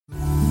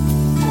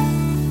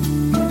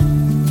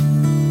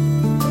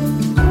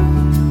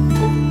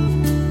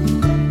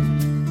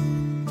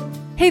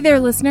Hey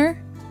there,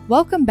 listener!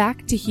 Welcome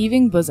back to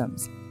Heaving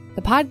Bosoms,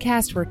 the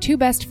podcast where two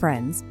best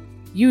friends,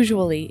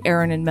 usually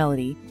Aaron and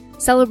Melody,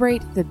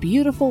 celebrate the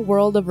beautiful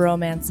world of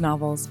romance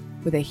novels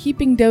with a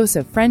heaping dose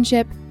of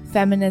friendship,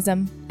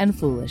 feminism, and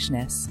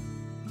foolishness.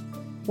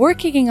 We're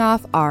kicking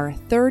off our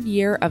third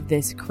year of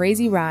this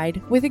crazy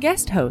ride with a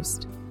guest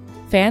host.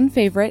 Fan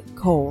favorite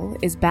Cole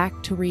is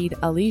back to read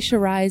Alicia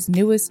Rye's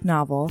newest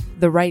novel,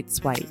 The Right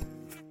Swipe.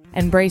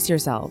 And brace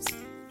yourselves,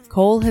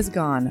 Cole has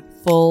gone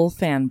full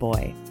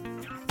fanboy.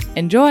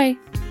 Enjoy!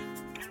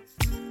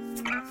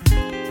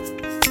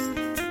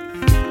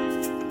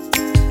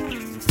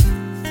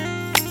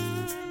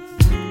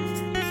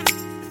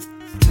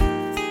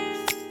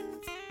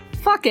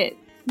 Fuck it.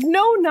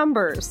 No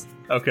numbers.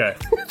 Okay.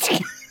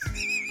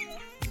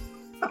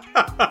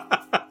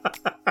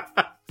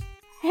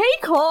 Hey,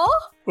 Cole.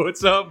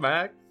 What's up,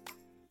 Mac?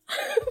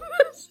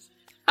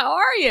 How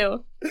are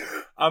you?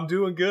 I'm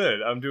doing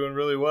good. I'm doing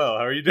really well.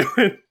 How are you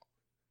doing?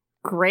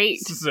 Great.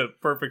 This is a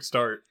perfect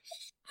start.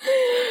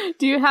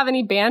 Do you have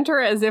any banter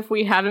as if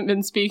we haven't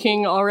been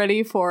speaking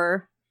already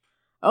for,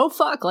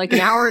 like an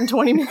hour and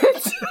 20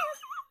 minutes?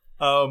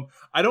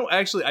 I don't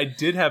actually, I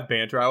did have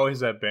banter. I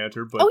always have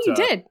banter, but... you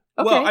did? Okay.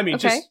 Well, I mean,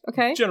 just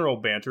general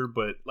banter,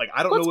 but like,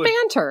 I don't What's know what...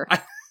 banter?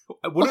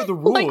 What are the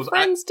rules? Like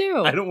friends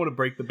do. I don't want to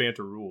break the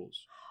banter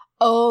rules.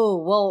 Oh,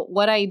 well,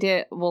 what I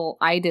did,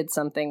 I did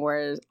something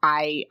where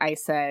I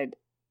said,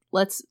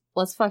 let's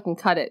fucking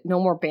cut it. No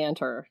more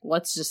banter.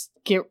 Let's just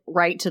get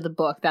right to the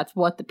book. That's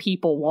what the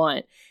people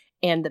want.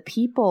 And the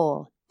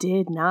people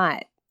did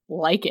not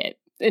like it.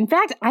 In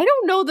fact, I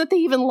don't know that they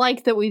even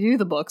like that we do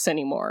the books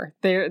anymore.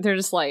 They're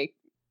just like,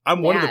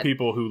 I'm one of the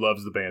people who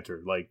loves the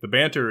banter. Like, the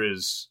banter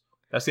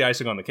that's the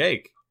icing on the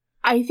cake.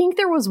 I think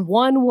there was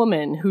one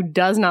woman who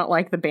does not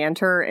like the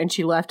banter, and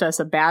she left us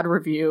a bad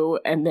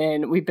review, and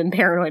then we've been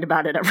paranoid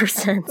about it ever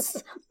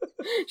since.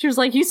 She was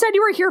like, you said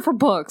you were here for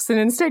books, and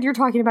instead you're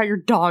talking about your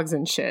dogs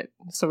and shit.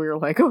 So we were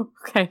like, oh,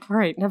 okay, all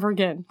right, never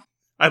again.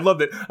 I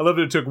love it. I love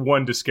that it took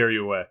one to scare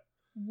you away.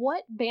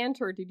 What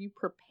banter did you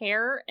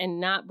prepare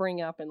and not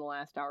bring up in the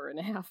last hour and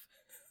a half?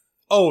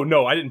 Oh,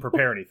 no, I didn't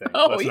prepare anything.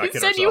 You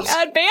said you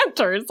had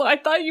banter, so I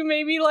thought you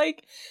maybe,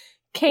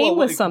 came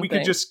with something. We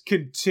could just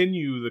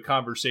continue the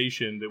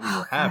conversation that we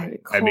were having.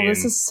 God, Cole,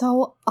 this is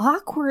so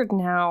awkward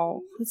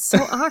now. It's so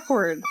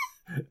awkward.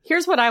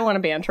 Here's what I want to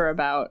banter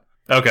about.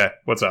 Okay,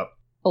 what's up?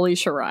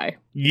 Alicia Rye.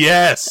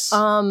 Yes!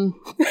 Guys.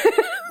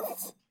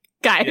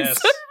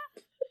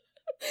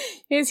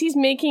 Yes. He's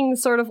making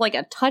sort of like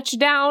a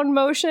touchdown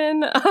motion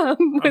with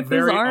I'm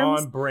very his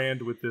arms. on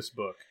brand with this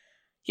book.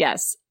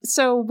 Yes.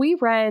 So what did we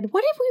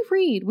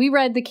read? We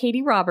read the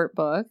Katie Robert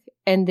book,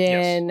 and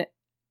then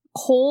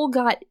Cole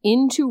got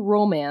into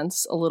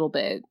romance a little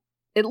bit.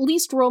 At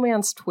least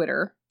romance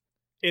Twitter.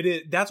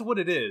 That's what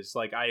it is.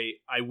 Like,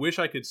 I wish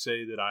I could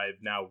say that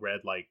I've now read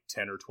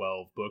 10 or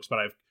 12 books, but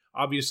I've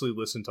obviously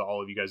listened to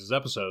all of you guys'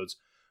 episodes.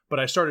 But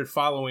I started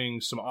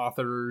following some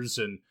authors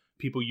and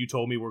people you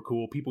told me were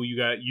cool, people you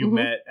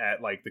met at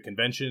the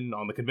convention,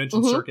 on the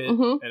convention circuit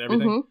and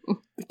everything.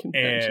 The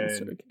convention and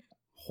circuit.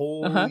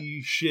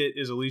 Holy shit,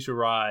 is Alicia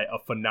Rye a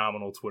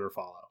phenomenal Twitter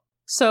follow.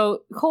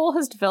 So Cole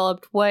has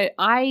developed what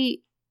I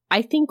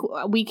think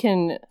we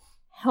can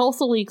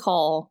healthily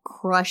call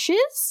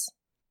crushes.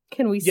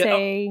 Can we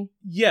say?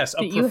 Yes,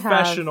 a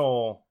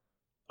professional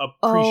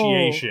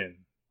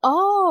appreciation.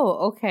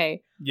 Oh,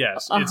 okay.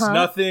 Yes,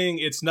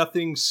 it's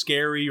nothing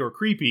scary or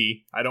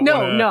creepy. I don't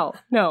want to...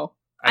 No.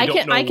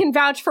 I can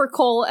vouch for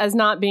Cole as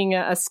not being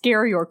a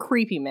scary or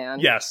creepy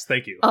man. Yes,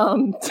 thank you. But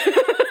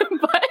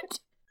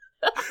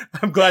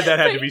I'm glad that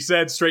had to be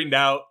said, straightened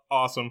out.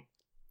 Awesome.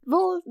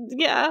 Well,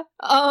 yeah.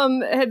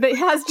 It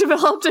has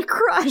developed a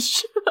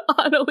crush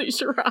on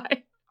Alicia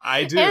Rye.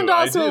 I do. And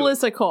also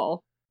Alyssa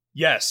Cole.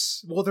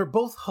 Yes. Well, they're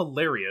both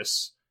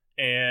hilarious.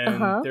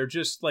 And they're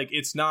just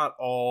it's not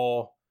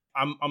all...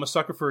 I'm a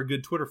sucker for a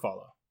good Twitter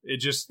follow.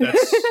 That's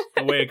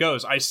the way it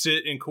goes. I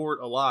sit in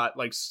court a lot,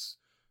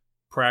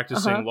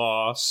 practicing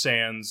law,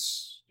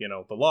 sans,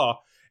 the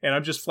law. And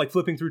I'm just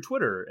flipping through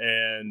Twitter,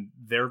 and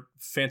they're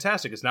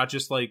fantastic. It's not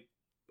just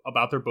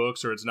about their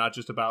books, or it's not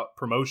just about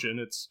promotion.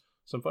 It's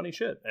some funny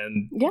shit.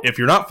 And if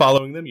you're not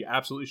following them, you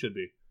absolutely should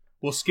be.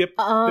 We'll skip.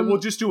 We'll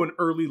just do an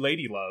early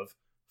lady love.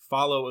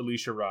 Follow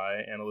Alicia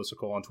Rye and Alyssa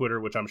Cole on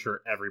Twitter, which I'm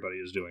sure everybody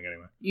is doing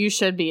anyway. You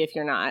should be if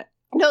you're not.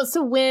 No,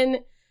 so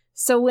when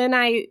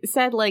I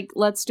said,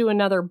 let's do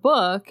another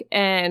book,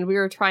 and we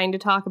were trying to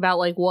talk about,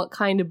 what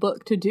kind of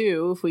book to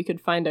do, if we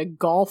could find a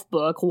golf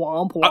book,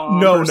 womp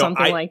womp, or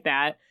something like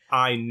that.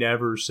 I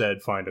never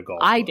said find a golf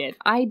book. I did.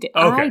 Okay.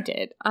 I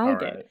did.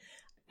 Right.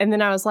 And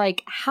then I was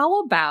like,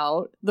 how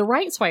about The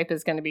Right Swipe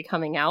is going to be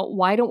coming out?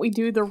 Why don't we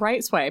do The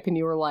Right Swipe? And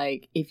you were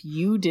like, if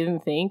you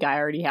didn't think I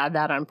already had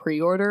that on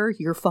pre-order,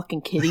 you're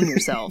fucking kidding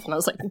yourself. And I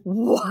was like,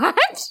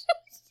 what?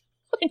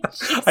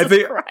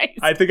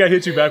 I think I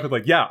hit you back with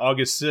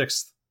August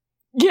 6th.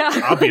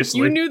 Yeah. Obviously.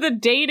 You knew the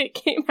date it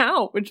came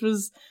out, which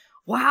was,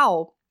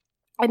 wow.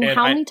 And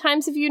how many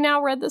times have you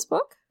now read this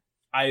book?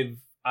 I've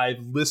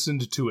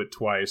listened to it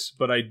twice,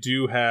 but I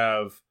do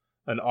have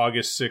an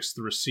August 6th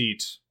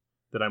receipt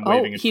that I'm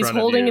waving in front of you. He's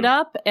holding it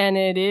up, and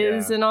it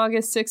is an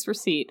August 6th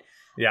receipt.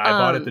 Yeah, I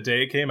bought it the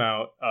day it came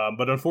out,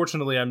 but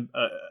unfortunately, I'm,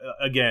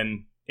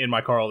 again, in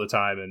my car all the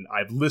time, and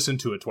I've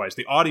listened to it twice.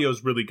 The audio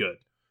is really good.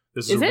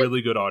 This is a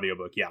really good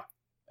audiobook. Yeah,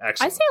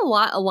 excellent. I say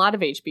a lot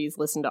of HBs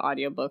listen to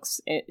audiobooks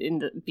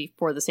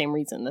for the same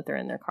reason that they're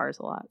in their cars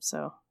a lot.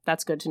 So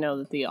that's good to know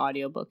that the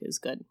audiobook is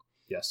good.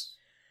 Yes.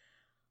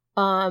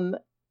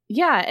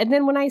 Yeah, and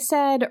then when I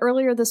said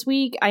earlier this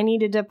week I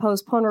needed to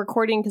postpone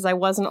recording because I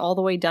wasn't all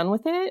the way done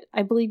with it,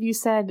 I believe you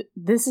said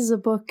this is a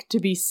book to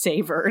be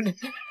savored,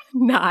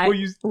 not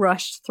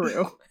rushed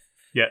through.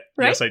 Yeah,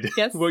 right? Yes, I did.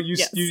 Yes. Well,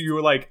 you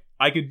were like,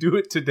 I could do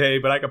it today,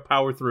 but I could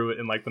power through it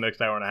in like the next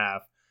hour and a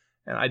half.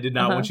 And I did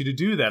not want you to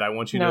do that. I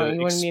want you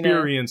to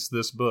experience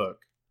this book.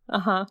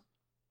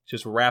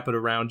 Just wrap it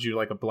around you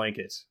like a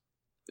blanket.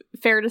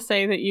 Fair to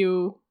say that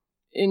you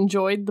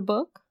enjoyed the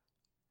book?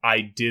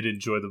 I did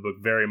enjoy the book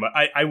very much.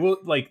 I will,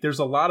 like, there's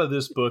a lot of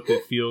this book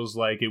that feels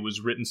like it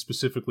was written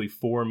specifically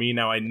for me.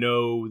 Now, I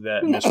know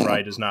that Miss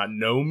Rye does not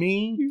know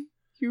me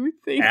you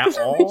think at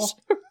all.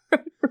 I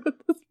wrote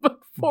this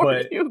book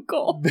for you,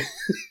 Cole.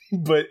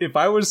 But if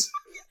I was...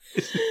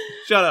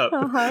 Shut up.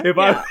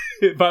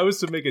 If I was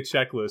to make a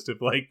checklist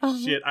of, like,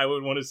 shit I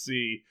would want to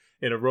see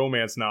in a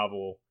romance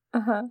novel,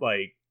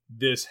 like,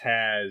 this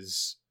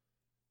has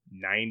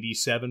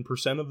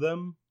 97% of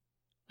them.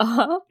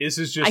 This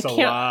is just a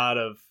lot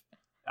of.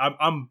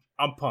 I'm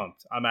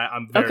pumped.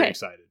 I'm very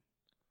excited.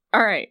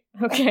 All right.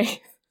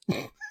 Okay.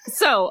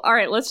 So, all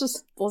right. Let's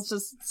just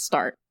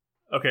start.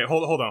 Okay.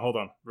 Hold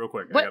on. Real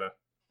quick. What? I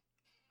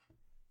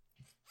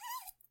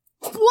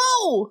gotta.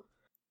 Whoa.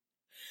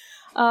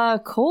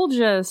 Cole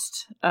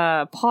just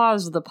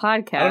paused the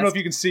podcast. I don't know if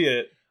you can see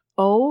it.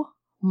 Oh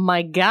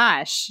my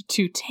gosh!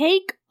 To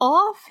take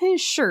off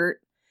his shirt,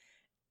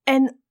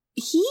 and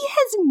he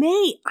has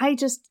made.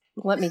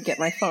 Let me get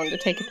my phone to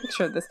take a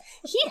picture of this.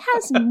 He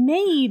has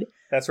made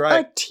That's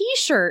right. a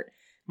t-shirt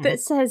that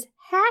says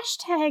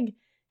hashtag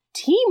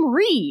Team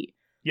Ree.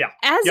 Yeah.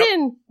 As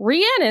in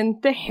Rhiannon,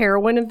 the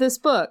heroine of this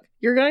book.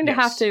 You're going to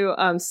have to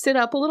sit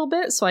up a little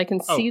bit so I can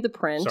see the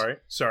print.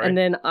 Sorry. And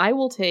then I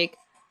will take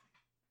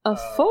a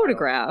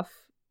photograph.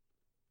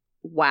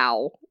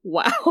 Wow.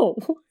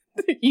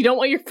 You don't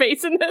want your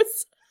face in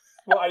this?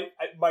 Well,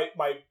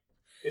 my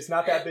it's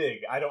not that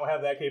big. I don't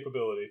have that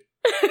capability.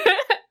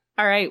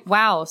 All right.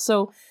 Wow.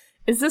 So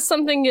is this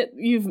something that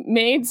you've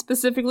made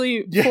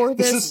specifically for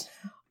this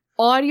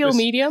audio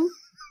medium?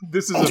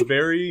 This is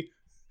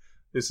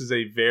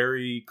a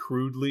very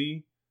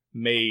crudely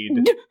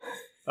made,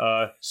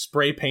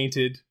 spray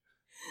painted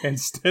and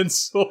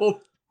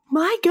stenciled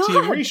My God.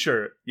 Team Ree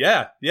shirt.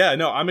 Yeah.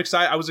 No, I'm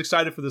excited. I was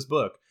excited for this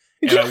book.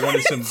 And I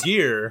wanted some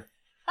gear.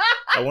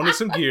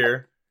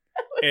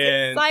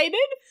 And excited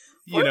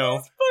you know,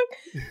 this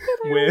book.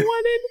 I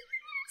wanted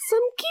some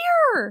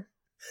gear.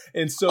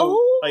 And so,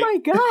 my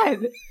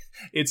God,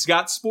 it's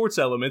got sports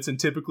elements, and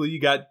typically you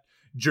got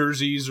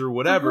jerseys or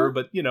whatever.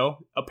 But you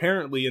know,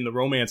 apparently in the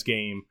romance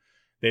game,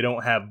 they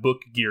don't have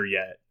book gear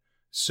yet.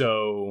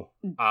 So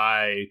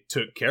I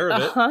took care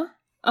of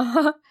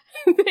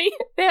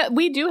it.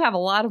 We do have a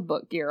lot of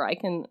book gear. I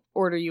can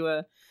order you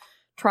a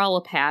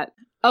trollop hat.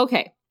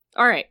 Okay,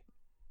 all right.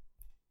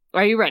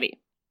 Are you ready?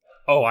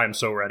 Oh, I'm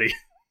so ready.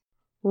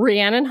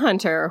 Rhiannon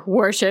Hunter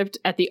worshipped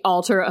at the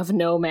altar of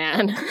no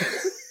man.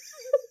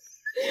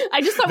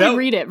 I just thought we'd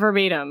read it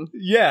verbatim.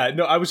 Yeah,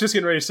 no, I was just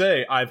getting ready to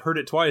say, I've heard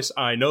it twice.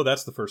 I know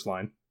that's the first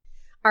line.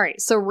 All right,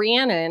 so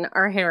Rhiannon,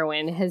 our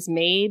heroine,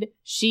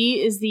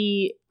 she is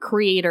the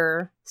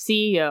creator,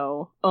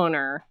 CEO,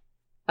 owner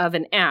of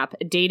an app,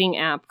 a dating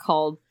app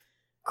called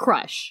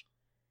Crush.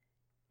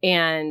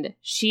 And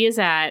she is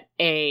at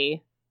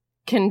a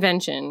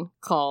convention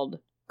called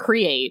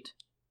Create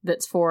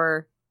that's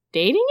for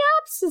dating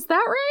apps? Is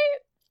that right?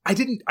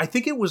 I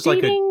think it was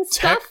dating like a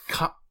tech...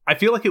 I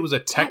feel like it was a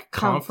tech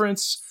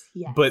conference,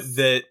 yes. But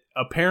that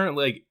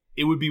apparently, like,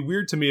 it would be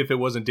weird to me if it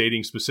wasn't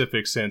dating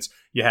specific, since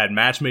you had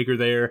Matchmaker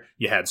there,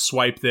 you had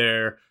Swipe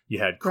there, you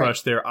had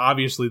Crush there,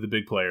 obviously the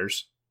big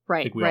players.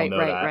 Right, I think we all know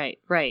that.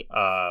 Right.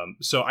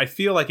 So I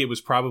feel like it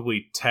was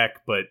probably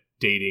tech, but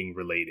dating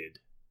related.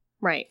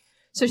 Right.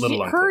 So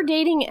her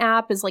dating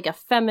app is like a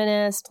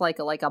feminist, like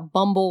a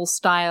Bumble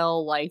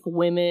style, like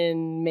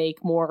women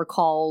make more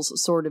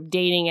calls sort of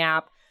dating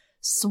app.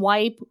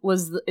 Swipe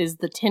is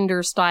the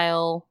Tinder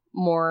style,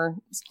 more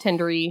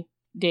Tindery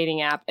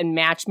dating app, and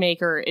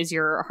Matchmaker is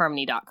your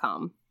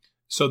Harmony.com.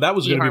 So that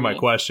was going to be my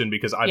question,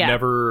 because I've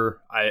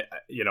never,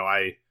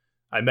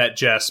 I met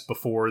Jess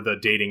before the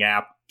dating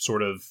app,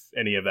 sort of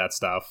any of that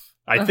stuff.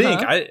 I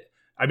think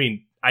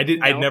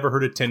I'd never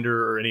heard of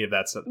Tinder or any of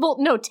that stuff. Well,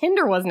 no,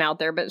 Tinder wasn't out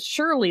there, but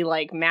surely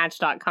like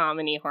Match.com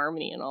and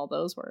eHarmony and all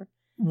those were.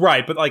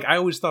 Right, but like I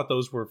always thought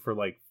those were for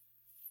like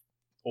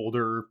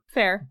older.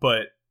 Fair.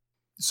 But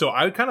so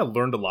I kind of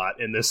learned a lot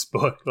in this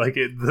book, like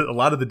a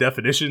lot of the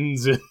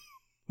definitions and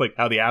like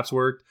how the apps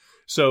worked.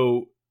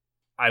 So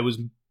I was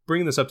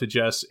bringing this up to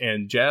Jess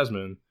and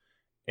Jasmine,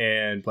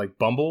 and like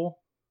Bumble,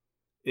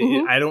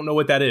 I don't know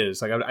what that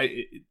is. Like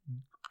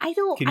I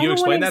don't. Can you I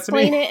explain don't that to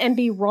explain me? it and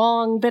be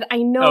wrong, but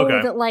I know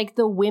Okay. that like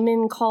the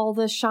women call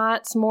the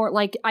shots more.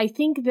 Like I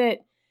think.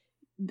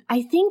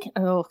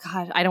 Oh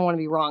God, I don't want to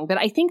be wrong, but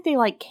I think they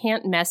like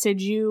can't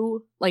message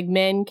you. Like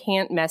men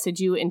can't message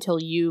you until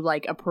you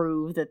like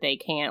approve that they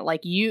can't.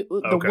 Like the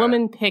Okay.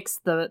 woman picks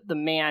the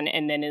man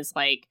and then is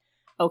like,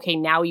 okay,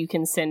 now you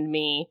can send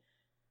me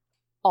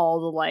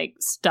all the like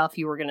stuff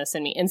you were gonna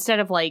send me instead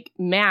of like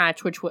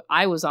Match, which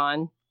I was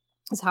on.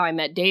 Is how I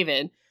met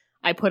David.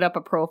 I put up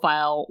a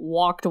profile,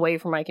 walked away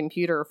from my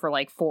computer for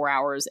like 4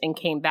 hours, and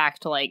came back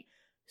to like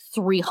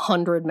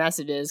 300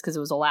 messages because it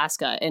was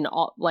Alaska, and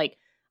all, like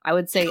I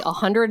would say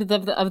 100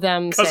 of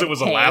them Because said, it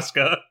was "Hey."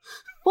 Alaska.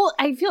 Well,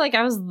 I feel like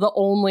I was the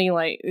only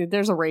like.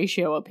 There's a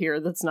ratio up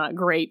here that's not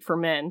great for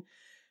men.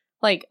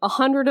 Like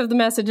 100 of the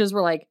messages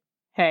were like,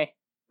 "Hey,"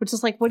 which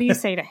is like, what do you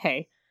say to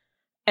 "Hey"?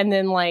 And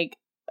then like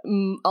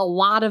a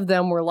lot of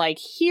them were like,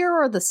 here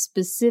are the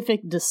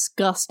specific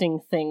disgusting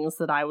things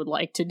that I would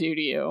like to do to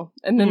you.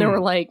 And then there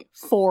were like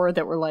 4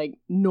 that were like,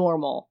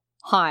 normal.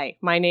 Hi,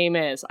 my name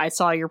is, I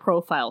saw your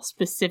profile,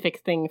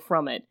 specific thing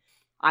from it.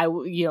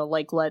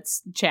 Like,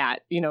 let's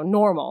chat,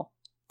 normal.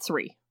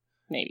 3,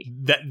 maybe.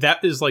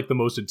 That is like the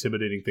most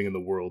intimidating thing in the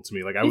world to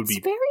me. Like I would It's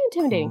be very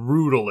intimidating.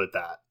 brutal at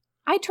that.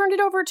 I turned it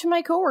over to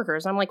my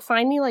coworkers. I'm like,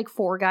 find me like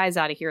 4 guys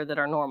out of here that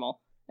are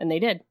normal. And they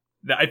did.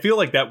 I feel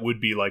like that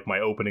would be like my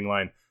opening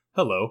line.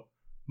 Hello,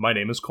 my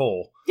name is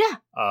Cole. Yeah.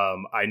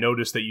 I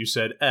noticed that you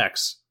said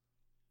X.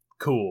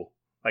 Cool.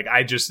 Like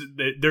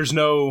there's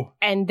no.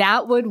 And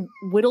that would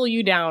whittle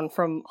you down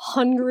from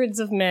hundreds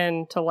of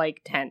men to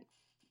like 10.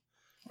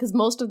 Because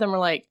most of them are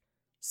like,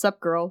 sup,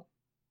 girl.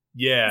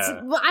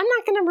 Yeah. Well, I'm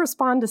not going to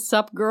respond to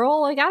sup,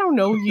 girl. Like, I don't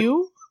know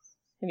you.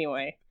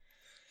 Anyway.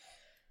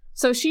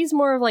 So she's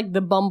more of like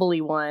the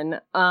bumbly one.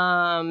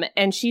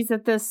 And she's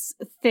at this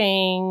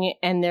thing,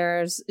 and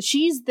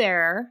she's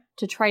there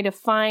to try to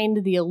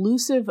find the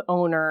elusive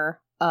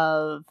owner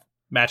of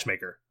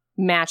Matchmaker.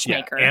 Yeah,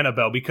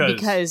 Annabelle,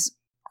 because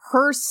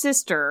her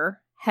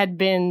sister had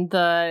been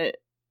the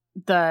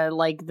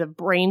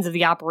brains of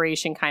the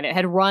operation, kind of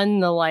had run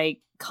the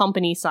like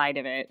company side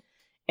of it,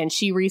 and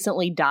she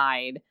recently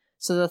died.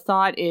 So the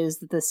thought is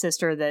that the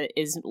sister that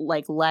is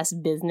like less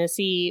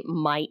businessy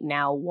might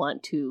now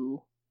want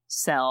to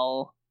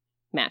sell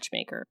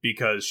Matchmaker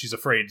because she's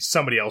afraid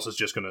somebody else is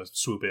just going to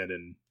swoop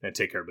in and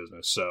take care of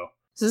business. So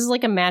this is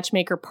like a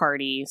Matchmaker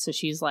party. So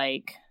she's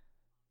like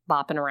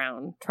bopping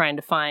around trying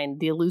to find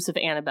the elusive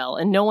Annabelle,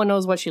 and no one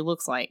knows what she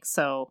looks like.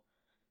 So,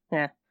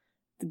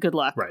 good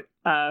luck,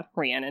 right?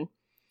 Rhiannon.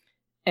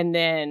 And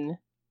then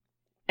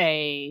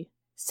a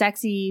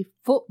sexy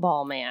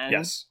football man.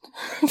 Yes.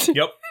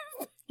 Yep.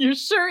 Your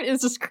shirt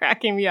is just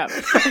cracking me up.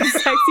 A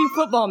sexy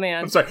football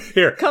man. I'm sorry.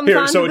 Here.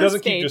 Comes So it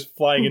doesn't stage. keep just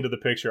flying into the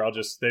picture.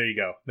 There you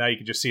go. Now you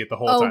can just see it the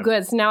whole time. Oh,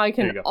 good. So now I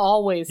can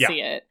always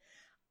see it.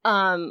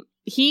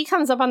 He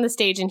comes up on the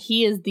stage, and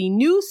he is the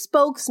new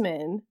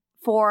spokesman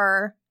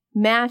for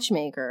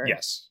Matchmaker.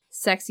 Yes.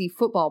 Sexy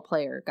football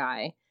player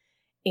guy.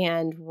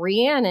 And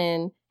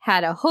Rhiannon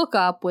had a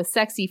hookup with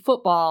sexy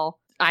football,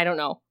 I don't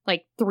know,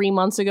 like 3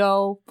 months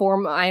ago,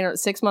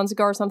 6 months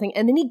ago or something,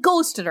 and then he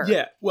ghosted her.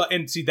 Yeah, well,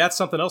 and see, that's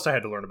something else I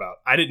had to learn about.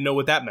 I didn't know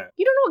what that meant.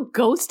 You don't know what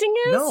ghosting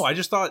is? No, I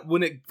just thought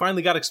when it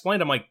finally got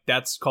explained, I'm like,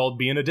 that's called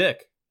being a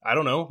dick. I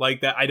don't know,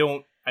 like that. I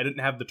didn't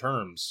have the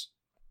terms.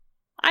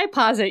 I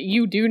posit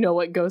you do know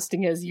what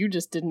ghosting is. You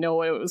just didn't know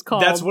what it was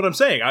called. That's what I'm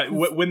saying.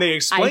 When they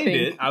explained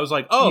it, I was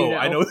like, oh,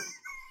 I know.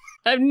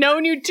 I've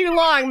known you too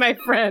long, my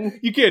friend.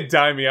 You can't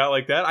dime me out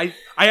like that. I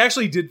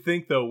actually did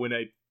think, though, when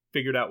I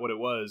figured out what it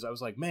was, I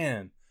was like,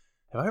 man,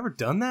 have I ever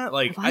done that?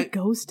 Like, have I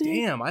ghosted?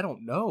 Damn, I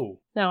don't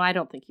know. No, I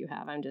don't think you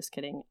have. I'm just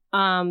kidding.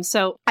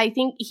 So I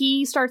think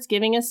he starts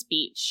giving a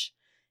speech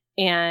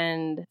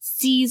and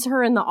sees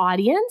her in the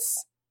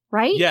audience,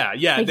 right? Yeah.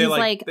 Like he's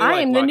like,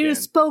 I am the new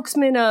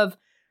spokesman of...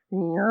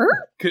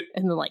 and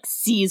then like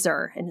sees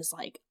her and is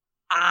like,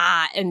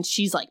 and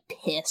she's like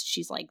pissed.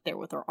 She's like there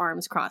with her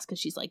arms crossed because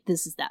she's like,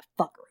 this is that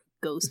fucker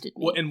who ghosted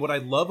me. Well, and what I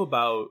love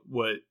about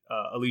what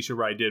Alicia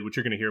Rye did, which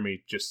you're going to hear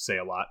me just say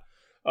a lot,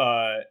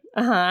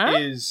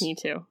 is me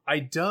too. I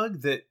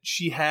dug that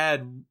she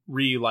had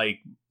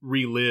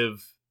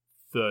relive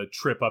the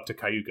trip up to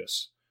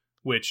Cayucas,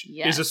 which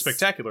is a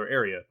spectacular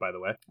area, by the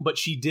way. But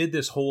she did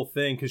this whole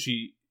thing because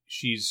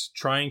she's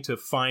trying to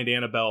find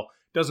Annabelle.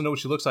 Doesn't know what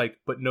she looks like,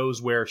 but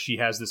knows where she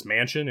has this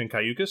mansion in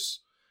Cayucas.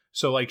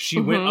 So, like, she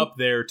went up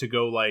there to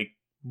go, like,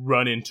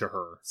 run into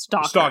her.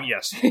 Stalk,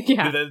 yes.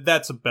 Yeah.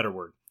 That's a better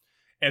word.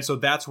 And so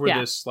that's where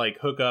this, like,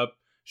 hookup,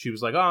 she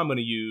was like, I'm going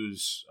to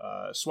use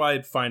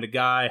Swipe, find a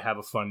guy, have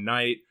a fun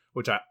night,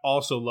 which I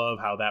also love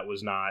how that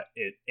was not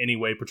in any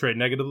way portrayed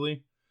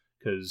negatively,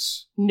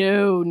 because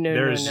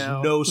there's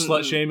no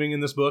slut-shaming in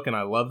this book, and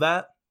I love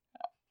that.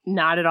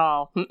 Not at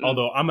all.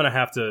 Although, I'm going to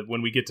have to,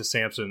 when we get to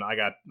Samson, I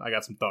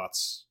got some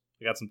thoughts.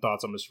 I got some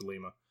thoughts on Mr.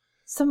 Lima.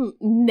 Some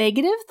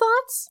negative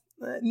thoughts?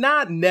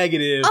 Not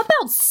negative.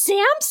 About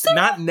Samson?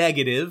 Not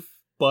negative,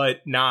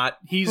 but not...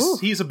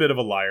 He's a bit of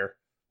a liar,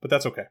 but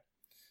that's okay.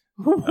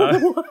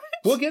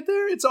 We'll get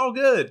there. It's all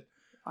good.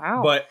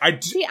 Wow. But I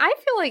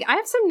feel like I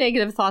have some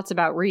negative thoughts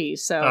about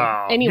Rhys. So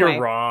anyway,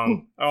 you're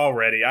wrong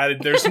already.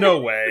 There's no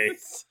way.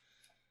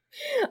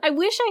 I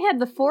wish I had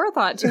the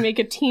forethought to make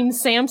a Team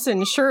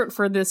Samson shirt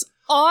for this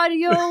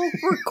audio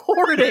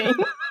recording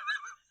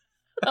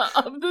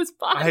of this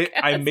podcast.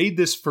 I made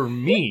this for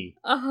me.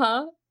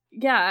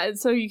 Yeah,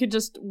 so you could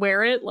just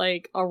wear it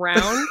like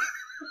around.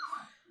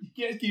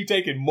 You can't keep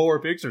taking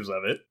more pictures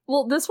of it.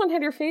 Well, this one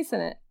had your face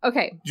in it.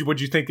 Okay. Would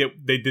you think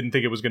they didn't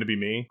think it was going to be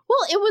me?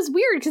 Well, it was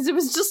weird because it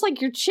was just like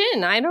your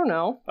chin. I don't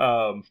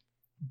know.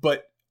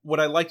 But what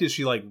I liked is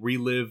she like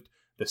relived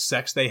the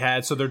sex they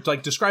had. So they're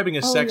like describing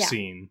a sex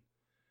scene,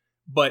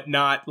 but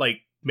not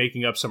like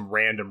making up some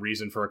random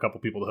reason for a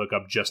couple people to hook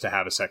up just to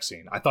have a sex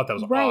scene. I thought that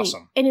was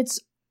awesome. And it's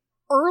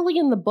early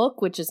in the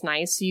book, which is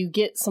nice. So you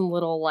get some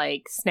little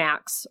like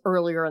snacks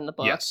earlier in the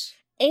book. Yes.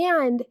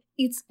 And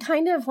it's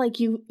kind of like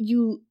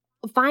you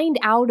find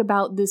out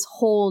about this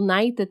whole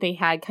night that they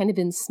had kind of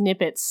in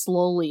snippets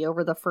slowly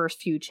over the first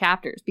few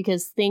chapters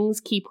because things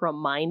keep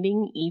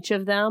reminding each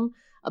of them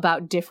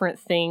about different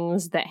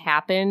things that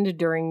happened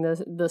during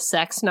the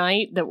sex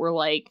night that were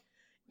like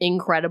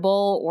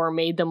incredible or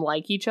made them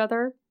like each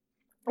other.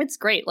 It's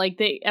great. Like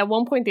they at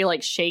one point they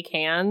like shake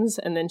hands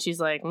and then she's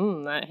like,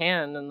 that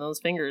hand and those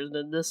fingers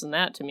did this and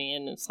that to me.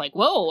 And it's like,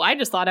 whoa, I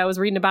just thought I was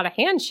reading about a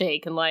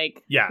handshake and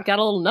like got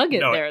a little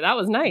nugget there. That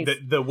was nice.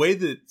 The way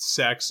that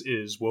sex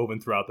is woven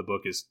throughout the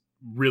book is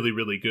really,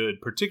 really good,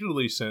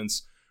 particularly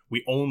since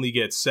we only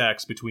get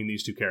sex between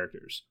these two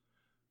characters,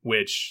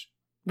 which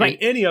in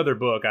any other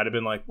book I'd have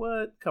been like,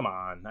 what? Come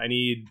on. I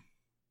need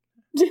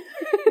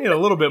a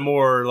little bit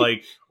more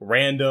like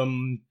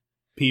random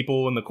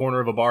people in the corner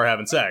of a bar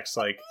having sex.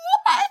 Like,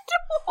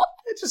 what?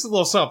 It's just a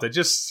little something.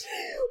 Just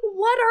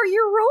what are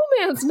your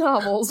romance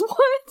novels?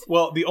 What?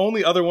 Well, the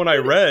only other one I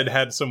read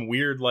had some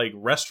weird like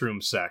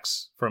restroom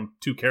sex from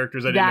two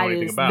characters I didn't know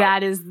anything about.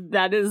 That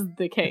is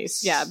the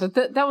case. Yeah, but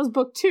that was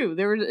book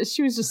 2.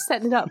 She was just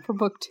setting it up for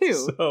book 2.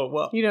 So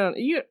well,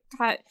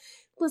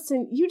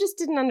 listen, you just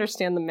didn't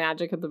understand the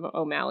magic of the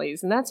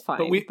O'Malleys, and that's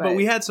fine. But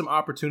we had some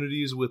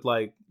opportunities with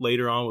like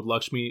later on with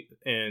Lakshmi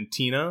and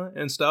Tina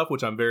and stuff,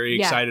 which I'm very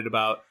excited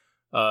about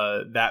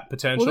that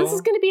potential. Well, this is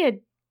going to be a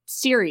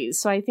series,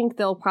 so I think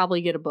they'll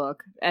probably get a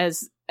book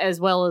as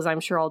well as I'm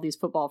sure all these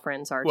football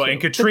friends are. Well, too. And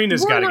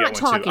Katrina's got to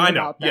get one too. I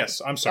know.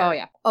 Yes, I'm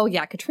sorry. Oh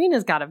yeah.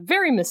 Katrina's got a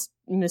very mysterious.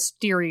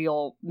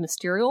 Both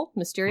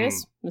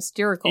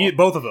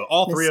of them,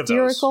 all three of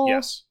those.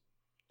 Yes.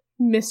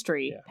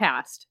 Mystery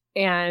past.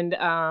 And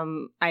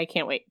I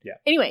can't wait. Yeah.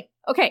 Anyway,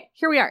 okay,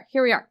 here we are.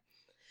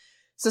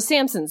 So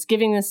Samson's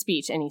giving this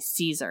speech and he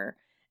sees her.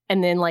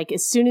 And then like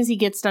as soon as he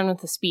gets done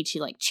with the speech, he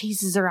like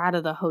chases her out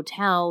of the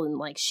hotel and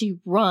like she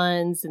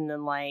runs and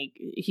then like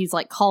he's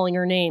like calling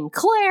her name.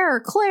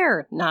 Claire,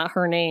 not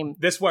her name.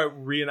 That's why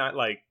Rhea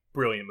like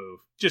brilliant move.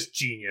 Just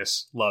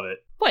genius. Love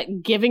it.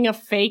 What, giving a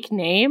fake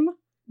name?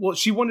 Well,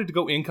 she wanted to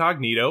go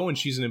incognito, and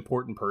she's an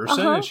important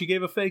person, and she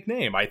gave a fake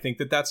name. I think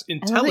that's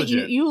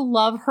intelligent. You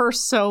love her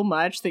so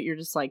much that you're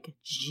just like,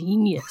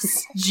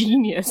 genius,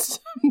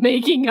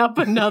 making up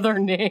another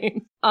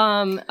name.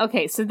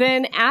 Okay, so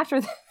then after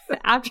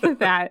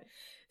that,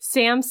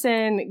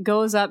 Samson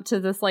goes up to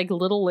this like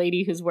little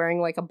lady who's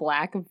wearing like a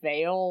black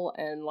veil,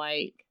 and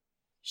like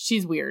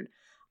she's weird,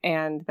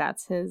 and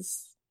that's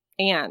his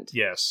aunt.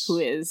 Yes, who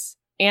is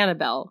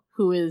Annabelle,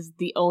 who is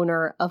the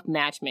owner of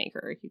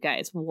Matchmaker. You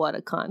guys, what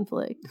a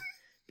conflict.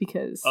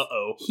 Because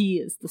he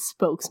is the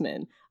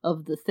spokesman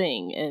of the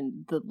thing,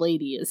 and the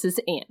lady is his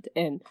aunt,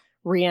 and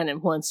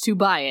Rhiannon wants to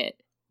buy it.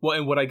 Well,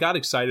 and what I got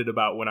excited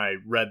about when I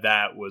read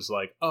that was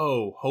like,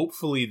 oh,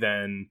 hopefully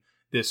then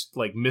this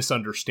like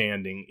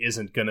misunderstanding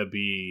isn't going to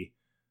be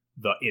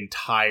the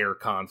entire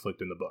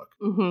conflict in the book.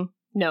 Mm-hmm.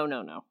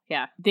 No.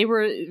 Yeah, they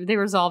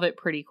resolve it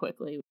pretty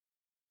quickly.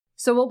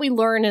 So what we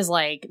learn is,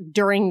 like,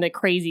 during the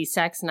crazy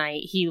sex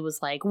night, he was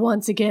like,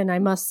 once again, I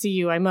must see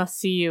you.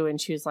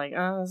 And she was like,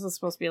 oh, this is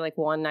supposed to be, like,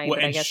 one night,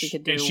 but I guess we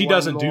could do one more night. She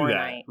doesn't do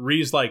that.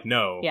 Rhea's like,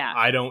 no,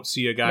 I don't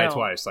see a guy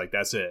twice. Like,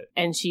 that's it.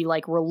 And she,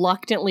 like,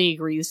 reluctantly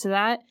agrees to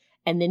that.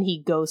 And then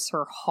he ghosts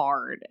her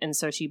hard. And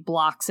so she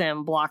blocks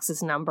him, blocks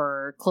his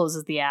number,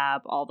 closes the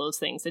app, all those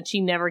things. And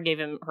she never gave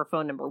him her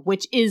phone number,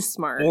 which is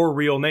smart. Or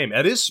real name.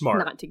 That is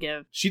smart. Not to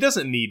give. She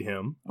doesn't need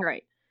him.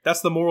 Right.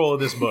 That's the moral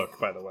of this book,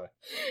 by the way.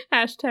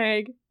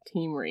 Hashtag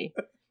Team Rhea.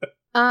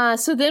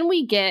 So then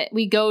we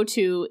go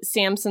to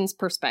Samson's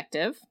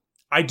perspective.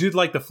 I did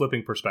like the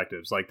flipping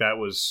perspectives. Like that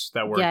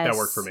worked. Yes. That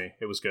worked for me.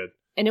 It was good.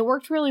 And it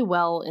worked really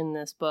well in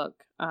this book,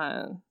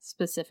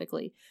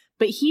 specifically.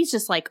 But he's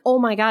just like, oh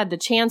my God, the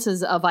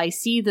chances of I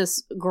see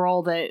this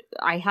girl that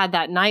I had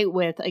that night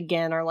with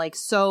again are like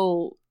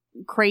so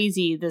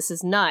crazy. This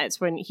is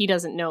nuts, when he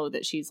doesn't know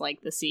that she's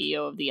like the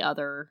CEO of the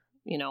other,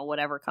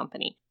 whatever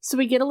company. So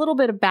we get a little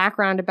bit of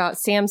background about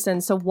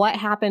Samson. So what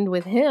happened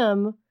with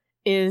him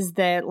is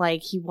that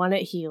like he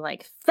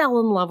fell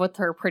in love with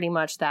her pretty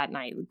much that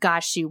night.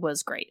 Gosh, she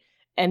was great.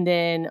 And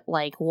then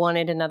like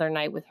wanted another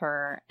night with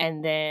her.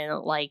 And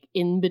then like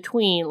in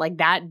between, like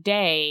that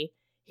day,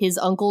 his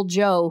Uncle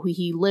Joe, who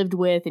he lived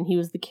with and he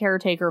was the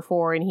caretaker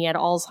for, and he had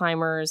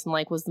Alzheimer's and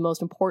like was the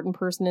most important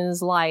person in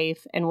his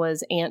life and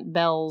was Aunt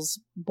Belle's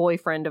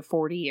boyfriend of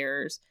 40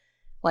 years,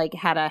 like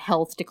had a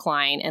health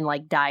decline and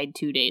like died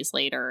 2 days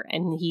later.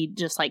 And he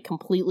just like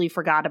completely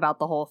forgot about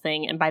the whole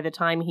thing. And by the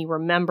time he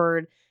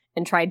remembered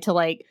and tried to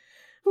like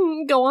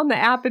go on the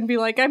app and be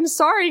like, I'm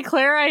sorry,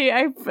 Claire,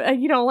 I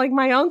you know, like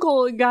my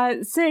uncle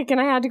got sick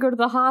and I had to go to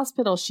the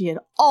hospital, she had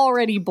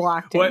already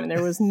blocked him. What? And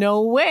there was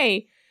no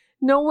way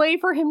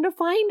for him to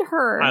find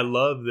her. I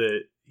love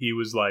that he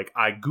was like,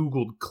 I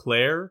Googled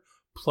Claire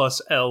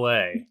plus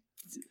LA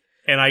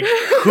and I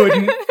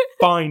couldn't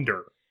find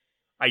her.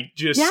 I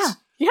just,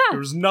 there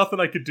was nothing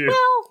I could do.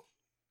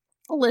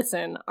 Well,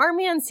 listen, our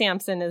man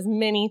Samson is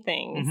many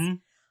things. Mm-hmm.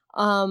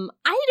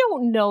 I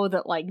don't know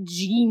that like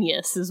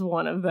genius is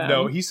one of them.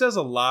 No, he says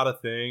a lot of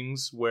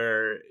things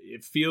where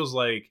it feels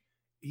like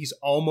he's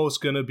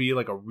almost gonna be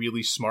like a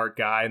really smart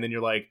guy, and then you're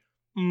like,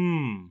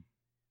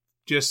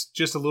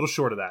 just a little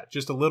short of that.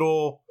 Just a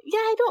little. Yeah,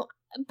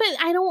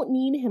 I don't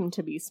need him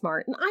to be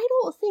smart. And I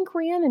don't think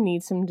Rhiannon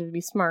needs him to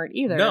be smart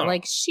either. No.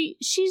 Like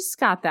she's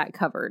got that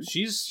covered.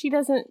 She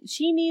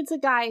needs a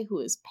guy who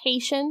is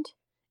patient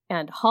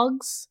and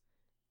hugs.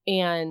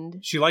 And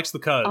she likes the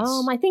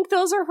Cuds. I think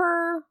those are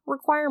her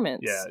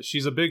requirements. Yeah,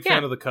 she's a big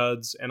fan of the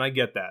Cuds, and I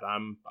get that.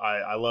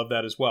 I love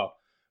that as well.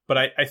 But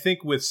I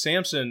think with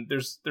Samson,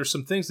 there's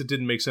some things that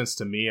didn't make sense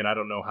to me, and I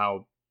don't know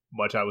how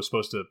much I was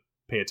supposed to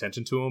pay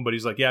attention to him. But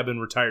he's like, yeah, I've been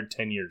retired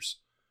 10 years.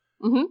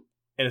 Mm-hmm.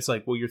 And it's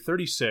like, well, you're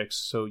 36,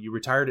 so you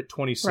retired at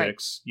 26. Right.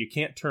 You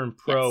can't turn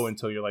pro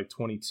until you're like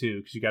 22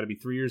 because you got to be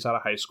 3 years out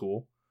of high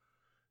school.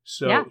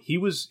 So he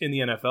was in the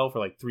NFL for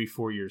like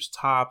 3-4 years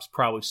tops,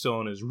 probably still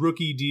on his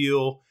rookie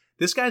deal.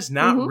 This guy's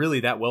not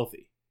really that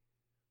wealthy.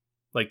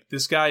 Like,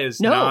 this guy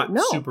is not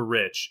super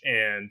rich.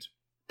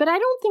 But I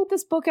don't think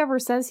this book ever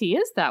says he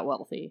is that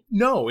wealthy.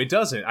 No, it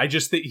doesn't. I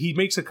just think he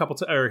makes a couple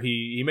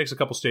he makes a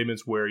couple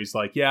statements where he's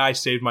like, yeah, I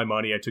saved my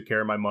money. I took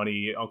care of my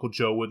money. Uncle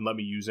Joe wouldn't let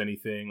me use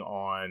anything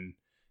on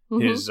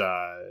his,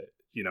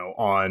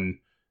 on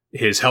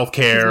his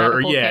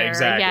healthcare.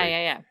 Exactly.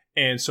 Yeah.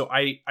 And so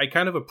I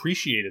kind of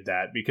appreciated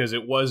that because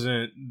it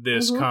wasn't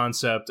this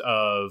concept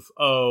of,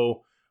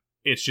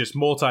 it's just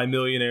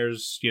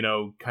multimillionaires,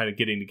 kind of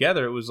getting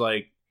together. It was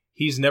like,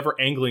 he's never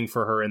angling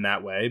for her in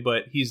that way,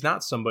 but he's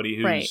not somebody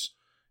who's,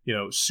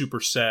 super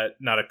set,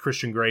 not a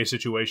Christian Grey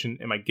situation.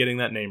 Am I getting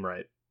that name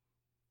right?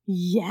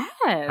 Yes.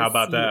 How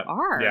about that? You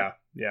are.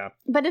 Yeah.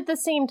 But at the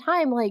same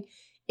time, like,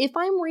 if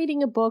I'm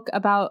reading a book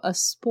about a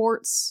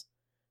sports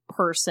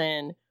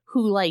person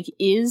who like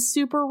is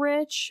super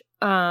rich,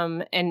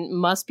 and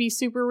must be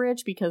super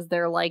rich because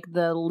they're like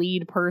the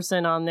lead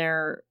person on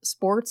their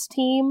sports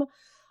team,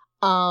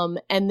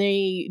 and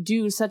they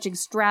do such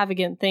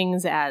extravagant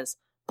things as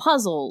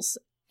puzzles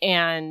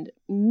and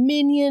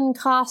minion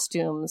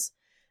costumes,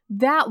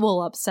 that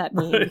will upset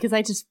me because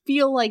I just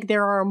feel like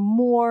there are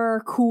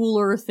more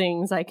cooler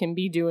things I can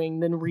be doing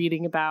than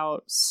reading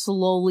about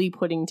slowly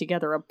putting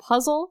together a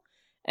puzzle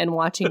and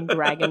watching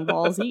Dragon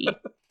Ball Z.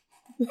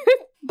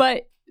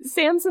 But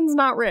Samson's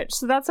not rich,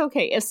 so that's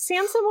okay. If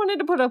Samson wanted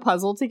to put a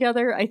puzzle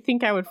together, I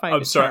think I would find it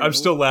I'm sorry, charming. I'm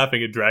still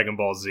laughing at Dragon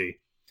Ball Z.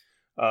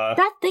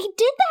 That they did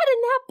that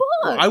in that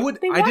book.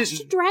 They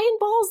watched Dragon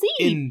Ball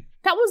Z.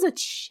 That was a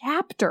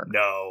chapter.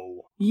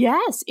 No.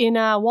 Yes, in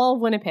Wall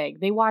of Winnipeg.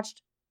 They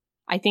watched,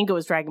 I think it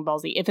was Dragon Ball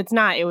Z. If it's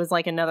not, it was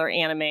like another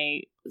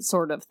anime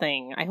sort of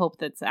thing. I hope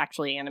that's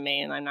actually anime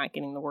and I'm not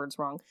getting the words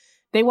wrong.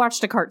 They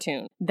watched a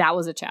cartoon. That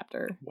was a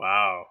chapter.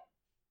 Wow.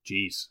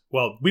 Jeez.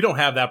 Well, we don't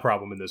have that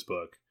problem in this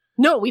book.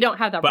 No, we don't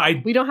have that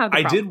problem. We don't have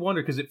that problem. I did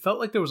wonder, because it felt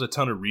like there was a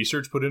ton of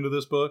research put into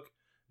this book,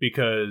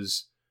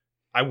 because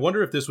I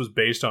wonder if this was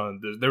based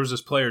on, there was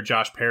this player,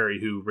 Josh Perry,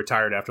 who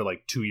retired after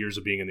like 2 years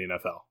of being in the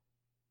NFL.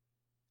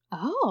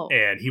 Oh.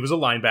 And he was a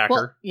linebacker.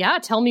 Well, yeah,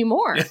 tell me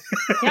more.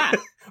 Yeah.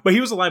 But he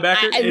was a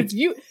linebacker.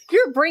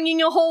 You're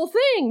bringing a whole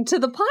thing to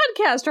the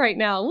podcast right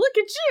now. Look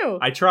at you.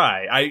 I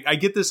try. I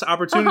get this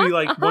opportunity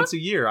once a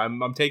year.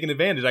 I'm taking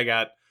advantage.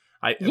 Yeah.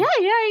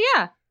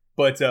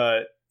 But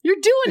you're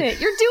doing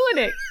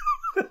it.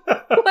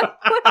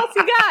 What else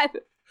you got?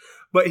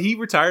 But he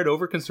retired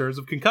over concerns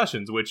of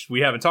concussions, which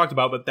we haven't talked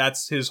about, but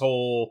that's the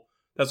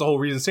whole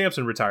reason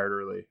Samson retired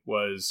early,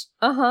 was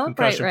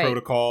concussion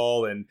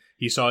protocol, and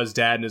he saw his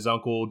dad and his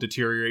uncle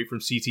deteriorate from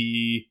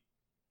CTE.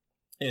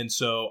 And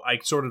so I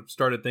sort of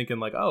started thinking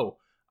like, oh,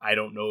 I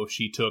don't know if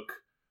she took,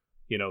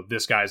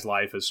 this guy's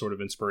life as sort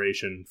of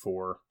inspiration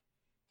for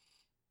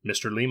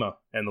Mr. Lima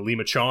and the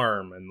Lima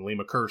charm and the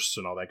Lima curse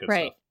and all that good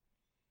stuff.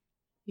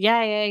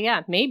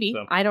 Yeah. Maybe.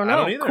 So, I don't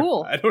know.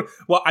 Cool.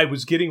 I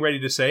was getting ready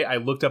to say I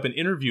looked up an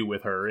interview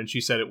with her, and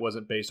she said it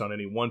wasn't based on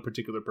any one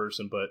particular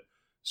person, but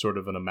sort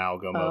of an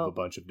amalgam of a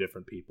bunch of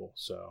different people.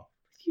 So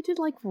you did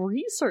like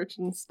research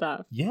and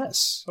stuff.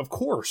 Yes, of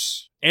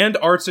course. And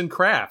arts and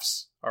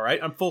crafts. All right,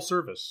 I'm full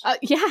service.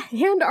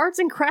 And arts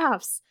and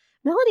crafts.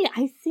 Melody,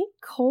 I think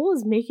Cole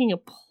is making a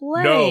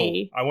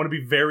play. No, I want to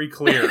be very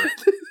clear.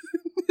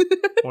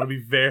 I want to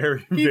be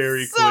very,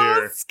 very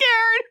clear. So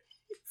scared.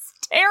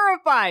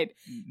 terrified.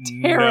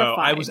 No,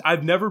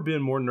 I've never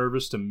been more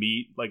nervous to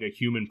meet like a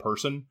human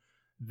person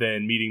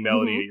than meeting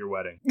Melody at your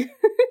wedding.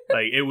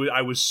 Like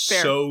I was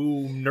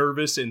so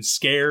nervous and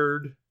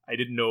scared. I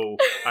didn't know.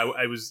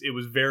 It was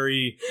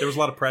there was a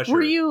lot of pressure.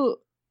 Were you?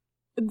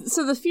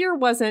 So the fear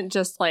wasn't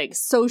just like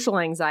social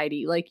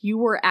anxiety. Like you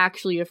were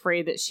actually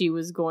afraid that she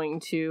was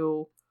going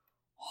to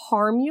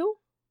harm you?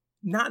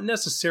 Not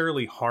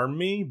necessarily harm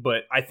me,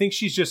 but I think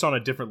she's just on a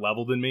different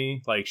level than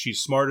me. Like she's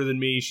smarter than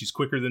me. She's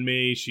quicker than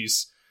me.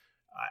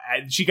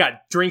 She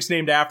got drinks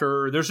named after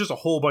her. There's just a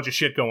whole bunch of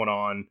shit going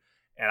on.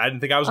 And I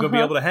didn't think I was going to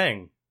be able to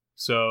hang.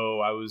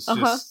 So I was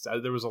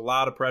there was a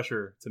lot of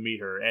pressure to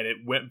meet her. And it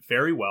went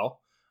very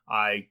well.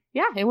 It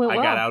went well. I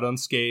got out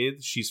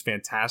unscathed. She's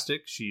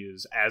fantastic. She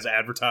is as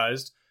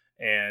advertised.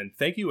 And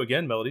thank you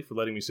again, Melody, for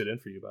letting me sit in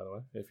for you, by the way,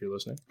 if you're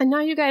listening. And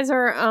now you guys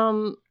are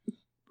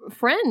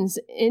friends,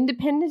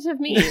 independent of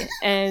me.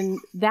 And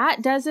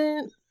that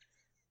doesn't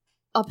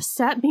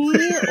upset me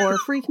or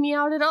freak me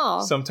out at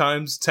all.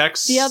 Sometimes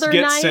texts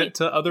get sent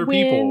to other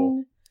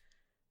people.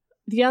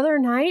 The other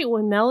night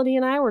when Melody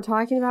and I were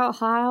talking about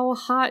how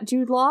hot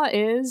Jude Law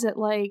is at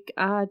like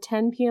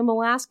 10 p.m.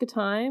 Alaska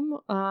time,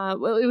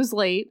 well, it was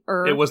late.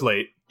 It was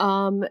late.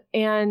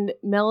 And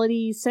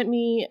Melody sent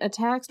me a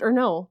text,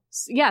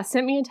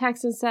 sent me a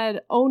text and said,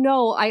 "Oh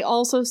no, I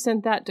also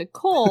sent that to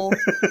Cole."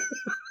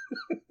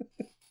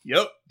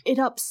 Yep. It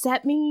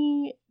upset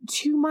me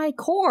to my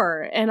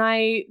core, and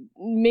I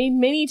made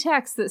many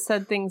texts that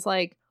said things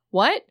like,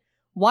 "What?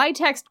 Why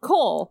text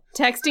Cole?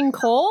 Texting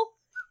Cole?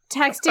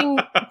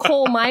 Texting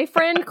Cole, my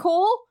friend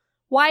Cole?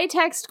 Why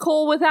text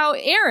Cole without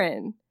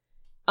Aaron?"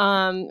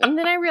 And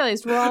then I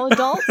realized we're all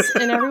adults,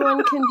 and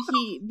everyone can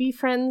be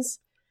friends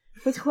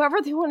with whoever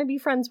they want to be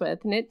friends with,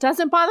 and it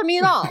doesn't bother me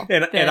at all.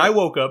 And I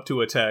woke up to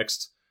a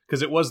text,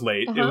 because it was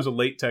late. It was a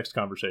late text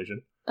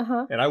conversation.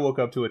 And I woke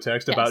up to a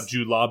text about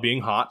Jude Law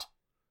being hot.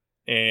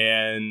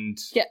 And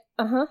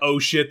oh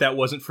shit, that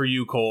wasn't for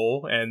you,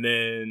 Cole. And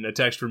then a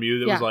text from you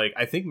that was like,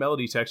 I think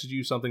Melody texted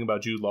you something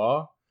about Jude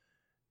Law.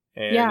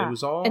 And it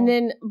was all. And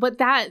then, but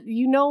that,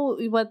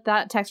 what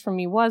that text from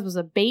me was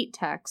a bait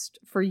text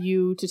for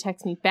you to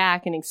text me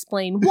back and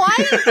explain why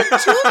the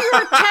two of you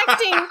are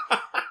texting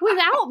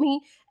without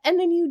me. And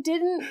then you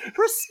didn't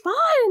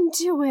respond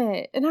to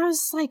it. And I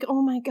was like,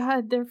 oh my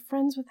God, they're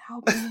friends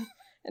without me.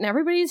 And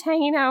everybody's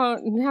hanging out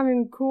and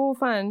having cool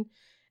fun.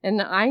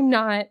 And I'm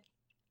not.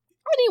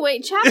 Anyway,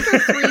 chapter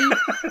 3,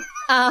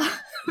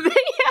 they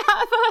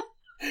have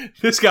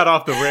This got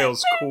off the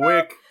rails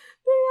quick.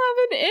 They have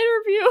an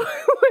interview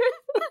with...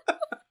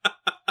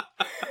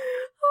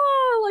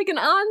 like an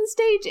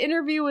on-stage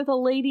interview with a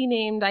lady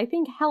named, I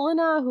think,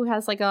 Helena, who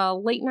has like a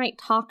late-night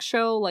talk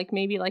show, like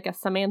maybe like a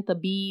Samantha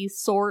Bee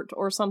sort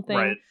or something.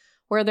 Right.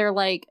 Where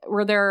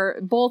they're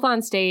both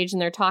on stage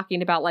and they're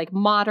talking about like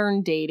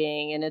modern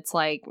dating, and it's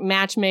like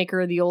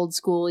Matchmaker, the old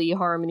school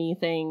eHarmony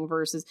thing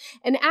versus,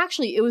 and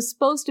actually it was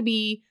supposed to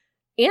be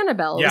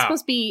Annabelle. It was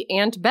supposed to be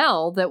Aunt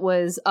Belle that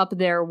was up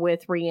there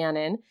with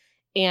Rhiannon.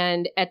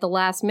 And at the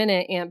last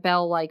minute, Aunt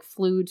Belle like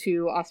flew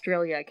to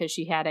Australia because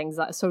she had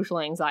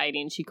social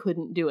anxiety and she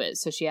couldn't do it.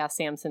 So she asked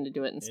Samson to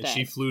do it instead. And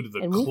she flew to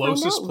the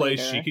closest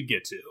place she could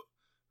get to.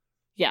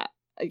 Yeah,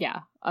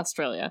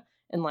 Australia.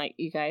 And like,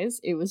 you guys,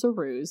 it was a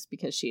ruse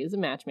because she is a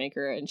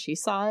matchmaker and she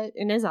saw it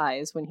in his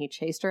eyes when he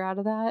chased her out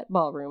of that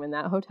ballroom in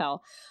that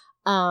hotel.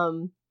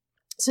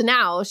 So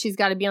now she's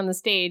got to be on the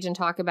stage and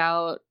talk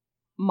about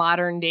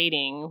modern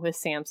dating with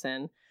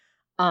Samson.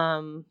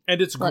 And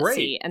it's great.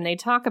 See. And they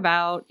talk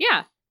about,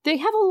 they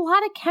have a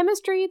lot of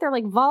chemistry. They're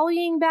like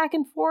volleying back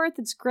and forth.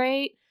 It's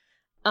great.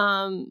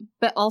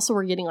 But also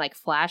we're getting like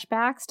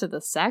flashbacks to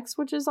the sex,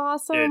 which is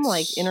awesome. It's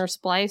like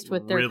interspliced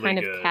with their really kind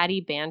of good.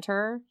 catty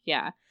banter.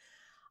 Yeah.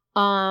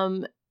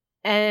 And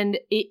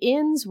it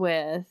ends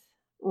with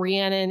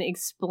Rhiannon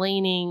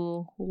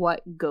explaining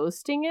what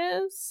ghosting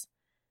is.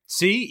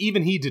 See,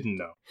 even he didn't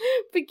know.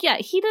 But yeah,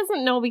 he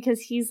doesn't know because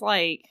he's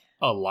like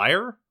a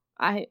liar.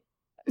 I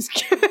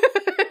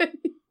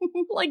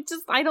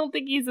don't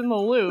think he's in the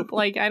loop.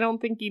 Like, I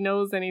don't think he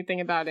knows anything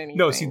about anything.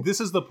 No, see,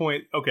 this is the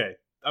point. Okay,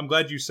 I'm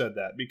glad you said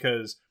that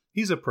because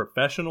he's a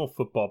professional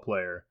football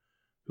player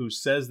who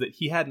says that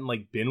he hadn't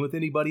like been with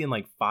anybody in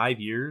like 5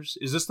 years.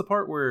 Is this the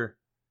part where?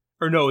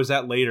 Or no, is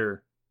that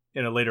later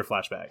in a later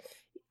flashback?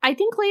 I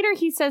think later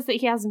he says that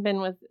he hasn't been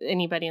with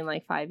anybody in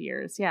like 5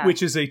 years. Yeah.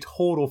 Which is a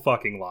total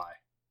fucking lie.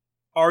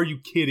 Are you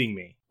kidding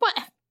me? What?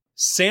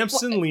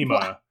 Samson Lima.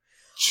 What?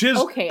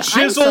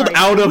 Chiseled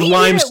out of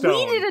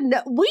limestone.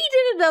 We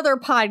did another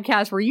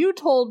podcast where you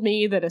told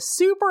me that a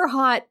super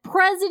hot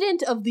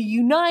president of the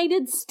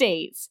United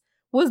States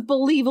was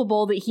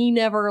believable that he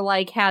never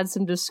like had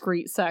some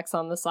discreet sex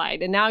on the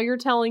side. And now you're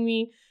telling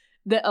me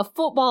that a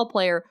football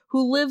player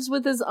who lives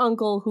with his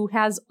uncle who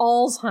has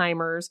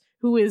Alzheimer's,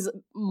 who is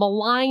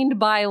maligned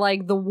by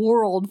like the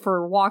world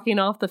for walking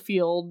off the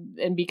field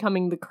and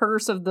becoming the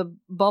curse of the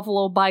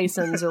Buffalo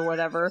Bisons or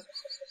whatever.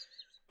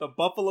 The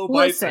Buffalo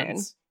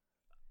Bisons.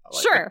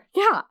 Like sure,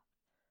 yeah.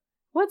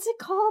 What's it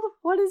called?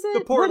 What is it?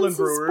 The Portland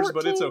Brewers,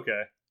 but it's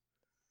okay.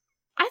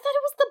 I thought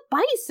it was the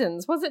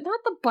Bisons. Was it not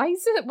the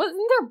Bison?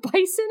 Wasn't there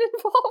Bison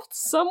involved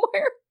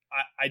somewhere?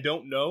 I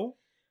don't know.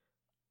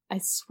 I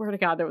swear to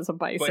God there was a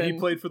Bison. But he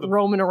played for the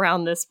roaming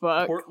around this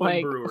book,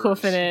 Portland Brewers.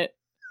 Hoofing it.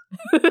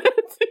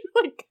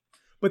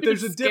 But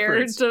there's a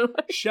difference. To,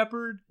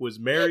 Shepard was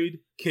married,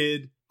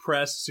 kid,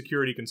 press,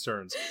 security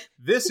concerns.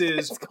 This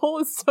is... Cole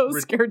is so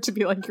scared to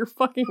be like, you're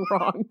fucking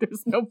wrong.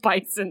 There's no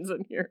Bisons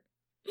in here.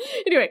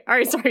 Anyway, all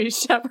right, sorry,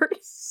 Shepard.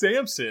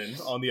 Samson,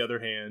 on the other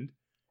hand,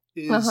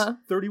 is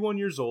 31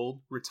 years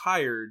old,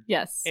 retired.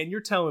 Yes. And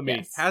you're telling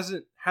me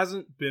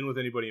hasn't been with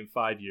anybody in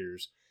 5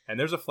 years. And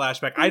there's a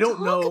flashback. I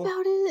don't know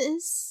about it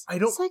is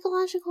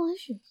psychological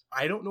issues.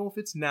 I don't know if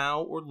it's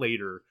now or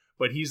later,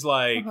 but he's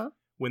like,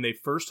 when they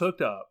first hooked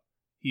up,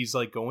 he's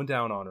like going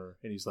down on her,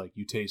 and he's like,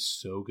 "You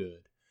taste so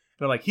good."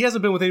 And I'm like, he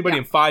hasn't been with anybody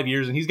in 5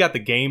 years, and he's got the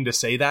game to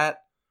say that?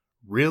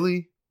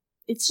 Really?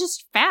 It's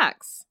just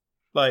facts.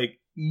 Like,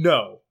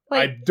 no.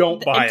 Like, I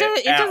don't buy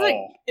it at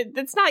all.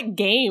 It's not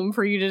game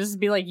for you to just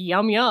be like,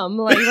 yum yum.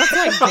 Like, that's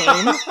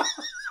not game.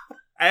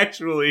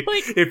 Actually,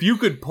 like, if you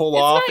could pull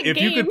off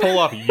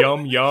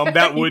yum yum,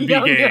 that would be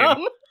game.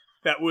 Yum.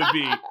 That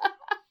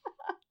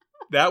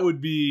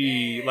would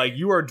be like,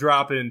 you are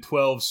dropping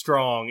 12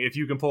 strong if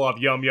you can pull off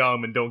yum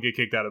yum and don't get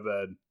kicked out of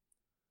bed.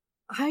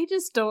 I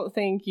just don't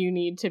think you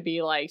need to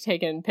be like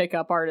taking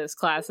pickup artist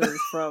classes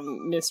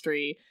from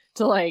Mystery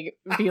to like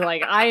be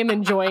like, I am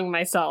enjoying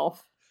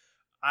myself.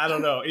 I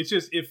don't know. It's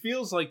just, it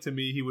feels like to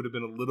me he would have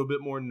been a little bit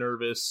more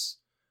nervous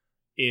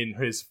in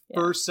his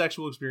first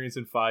sexual experience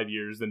in 5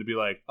 years than to be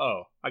like,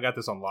 oh, I got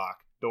this on lock.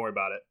 Don't worry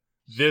about it.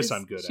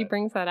 I'm good at. She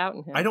brings that out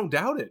in him. I don't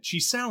doubt it.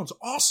 She sounds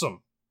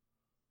awesome.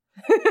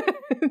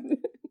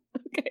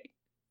 Okay.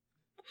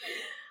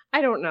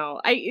 I don't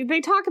know.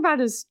 They talk about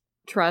his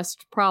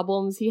trust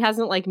problems. He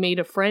hasn't like made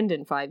a friend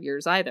in 5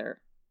 years either.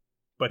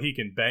 But he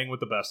can bang with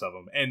the best of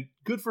them. And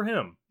good for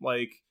him.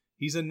 Like,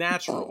 he's a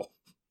natural.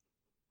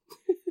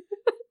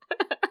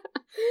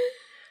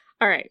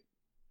 All right.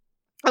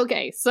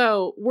 Okay,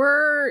 so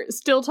we're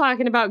still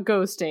talking about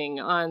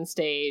ghosting on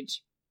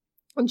stage.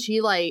 And she,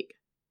 like,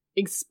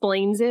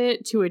 explains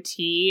it to a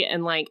T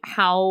and, like,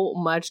 how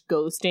much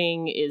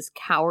ghosting is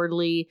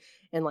cowardly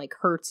and, like,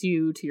 hurts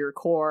you to your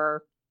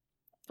core.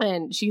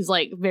 And she's,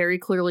 like, very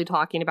clearly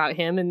talking about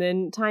him, and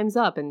then time's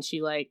up, and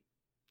she, like,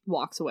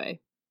 walks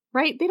away.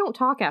 Right? They don't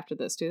talk after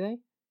this, do they?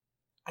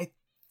 I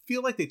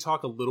feel like they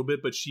talk a little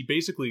bit, but she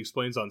basically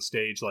explains on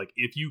stage, like,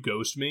 if you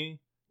ghost me...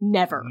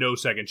 Never. No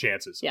second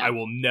chances. Yeah. I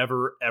will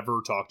never,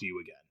 ever talk to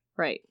you again.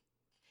 Right.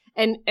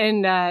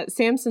 And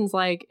Samson's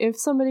like, if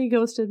somebody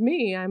ghosted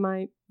me, I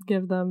might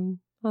give them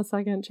a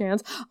second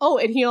chance. Oh,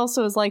 and he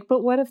also is like,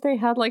 but what if they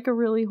had like a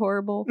really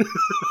horrible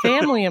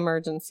family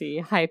emergency,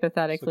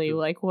 hypothetically?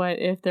 Like, what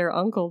if their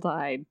uncle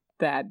died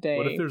that day?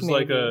 What if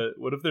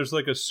there's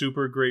like a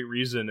super great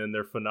reason and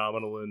they're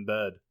phenomenal in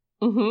bed?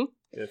 Mm-hmm.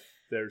 If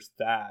there's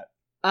that.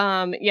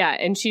 Yeah,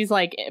 and she's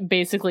like,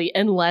 basically,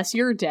 unless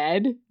you're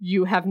dead,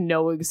 you have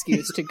no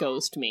excuse to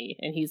ghost me.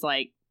 And he's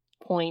like,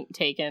 point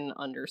taken,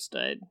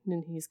 understood.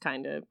 And he's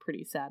kind of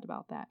pretty sad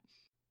about that.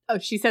 Oh,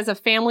 she says a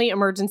family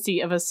emergency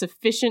of a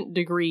sufficient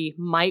degree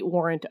might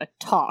warrant a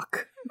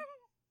talk.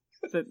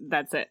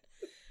 That's it.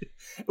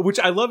 Which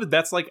I love it.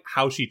 That's like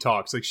how she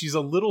talks. Like, she's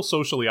a little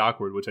socially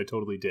awkward, which I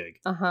totally dig.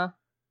 Uh-huh.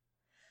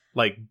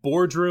 Like,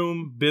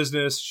 boardroom,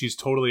 business, she's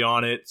totally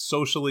on it.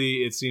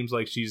 Socially, it seems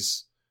like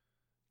she's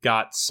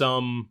got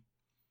some...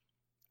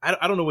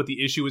 I don't know what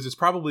the issue is. It's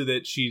probably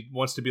that she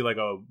wants to be like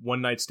a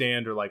one-night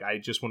stand, or like, I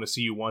just want to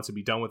see you once and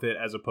be done with it,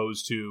 as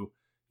opposed to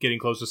getting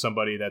close to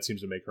somebody that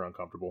seems to make her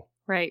uncomfortable.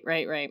 Right.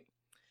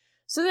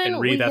 So then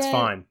and that's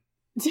fine.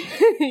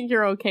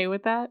 You're okay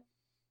with that?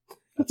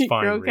 That's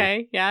fine. You're okay?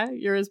 Rhea. Yeah?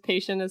 You're as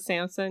patient as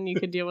Samson. You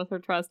could deal with her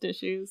trust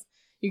issues.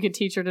 You could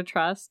teach her to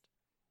trust.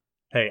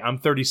 Hey, I'm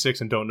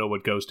 36 and don't know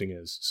what ghosting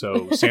is.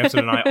 So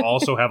Samson and I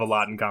also have a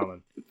lot in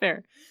common.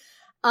 Fair.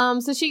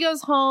 So she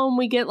goes home.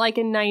 We get like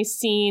a nice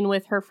scene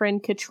with her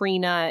friend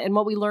Katrina. And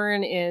what we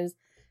learn is,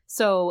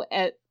 so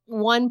at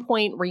one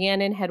point,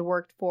 Rhiannon had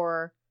worked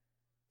for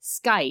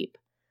Skype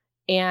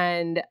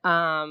and,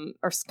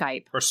 or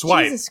Skype. Or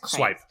Swipe.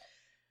 Swipe.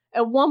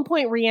 At one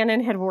point,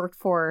 Rhiannon had worked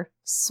for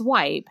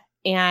Swipe,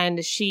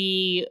 and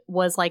she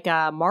was like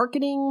a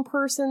marketing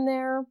person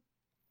there.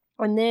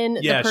 And then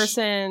the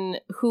person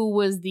who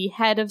was the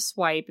head of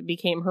Swipe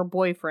became her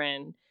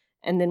boyfriend.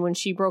 And then when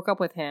she broke up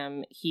with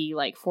him, he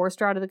like forced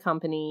her out of the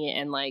company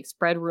and like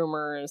spread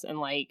rumors and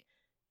like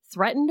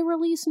threatened to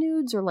release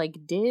nudes, or like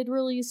did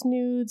release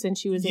nudes. And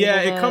she was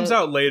it comes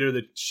out later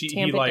that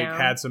he like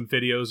had some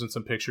videos and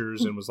some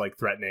pictures and was like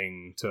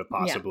threatening to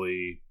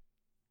possibly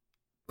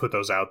put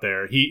those out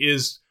there. He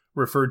is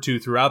referred to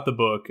throughout the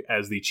book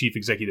as the chief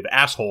executive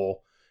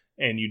asshole,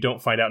 and you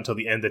don't find out until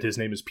the end that his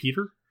name is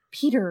Peter.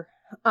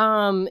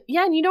 And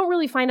you don't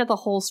really find out the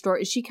whole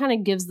story. She kind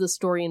of gives the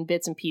story in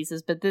bits and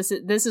pieces, but this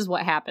is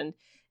what happened.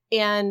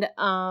 And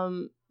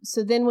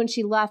so then when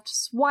she left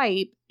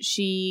Swipe,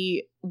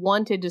 she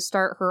wanted to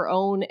start her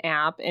own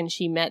app, and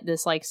she met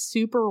this like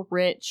super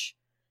rich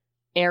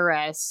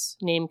heiress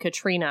named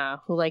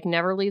Katrina who like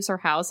never leaves her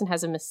house and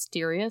has a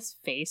mysterious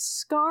face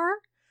scar.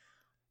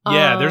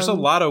 Yeah, there's a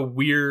lot of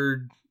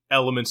weird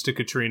elements to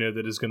Katrina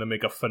that is going to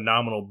make a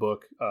phenomenal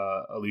book,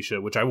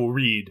 Alicia, which I will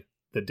read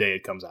the day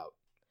it comes out.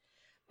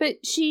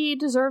 But she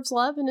deserves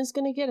love and is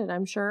going to get it,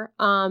 I'm sure.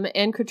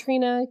 And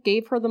Katrina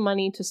gave her the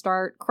money to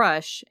start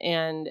Crush,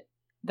 and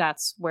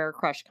that's where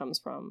Crush comes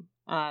from.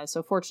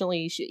 So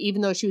fortunately,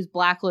 even though she was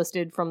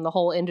blacklisted from the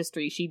whole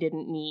industry, she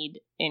didn't need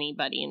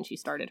anybody, and she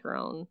started her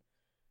own.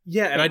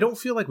 Yeah, and I don't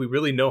feel like we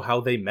really know how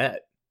they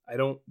met. I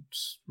don't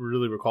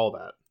really recall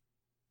that.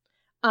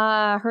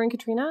 Her and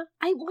Katrina?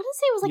 I want to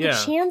say it was like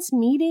a chance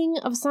meeting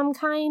of some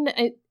kind.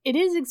 It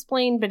is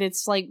explained, but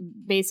it's like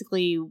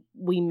basically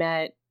we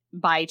met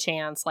by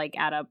chance, like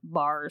at a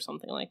bar or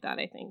something like that,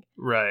 I think.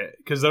 Right,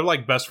 because they're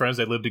like best friends,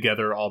 they live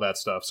together, all that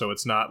stuff, so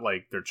it's not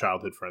like they're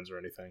childhood friends or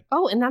anything.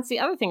 Oh, and that's the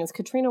other thing, is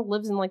Katrina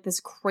lives in like this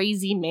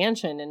crazy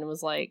mansion, and it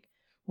was like,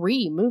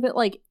 move it.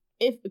 Like,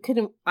 could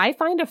I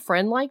find a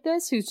friend like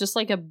this who's just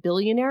like a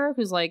billionaire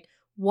who's like,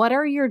 what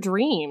are your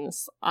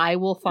dreams? I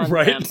will fund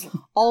them.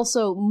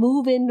 Also,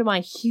 move into my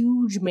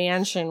huge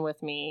mansion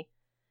with me.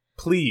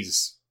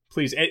 Please.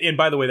 And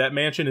by the way, that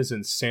mansion is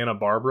in Santa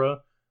Barbara,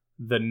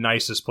 the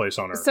nicest place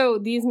on earth. So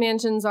these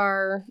mansions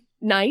are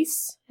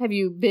nice. Have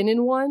you been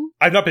in one?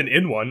 I've not been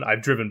in one.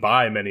 I've driven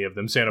by many of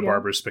them. Santa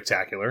Barbara is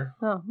spectacular.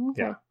 Oh,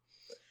 okay. Yeah.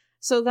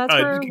 So that's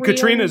where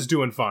Katrina's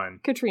doing fine.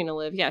 Katrina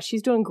live. Yeah,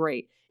 she's doing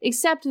great.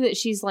 Except that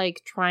she's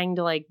like trying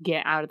to like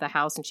get out of the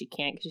house and she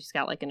can't because she's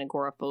got like an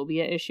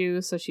agoraphobia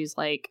issue. So she's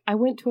like, I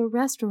went to a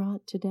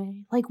restaurant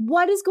today. Like,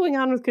 what is going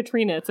on with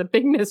Katrina? It's a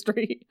big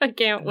mystery. I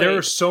can't wait. There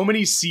are so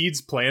many seeds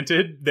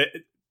planted that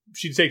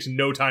she takes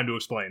no time to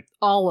explain.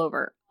 All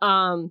over.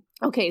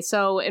 Okay,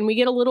 so, and we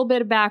get a little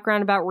bit of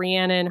background about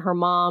Rhiannon and her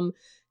mom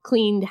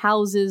cleaned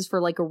houses for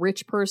like a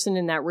rich person,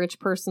 and that rich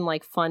person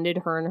like funded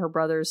her and her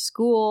brother's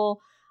school.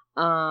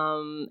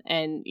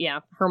 And yeah,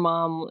 her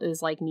mom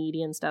is like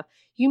needy and stuff.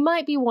 You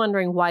might be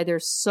wondering why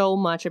there's so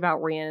much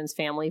about Rhiannon's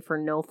family for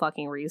no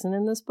fucking reason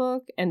in this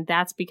book, and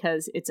that's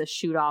because it's a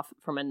shoot off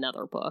from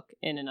another book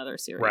in another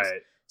series.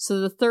 Right. So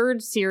the third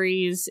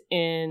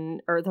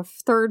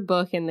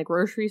book in the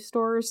grocery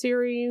store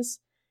series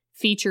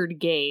featured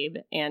Gabe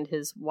and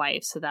his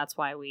wife, so that's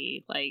why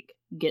we like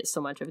get so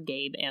much of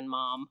Gabe and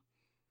mom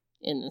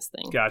in this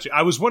thing. Gotcha.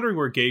 I was wondering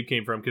where Gabe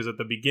came from, because at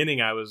the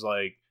beginning I was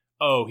like,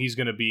 oh, he's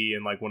going to be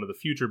in like one of the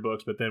future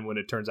books, but then when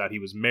it turns out he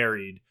was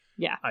married,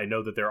 yeah, I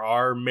know that there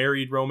are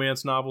married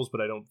romance novels, but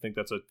I don't think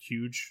that's a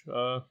huge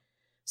so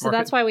market.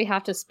 That's why we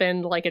have to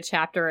spend like a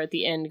chapter at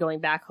the end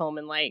going back home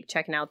and like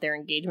checking out their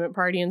engagement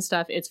party and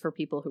stuff. It's for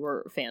people who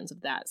are fans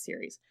of that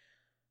series.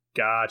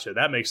 Gotcha.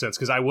 That makes sense,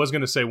 because I was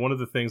going to say one of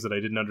the things that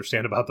I didn't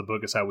understand about the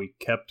book is how we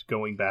kept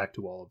going back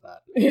to all of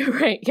that.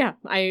 Right. Yeah.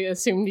 I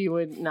assumed you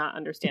would not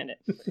understand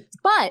it.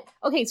 But,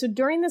 okay, so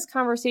during this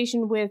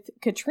conversation with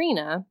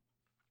Katrina,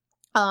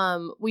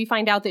 we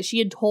find out that she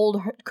had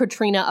told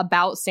Katrina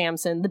about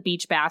Samson, the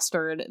beach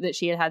bastard that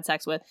she had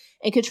sex with.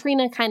 And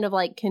Katrina kind of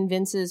like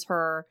convinces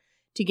her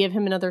to give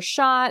him another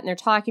shot, and they're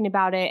talking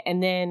about it.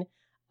 And then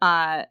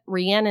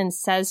Rhiannon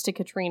says to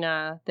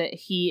Katrina that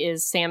he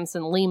is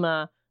Samson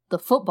Lima, the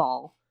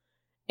football.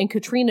 And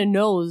Katrina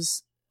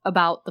knows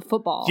about the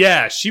football.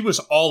 Yeah, she was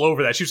all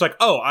over that. She was like,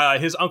 oh,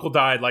 his uncle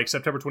died like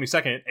September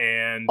 22nd.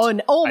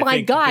 And oh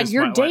my God,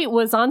 your date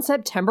was on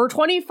September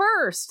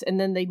 21st. And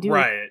then they do...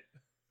 Right.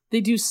 They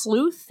do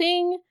sleuth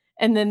thing,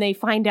 and then they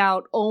find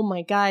out, oh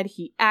my God,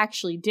 he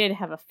actually did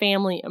have a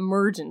family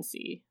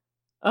emergency.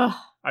 Ugh.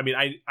 I mean,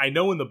 I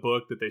know in the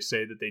book that they say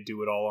that they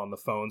do it all on the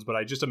phones, but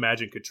I just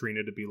imagine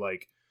Katrina to be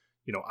like,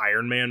 you know,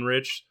 Iron Man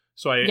rich.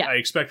 So I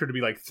expect her to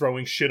be like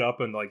throwing shit up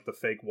in like the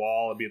fake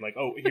wall and being like,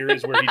 oh, here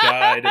is where he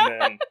died,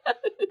 and then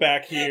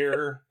back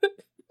here.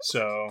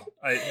 So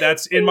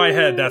that's in my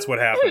head. That's what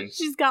happened.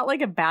 She's got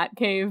like a bat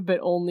cave, but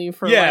only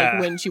for like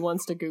when she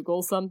wants to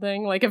Google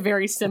something, like a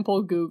very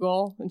simple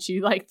Google, and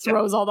she like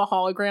throws all the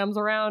holograms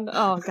around.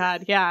 Oh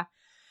God, yeah.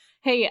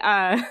 Hey,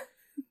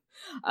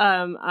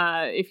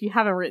 if you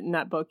haven't written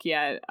that book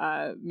yet,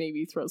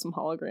 maybe throw some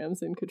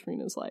holograms in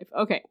Katrina's life.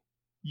 Okay.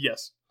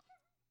 Yes.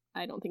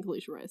 I don't think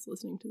Alicia Wright is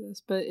listening to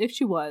this, but if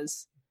she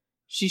was,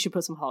 she should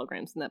put some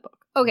holograms in that book.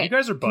 Okay. You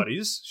guys are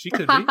buddies. She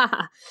could be.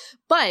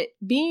 But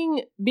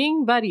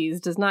being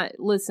buddies does not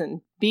listen.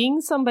 Being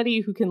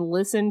somebody who can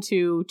listen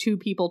to two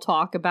people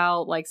talk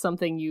about like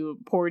something you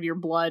poured your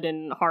blood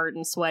and heart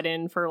and sweat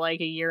in for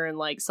like a year, and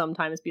like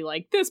sometimes be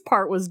like, this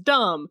part was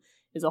dumb,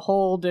 is a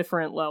whole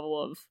different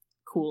level of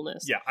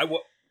coolness. Yeah.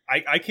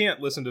 I can't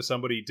listen to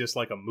somebody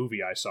dislike a movie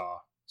I saw.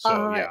 So,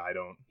 I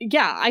don't...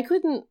 Yeah, I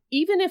couldn't...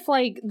 Even if,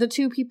 like, the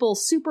two people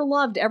super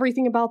loved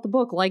everything about the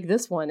book, like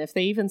this one, if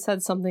they even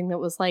said something that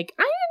was like,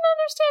 I didn't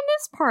understand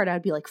this part,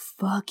 I'd be like,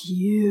 fuck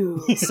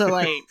you. So,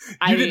 like...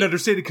 You didn't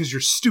understand it because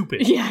you're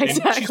stupid. Yeah,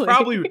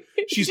 exactly. And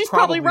she's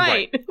probably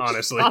right.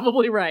 Honestly.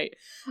 Probably right.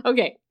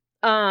 Okay.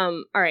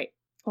 All right.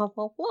 Blah,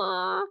 blah,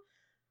 blah.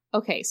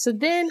 Okay, so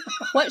then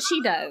what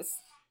she does...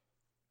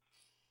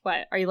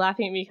 What? Are you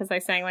laughing at me because I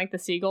sang like the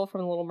seagull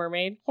from The Little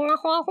Mermaid?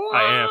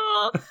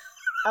 I am.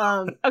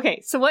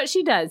 Okay, so what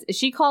she does is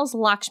she calls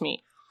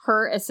Lakshmi,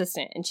 her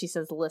assistant, and she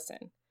says,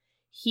 listen,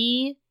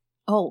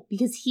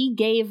 because he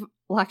gave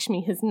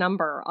Lakshmi his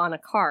number on a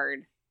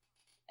card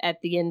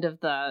at the end of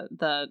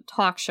the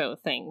talk show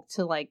thing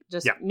to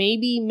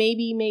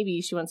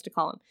maybe she wants to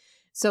call him.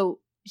 So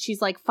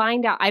she's like,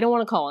 find out. I don't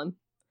want to call him.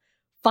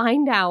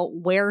 Find out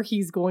where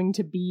he's going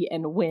to be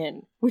and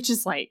when, which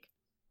is like,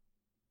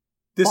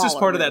 this is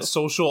part of that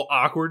social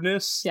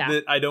awkwardness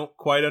that I don't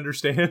quite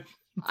understand.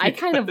 I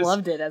kind of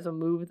loved it as a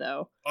move,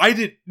 though. I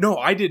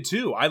did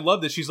too. I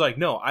love that she's like,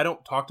 no, I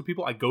don't talk to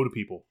people. I go to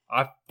people.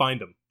 I find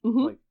them. Mm-hmm.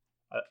 Like,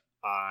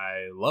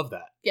 I love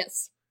that.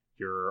 Yes.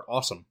 You're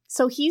awesome.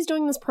 So he's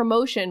doing this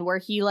promotion where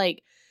he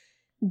like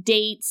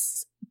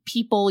dates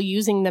people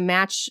using the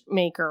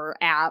Matchmaker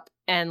app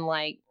and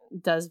like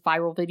does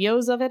viral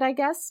videos of it, I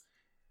guess.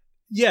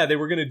 Yeah, they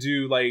were going to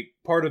do like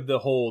part of the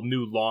whole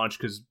new launch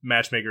because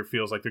Matchmaker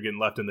feels like they're getting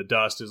left in the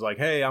dust is like,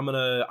 hey, I'm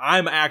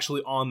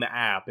actually on the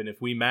app. And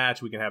if we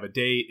match, we can have a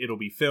date. It'll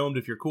be filmed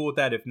if you're cool with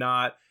that. If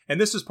not, and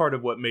this is part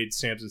of what made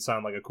Samson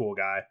sound like a cool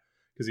guy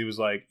because he was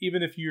like,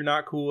 even if you're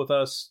not cool with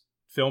us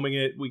filming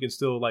it, we can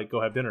still like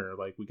go have dinner.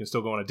 Like we can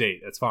still go on a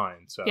date. That's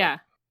fine. So yeah,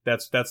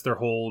 that's their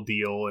whole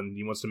deal. And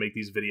he wants to make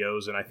these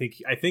videos. And I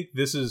think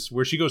this is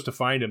where she goes to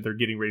find him. They're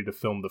getting ready to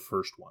film the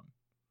first one.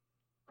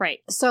 Right.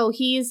 So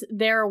he's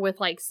there with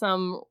like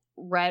some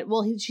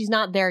she's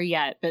not there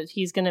yet, but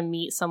he's going to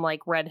meet some like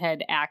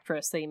redhead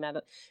actress that he met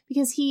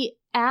because he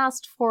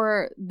asked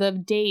for the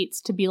dates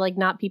to be like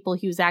not people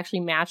he was actually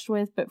matched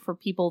with, but for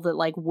people that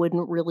like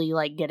wouldn't really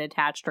like get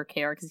attached or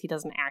care because he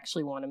doesn't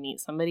actually want to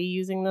meet somebody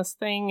using this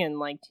thing. And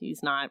like,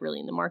 he's not really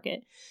in the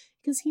market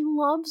because he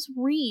loves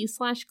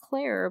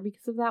Ree/Claire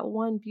because of that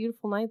one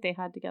beautiful night they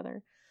had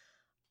together.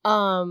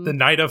 The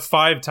night of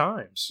 5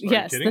 times.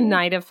 Yes, the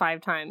night of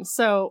 5 times.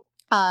 So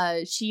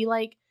she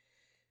like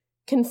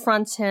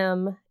confronts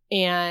him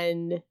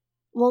and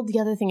the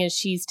other thing is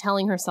she's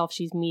telling herself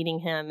she's meeting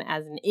him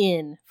as an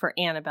in for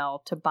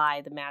Annabelle to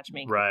buy the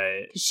Matchmaker.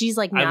 Right. Because she's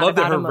like, I love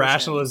that her emotions.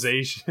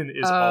 rationalization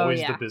is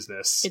always the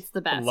business. It's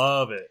the best.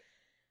 Love it.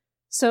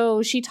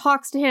 So she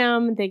talks to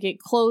him. They get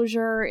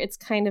closure. It's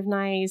kind of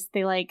nice.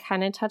 They like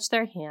kind of touch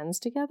their hands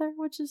together,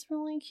 which is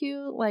really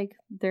cute. Like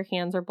their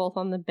hands are both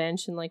on the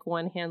bench and like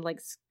one hand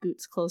like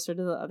scoots closer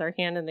to the other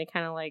hand and they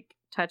kind of like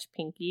touch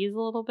pinkies a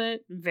little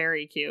bit.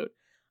 Very cute.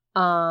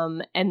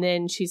 And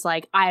then she's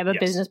like, I have a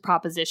business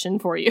proposition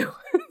for you.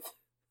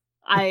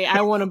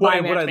 I want to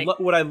buy Matchmaker.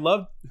 What I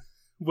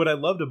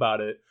loved about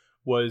it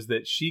was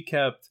that she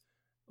kept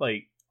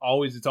like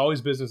it's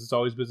always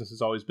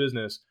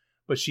business,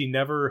 but she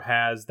never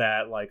has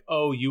that like,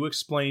 oh, you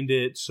explained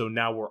it, so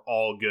now we're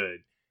all good.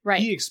 Right.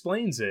 He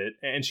explains it,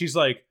 and she's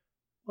like,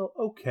 well,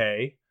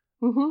 okay,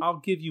 I'll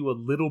give you a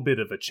little bit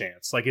of a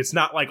chance. Like, it's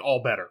not like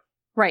all better.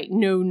 Right.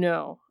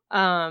 No.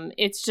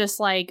 It's just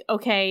like,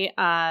 okay,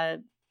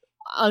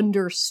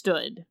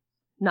 understood.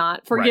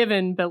 Not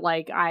forgiven, but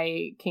like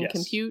I can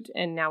compute,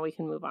 and now we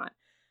can move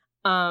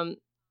on.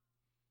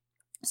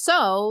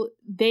 So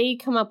they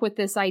come up with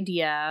this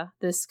idea,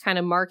 this kind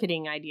of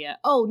marketing idea.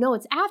 Oh, no,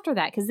 it's after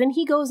that, because then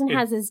he goes and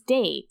has his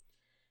date.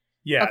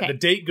 Yeah, okay. The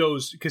date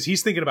goes, because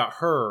he's thinking about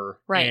her,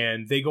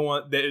 and they go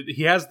on,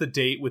 he has the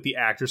date with the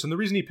actress, and the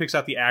reason he picks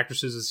out the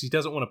actresses is he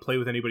doesn't want to play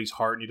with anybody's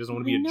heart, and he doesn't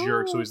want to be a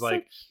jerk, so he's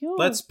like,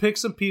 let's pick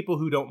some people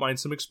who don't mind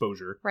some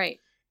exposure. Right.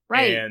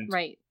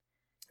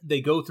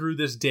 They go through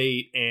this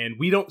date, and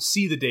we don't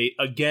see the date.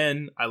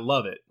 Again, I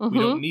love it. We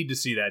don't need to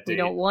see that date. We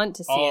don't want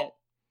to see it.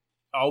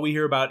 All we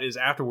hear about is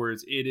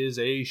afterwards, it is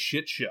a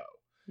shit show.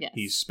 Yes.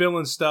 He's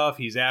spilling stuff.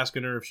 He's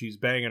asking her if she's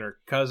banging her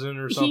cousin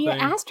or something. He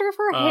asked her if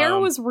her hair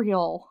was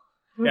real.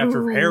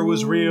 After her hair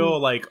was real,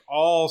 like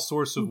all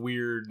sorts of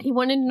weird. He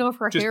wanted to know if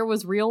her hair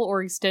was real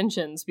or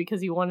extensions because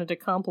he wanted to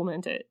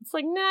compliment it. It's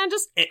like, nah,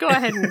 just go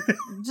ahead and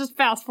just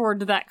fast forward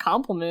to that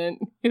compliment,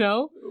 you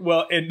know?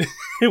 Well, and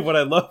what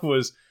I love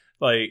was,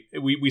 like,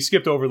 we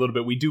skipped over a little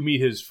bit. We do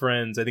meet his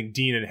friends, I think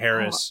Dean and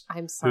Harris,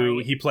 who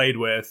he played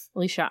with.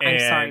 Alicia, I'm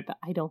sorry, but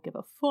I don't give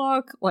a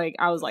fuck. Like,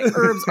 I was like,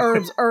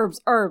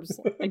 herbs.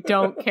 I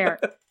don't care.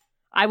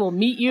 I will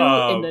meet you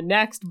in the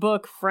next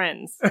book,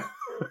 friends.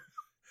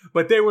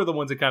 But they were the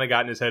ones that kind of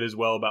got in his head as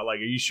well about, like,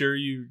 are you sure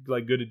you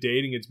like good at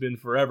dating? It's been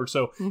forever.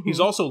 So he's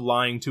also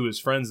lying to his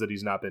friends that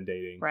he's not been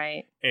dating.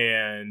 Right.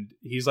 And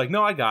he's like,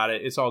 no, I got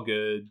it. It's all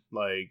good.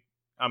 Like,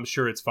 I'm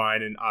sure it's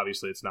fine. And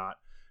obviously it's not.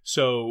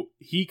 So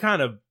he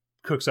kind of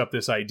cooks up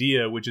this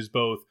idea, which is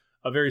both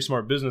a very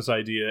smart business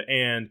idea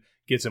and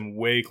gets him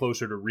way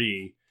closer to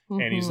Ree.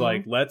 And he's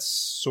like, let's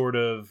sort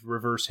of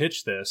reverse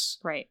hitch this.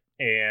 Right.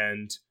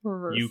 And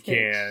you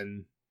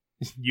can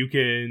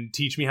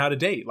teach me how to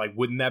date. Like,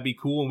 wouldn't that be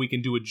cool? And we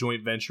can do a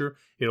joint venture.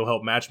 It'll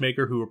help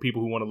Matchmaker, who are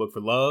people who want to look for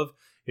love.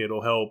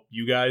 It'll help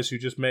you guys who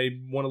just may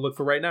want to look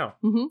for right now.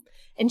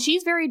 And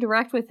she's very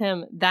direct with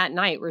him that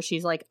night where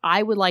she's like,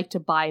 I would like to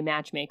buy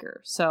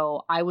Matchmaker.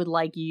 So I would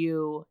like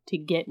you to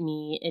get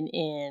me an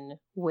in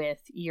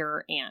with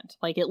your aunt.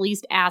 Like, at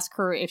least ask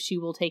her if she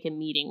will take a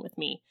meeting with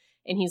me.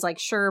 And he's like,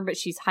 sure, but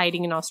she's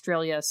hiding in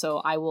Australia, so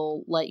I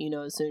will let you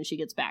know as soon as she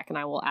gets back, and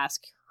I will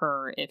ask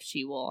her if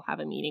she will have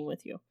a meeting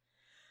with you.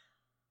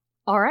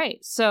 All right,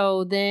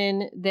 so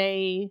then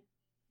they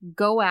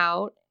go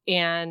out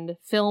and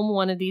film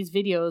one of these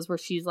videos where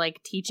she's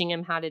like teaching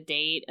him how to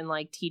date and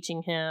like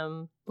teaching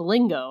him the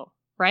lingo,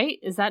 right?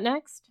 Is that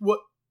next? What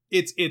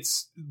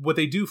it's what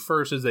they do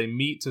first is they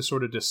meet to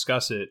sort of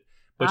discuss it,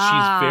 but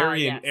she's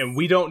very yes. and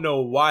we don't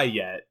know why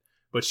yet,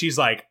 but she's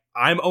like,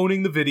 I'm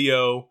owning the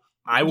video.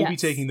 I will be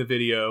taking the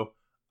video.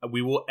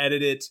 We will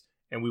edit it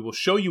and we will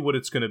show you what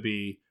it's going to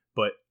be,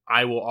 but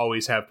I will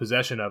always have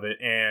possession of it.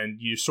 And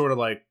you sort of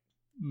like,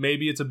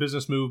 maybe it's a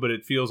business move, but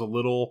it feels a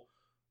little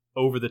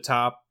over the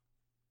top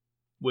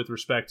with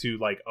respect to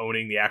like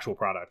owning the actual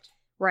product.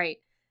 Right.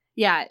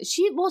 Yeah.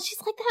 She's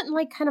like that in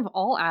like kind of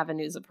all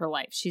avenues of her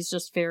life. She's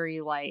just very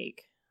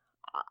like,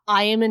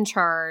 I am in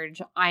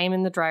charge. I am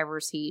in the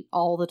driver's seat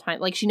all the time.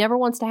 Like she never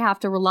wants to have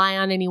to rely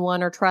on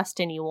anyone or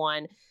trust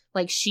anyone.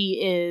 Like she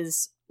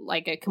is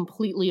like a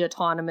completely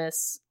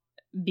autonomous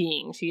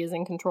being. She is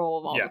in control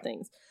of all the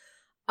things.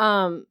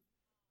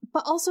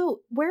 But also,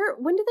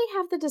 when do they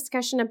have the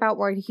discussion about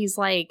where he's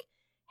like,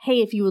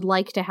 hey, if you would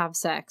like to have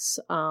sex,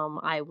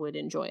 I would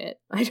enjoy it.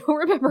 I don't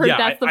remember if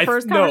that's the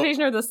first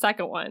conversation or the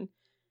second one.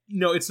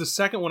 No, it's the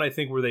second one, I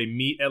think, where they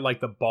meet at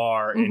like the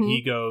bar and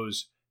he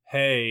goes,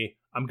 hey,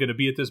 I'm going to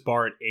be at this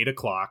bar at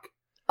 8:00.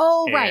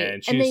 Oh,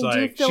 right. And they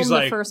do film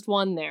the first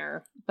one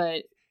there,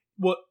 but...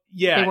 Well,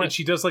 yeah, and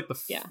she does like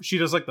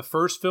the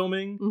first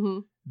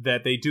filming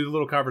that they do the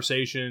little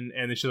conversation,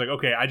 and then she's like,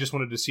 okay, I just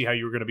wanted to see how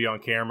you were going to be on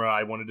camera.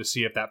 I wanted to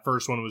see if that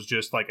first one was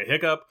just like a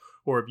hiccup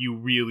or if you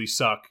really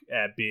suck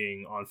at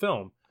being on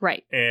film.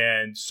 Right.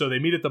 And so they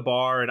meet at the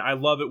bar, and I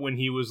love it when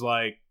he was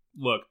like,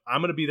 look,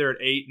 I'm going to be there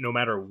at 8 no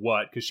matter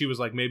what, because she was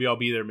like, maybe I'll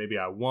be there, maybe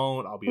I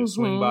won't. I'll be a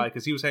swing by,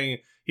 because he was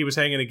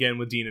hanging again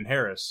with Dean and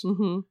Harris.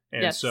 And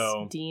yes,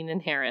 so Dean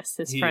and Harris,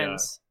 his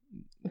friends,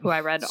 who I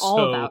read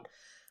all about.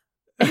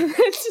 Sorry.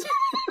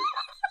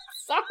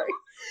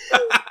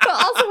 But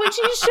also when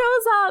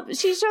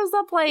she shows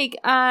up like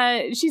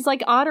she's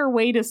like on her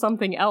way to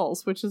something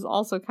else, which is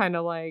also kind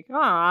of like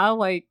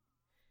like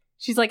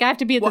she's like, I have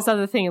to be at this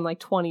other thing in like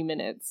 20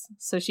 minutes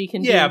so she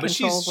can be in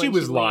control. But she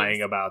was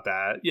lying about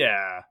that.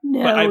 Yeah.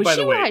 No,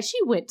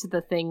 she went to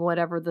the thing,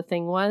 whatever the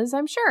thing was,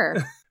 I'm sure.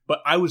 But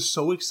I was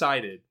so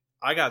excited.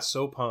 I got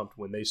so pumped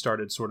when they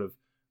started sort of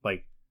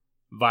like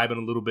vibing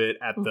a little bit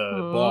at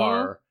the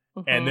bar.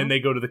 And then they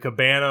go to the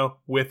cabana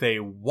with a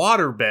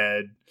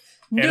waterbed.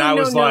 And I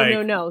was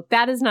like, no.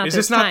 That is not this time.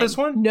 Is this not this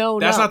one? No.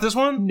 That's not this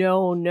one?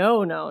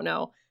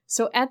 No.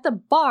 So at the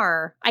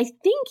bar, I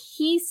think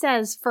he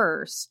says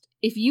first,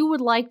 if you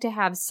would like to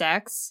have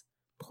sex,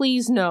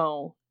 please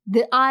know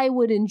that I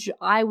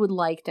would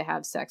like to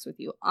have sex with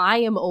you. I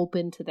am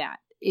open to that.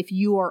 If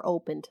you are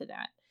open to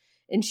that.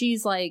 And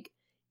she's like,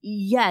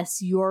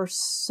 yes, you're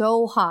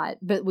so hot,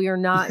 but we are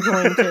not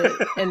going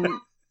to. And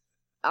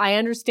I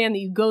understand that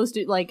you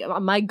ghosted, like,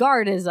 my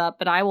guard is up,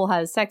 but I will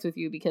have sex with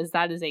you because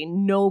that is a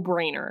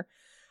no-brainer.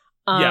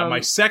 Yeah, my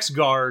sex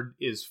guard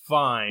is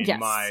fine. Yes.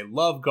 My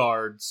love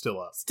guard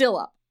still up.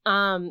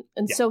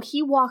 So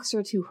he walks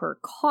her to her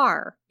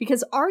car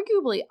because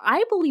arguably,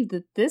 I believe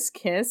that this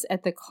kiss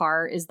at the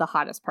car is the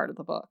hottest part of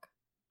the book.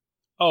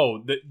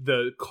 Oh,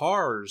 the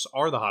cars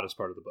are the hottest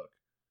part of the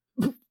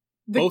book.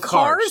 Both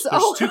cars?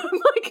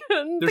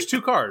 There's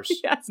two cars.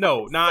 Yes.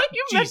 No, not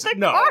Jesus.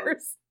 No.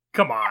 Cars.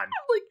 Come on.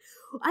 Like,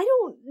 I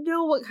don't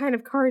know what kind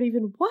of car it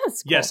even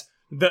was. Cole. Yes.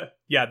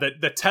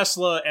 The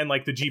Tesla and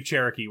like the Jeep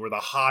Cherokee were the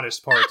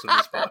hottest parts of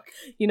this book.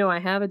 You know, I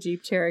have a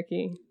Jeep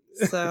Cherokee,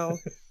 so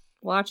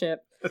watch it.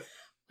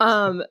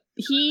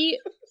 He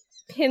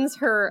pins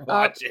her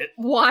up.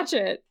 Watch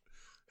it.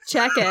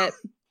 Check it.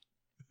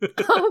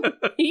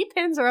 He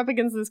pins her up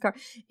against this car.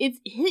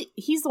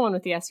 He's the one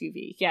with the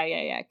SUV.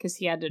 Yeah. Because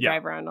he had to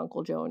drive around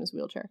Uncle Joe in his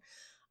wheelchair.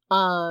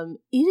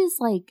 It is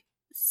like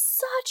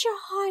such a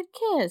hot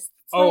kiss.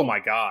 It's my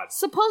God.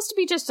 Supposed to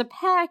be just a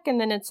peck,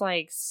 and then it's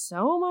like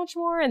so much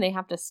more, and they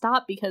have to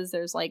stop because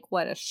there's like,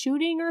 a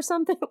shooting or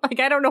something? Like,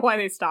 I don't know why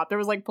they stopped. There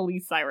was like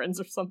police sirens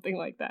or something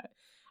like that.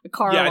 A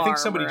car alarm. I think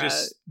somebody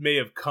just may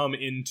have come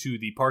into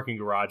the parking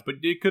garage, but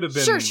it could have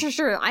been...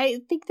 Sure.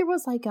 I think there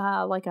was like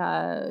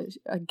a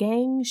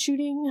gang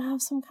shooting of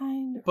some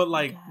kind. But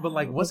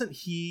wasn't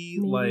he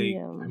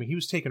maybe, he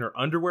was taking her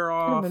underwear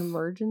off. Kind of an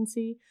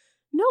emergency.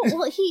 No,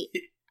 well, she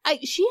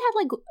had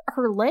like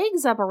her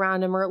legs up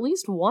around him, or at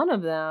least one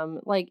of them.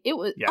 Like it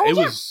was. Yeah,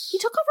 he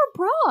took off her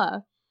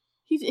bra.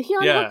 He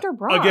unhooked her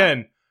bra.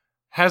 Again,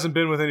 hasn't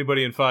been with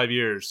anybody in 5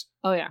 years.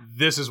 Oh yeah,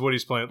 this is what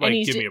he's playing. Like,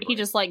 give me a break. He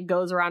just like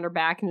goes around her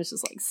back and it's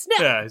just like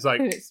snap. Yeah, he's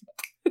like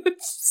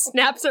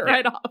snaps it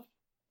right off.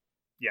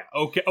 Yeah.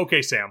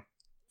 Okay, Sam.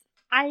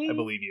 I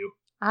believe you.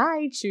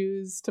 I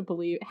choose to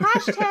believe.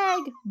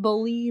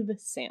 #believe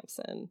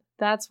Samson.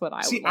 That's what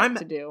I would like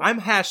to do. I'm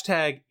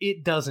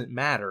 #it doesn't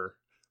matter.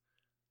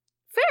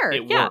 Fair.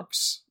 It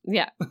works.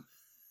 Yeah.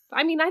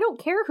 I mean, I don't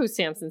care who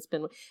Samson's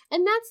been with.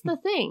 And that's the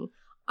thing.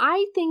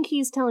 I think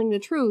he's telling the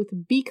truth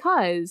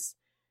because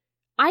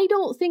I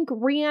don't think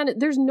Rhiannon,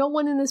 there's no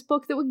one in this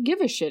book that would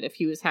give a shit if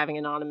he was having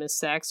anonymous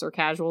sex or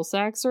casual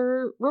sex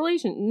or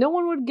relation. No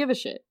one would give a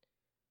shit.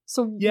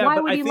 So why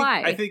would he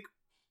lie?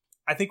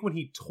 I think when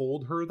he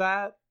told her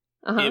that,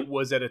 it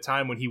was at a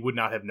time when he would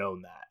not have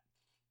known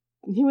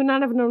that. He would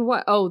not have known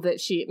what? Oh,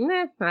 that she,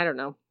 I don't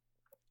know.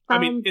 I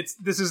mean,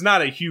 this is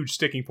not a huge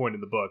sticking point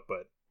in the book,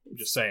 but I'm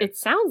just saying. It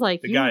sounds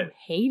like you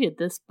hated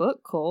this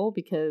book, Cole,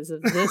 because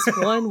of this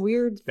one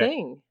weird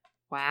thing.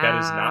 Wow.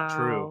 That is not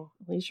true.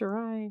 Alicia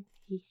Rye.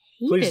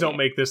 Please don't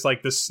make this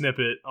like the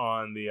snippet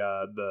on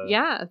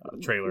the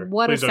trailer.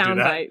 What Please a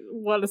soundbite.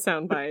 What a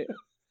soundbite.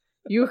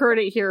 You heard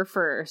it here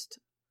first.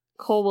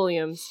 Cole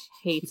Williams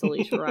hates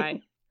Alicia Rye.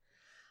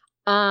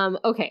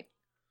 Okay.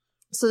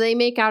 So they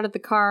make out at the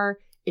car.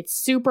 It's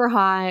super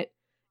hot.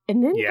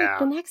 And then like,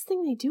 the next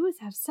thing they do is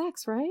have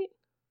sex, right?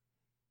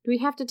 Do we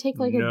have to take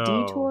like a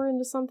detour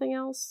into something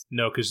else?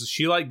 No, because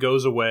she like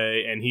goes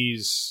away and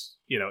he's,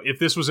 if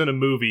this was in a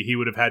movie, he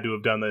would have had to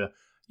have done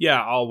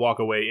I'll walk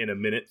away in a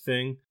minute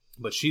thing.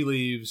 But she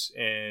leaves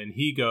and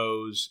he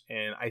goes.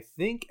 And I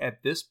think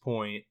at this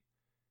point,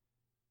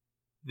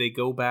 they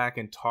go back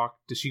and talk.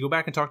 Does she go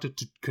back and talk to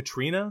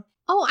Katrina?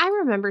 Oh, I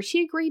remember.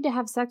 She agreed to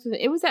have sex with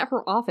him. It was at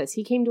her office.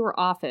 He came to her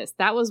office.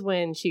 That was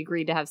when she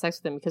agreed to have sex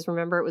with him. Because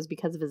remember, it was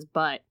because of his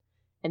butt.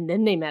 And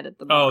then they met at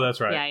the bar. Oh, that's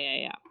right.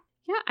 Yeah.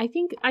 Yeah, I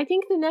think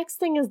the next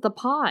thing is the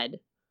pod.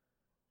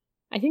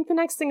 I think the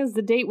next thing is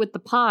the date with the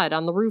pod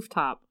on the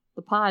rooftop.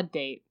 The pod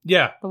date.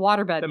 Yeah. The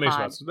waterbed that makes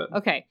pod. sense.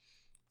 Okay.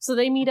 So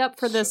they meet up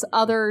for this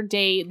other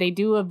date. They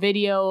do a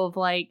video of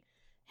like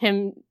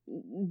him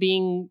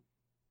being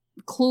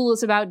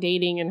clueless about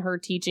dating and her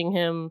teaching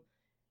him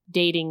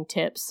dating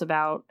tips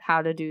about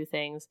how to do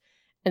things.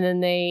 And then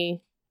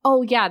they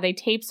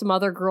tape some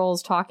other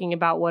girls talking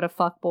about what a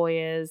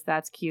fuckboy is.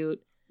 That's cute.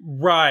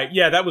 Right.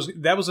 Yeah, that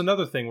was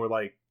another thing where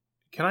like,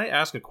 can I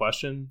ask a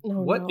question?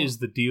 What is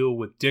the deal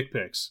with dick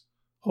pics?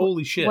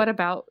 Holy shit. What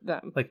about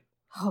them? Like,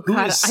 oh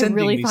god, I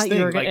really thought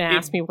you were going to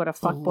ask me what a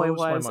fuckboy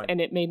was, and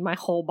it made my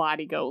whole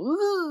body go,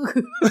 ooh.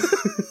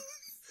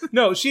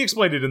 No, she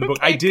explained it in the book.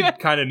 I did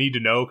kind of need to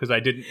know because I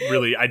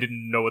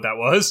didn't know what that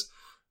was.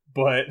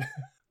 But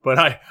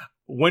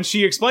when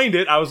she explained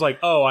it, I was like,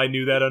 oh, I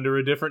knew that under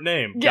a different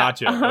name.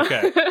 Gotcha.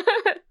 Okay.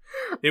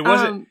 It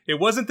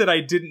wasn't that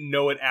I didn't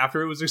know it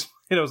after it was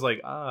explained. I was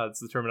like,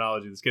 it's the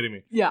terminology that's getting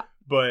me. Yeah.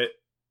 But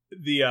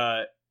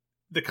the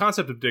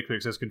concept of dick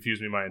pics has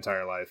confused me my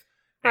entire life.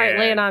 All right,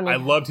 lay it on me. I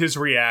loved his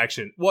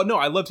reaction. Well, no,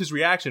 I loved his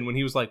reaction when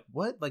he was like,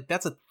 what? Like,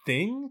 that's a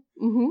thing?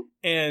 Mm-hmm.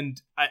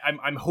 And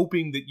I'm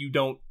hoping that you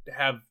don't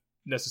have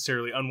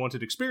necessarily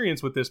unwanted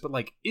experience with this, but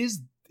like, is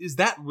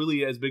that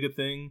really as big a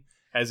thing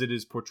as it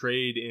is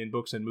portrayed in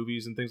books and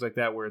movies and things like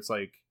that, where it's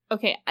like,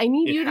 okay, I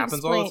need you to explain.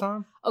 It happens all the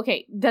time?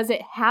 Okay, does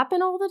it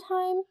happen all the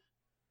time?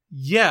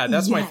 Yeah,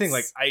 that's my thing.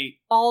 Like,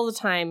 all the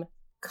time,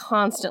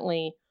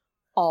 constantly,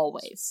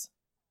 always.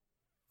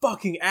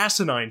 Fucking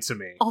asinine to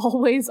me.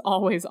 Always,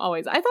 always,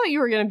 always. I thought you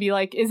were going to be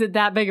like, is it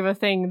that big of a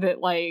thing that,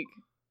 like,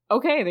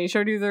 okay, they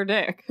showed you their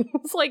dick.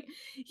 It's like,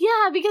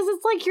 yeah, because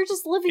it's like you're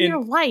just living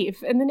your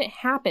life and then it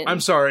happens. I'm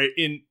sorry,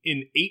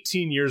 in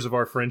 18 years of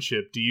our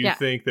friendship, do you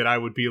think that I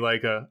would be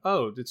like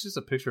it's just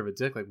a picture of a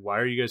dick? Like, why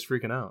are you guys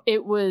freaking out?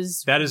 It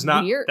was That is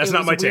not weird. That's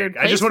not my take.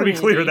 I just want to be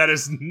clear, that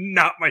is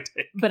not my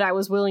take. But I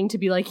was willing to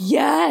be like,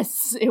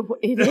 yes, it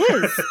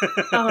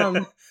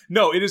is.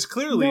 No, it is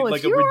clearly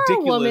like a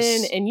ridiculous a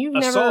woman and you've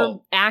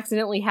assault. Never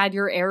accidentally had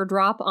your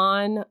airdrop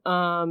on,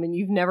 and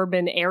you've never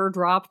been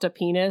airdropped a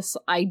penis,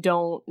 I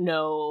don't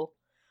know.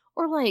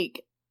 Or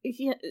like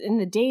in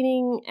the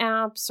dating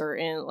apps or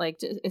in like,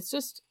 it's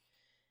just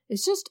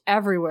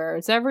everywhere.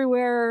 It's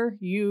everywhere.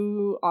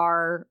 You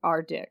are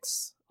our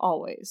dicks.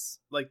 Always.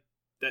 Like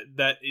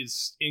that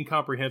is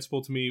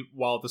incomprehensible to me,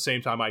 while at the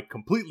same time I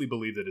completely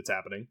believe that it's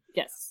happening.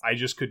 Yes. I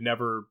just could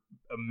never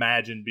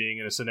imagine being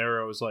in a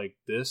scenario was like,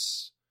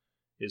 this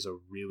is a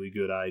really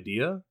good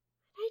idea.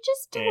 I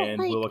just don't and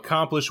will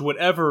accomplish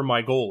whatever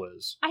my goal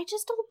is. I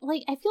just don't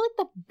like, I feel like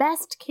the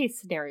best case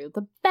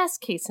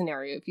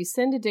scenario, if you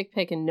send a dick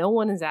pic and no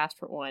one has asked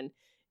for one,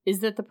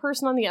 is that the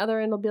person on the other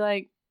end will be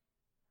like,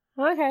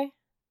 okay.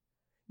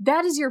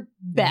 That is your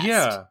best.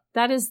 Yeah.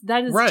 That is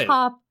right.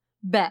 Top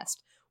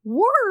best.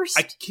 Worst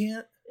I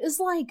can't is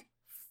like,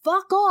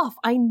 fuck off.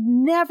 I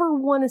never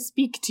want to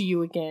speak to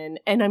you again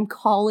and I'm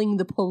calling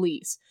the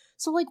police.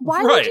 So like,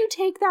 why would you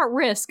take that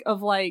risk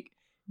of like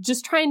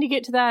just trying to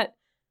get to that?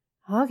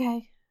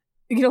 Okay.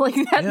 Like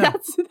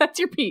that's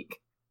your peak.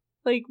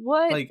 Like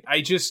what? Like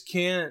I just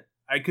can't,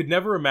 I could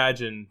never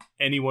imagine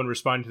anyone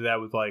responding to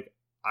that with like,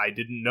 I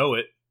didn't know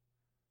it.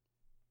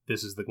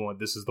 This is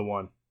the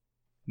one.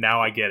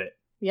 Now I get it.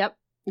 Yep.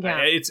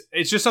 Yeah.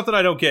 It's just something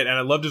I don't get, and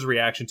I loved his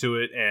reaction to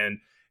it. And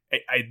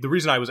the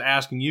reason I was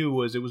asking you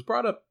was it was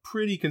brought up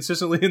pretty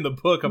consistently in the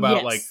book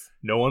about like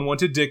no one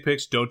wanted dick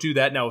pics. Don't do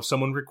that. Now, if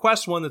someone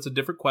requests one, that's a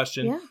different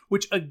question. Yeah.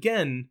 Which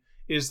again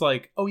is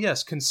like, oh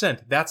yes,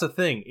 consent. That's a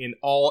thing in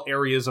all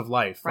areas of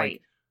life. Right.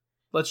 Like,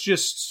 let's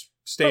just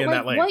stay in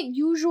that lane. What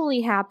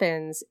usually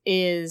happens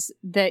is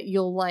that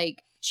you'll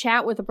like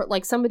chat with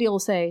like somebody will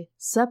say,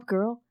 "Sup,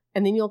 girl,"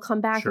 And then you'll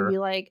come back and be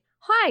like,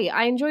 hi,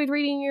 I enjoyed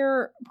reading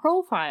your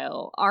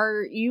profile.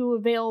 Are you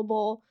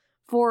available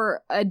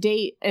for a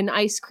date, an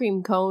ice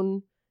cream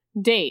cone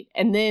date?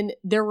 And then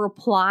their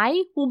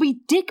reply will be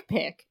dick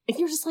pic. And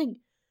you're just like,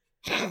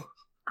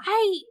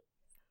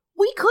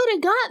 we could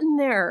have gotten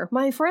there,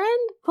 my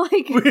friend.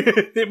 Like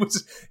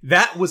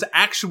that was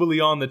actually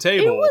on the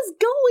table. It was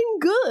going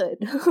good.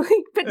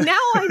 But now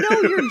I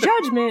know your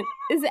judgment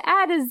is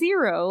at a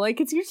 0. Like,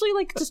 it's usually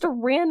like just a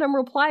random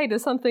reply to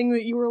something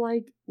that you were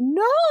like,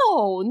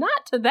 no,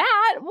 not to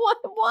that. What?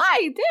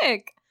 Why,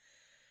 Dick?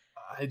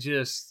 I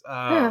just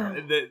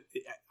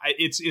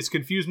it's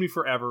confused me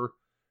forever,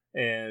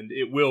 and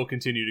it will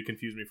continue to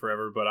confuse me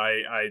forever. But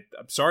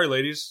I'm sorry,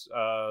 ladies.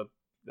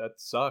 That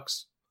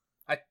sucks.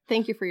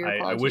 Thank you for your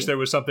apology. I wish there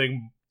was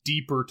something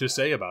deeper to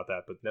say about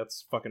that, but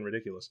that's fucking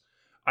ridiculous.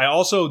 I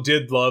also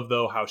did love,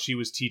 though, how she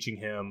was teaching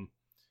him,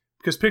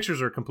 because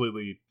pictures are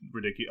completely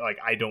ridiculous. Like,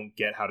 I don't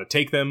get how to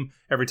take them.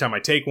 Every time I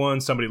take one,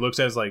 somebody looks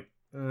at it, is like,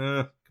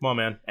 come on,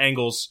 man.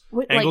 Angles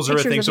are a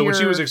thing. So when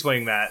she was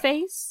explaining that,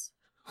 face.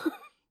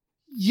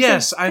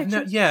 Yes,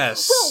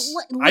 yes.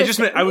 Well,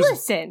 listen,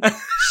 listen.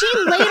 She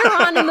later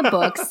on in the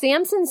book,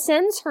 Samson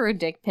sends her a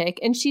dick pic,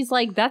 and she's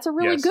like, "That's a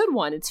really good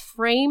one. It's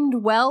framed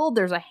well.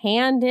 There's a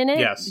hand in it.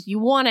 Yes. You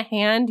want a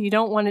hand. You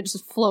don't want it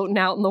just floating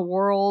out in the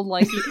world.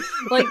 Like,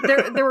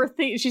 there were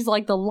things. She's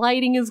like, the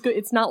lighting is good.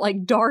 It's not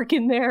like dark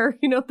in there.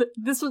 You know,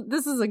 this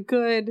is a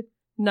good,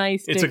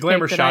 nice. It's dick a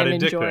glamour pic shot in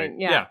dick pic.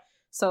 Yeah.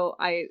 So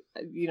I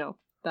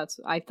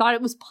thought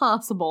it was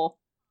possible.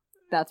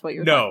 That's what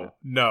you're talking about.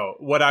 No.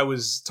 What I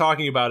was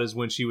talking about is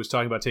when she was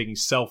talking about taking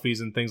selfies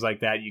and things like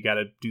that, you got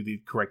to do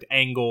the correct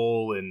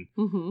angle and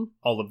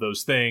all of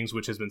those things,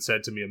 which has been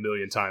said to me a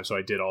million times. So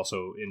I did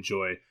also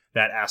enjoy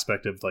that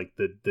aspect of like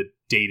the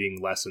dating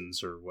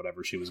lessons or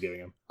whatever she was giving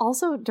him.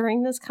 Also,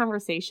 during this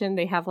conversation,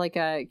 they have like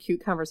a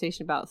cute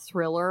conversation about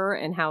Thriller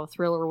and how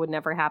Thriller would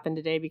never happen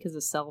today because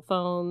of cell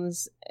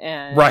phones,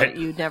 and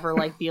you'd never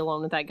like be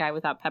alone with that guy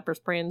without pepper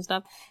spray and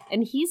stuff.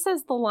 And he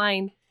says the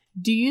line,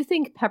 "Do you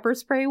think pepper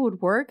spray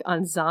would work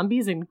on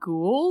zombies and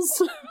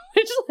ghouls?"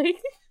 Which,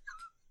 like,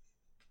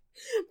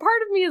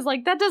 part of me is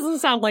like, that doesn't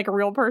sound like a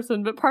real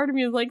person, but part of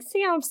me is like,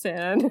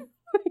 Samson.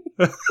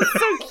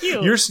 So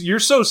cute. You're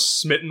so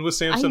smitten with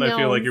Samson. I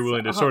feel like you're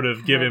willing to sort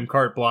of give him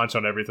carte blanche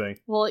on everything.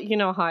 Well, you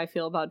know how I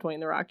feel about Dwayne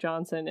The Rock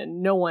Johnson,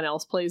 and no one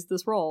else plays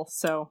this role.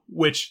 So,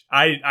 which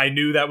I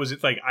knew that was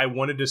it. Like, I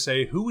wanted to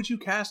say, who would you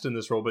cast in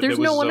this role? But there's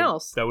no one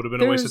else. That would have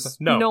been a waste of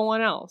time. No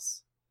one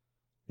else.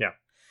 Yeah.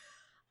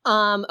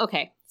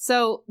 Okay.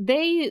 So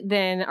they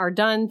then are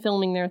done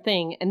filming their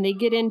thing, and they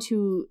get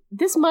into,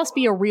 this must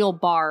be a real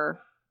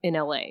bar in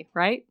LA,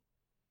 right?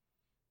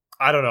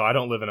 I don't know. I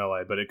don't live in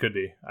LA, but it could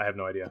be. I have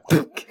no idea.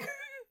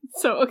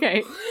 So,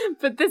 okay.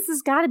 But this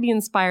has got to be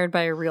inspired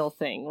by a real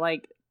thing.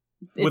 Like,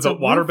 with a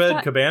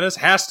waterbed cabanas?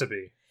 Has to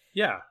be.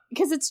 Yeah.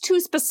 Because it's too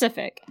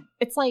specific.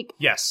 It's like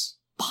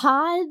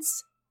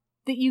pods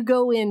that you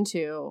go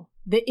into,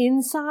 the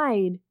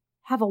inside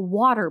have a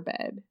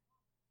waterbed.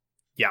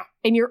 Yeah.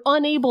 And you're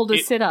unable to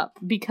sit up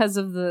because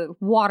of the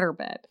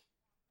waterbed.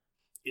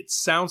 It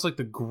sounds like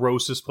the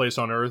grossest place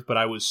on earth, but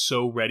I was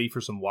so ready for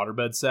some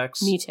waterbed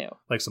sex. Me too.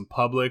 Like some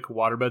public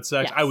waterbed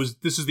sex. Yes.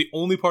 This is the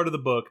only part of the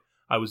book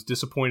I was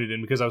disappointed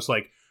in, because I was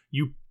like,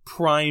 you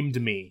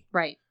primed me.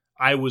 Right.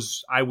 I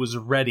was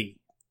ready.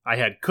 I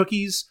had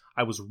cookies.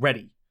 I was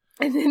ready.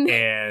 And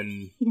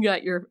then you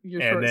got your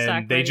short and then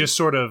stack they ready. just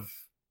sort of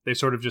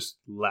just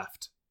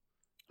left.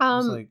 I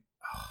was like,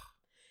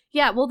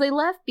 yeah, well, they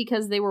left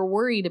because they were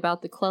worried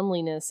about the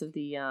cleanliness of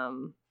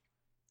the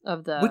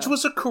which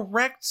was a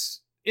correct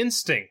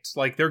instinct.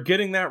 Like, they're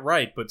getting that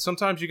right, but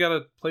sometimes you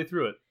gotta play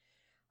through it.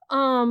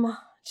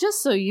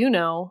 Just so you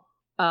know,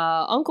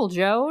 Uncle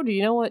Joe, do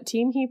you know what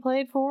team he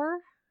played for?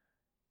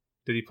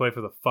 Did he play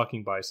for the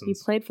fucking Bisons?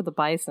 He played for the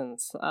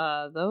Bisons.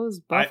 Those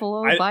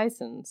Buffalo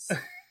Bisons.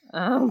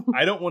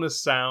 I don't want to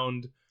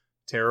sound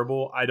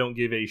terrible. I don't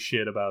give a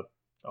shit about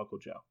Uncle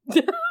Joe.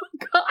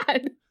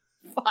 God.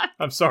 Fine.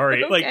 I'm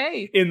sorry. Okay.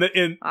 Like, in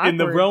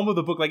the realm of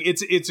the book, like,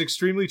 it's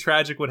extremely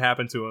tragic what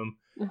happened to him,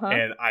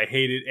 and I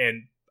hate it.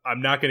 And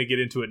I'm not going to get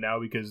into it now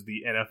because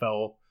the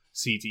NFL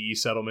CTE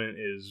settlement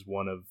is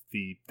one of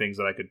the things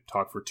that I could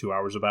talk for 2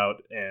 hours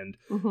about and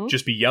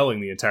just be yelling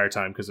the entire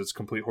time because it's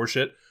complete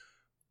horseshit.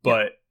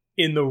 But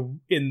in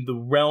the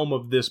realm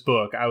of this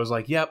book, I was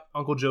like, yep,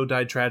 Uncle Joe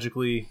died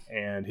tragically,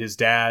 and his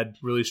dad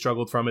really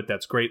struggled from it.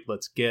 That's great.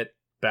 Let's get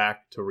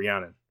back to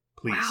Rhiannon,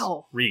 please.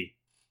 Wow. Rhi.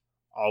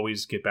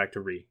 Always get back to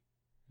Rhi.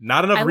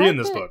 Not enough Rhi in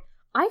this book.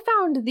 I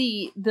found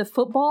the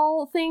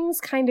football things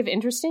kind of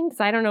interesting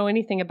because I don't know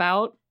anything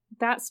about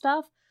that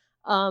stuff.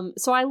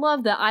 So I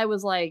love that I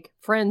was like,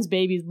 friends,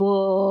 babies,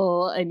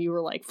 bull, and you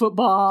were like,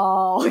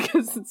 football,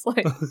 because it's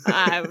like,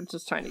 I'm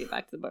just trying to get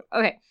back to the book.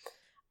 Okay.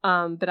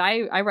 But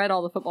I read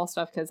all the football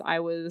stuff because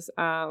I was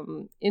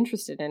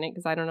interested in it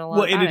because I don't know a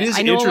lot about it.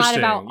 I know a lot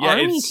about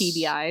Army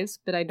TBIs,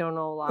 but I don't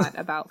know a lot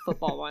about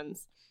football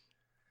ones.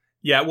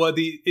 Yeah, well,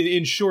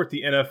 in short,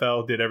 the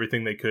NFL did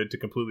everything they could to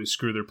completely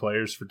screw their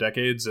players for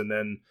decades, and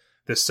then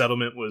this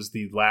settlement was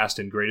the last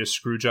and greatest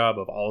screw job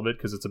of all of it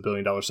because it's $1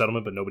 billion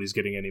settlement, but nobody's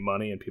getting any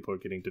money and people are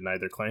getting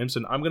denied their claims.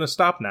 And I'm going to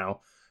stop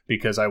now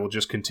because I will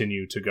just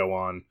continue to go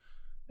on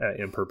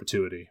in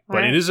perpetuity.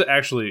 But It is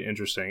actually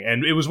interesting.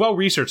 And it was well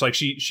researched. Like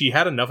she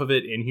had enough of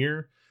it in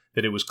here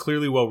that it was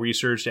clearly well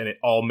researched and it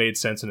all made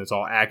sense and it's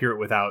all accurate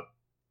without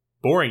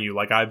boring you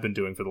like I've been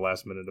doing for the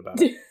last minute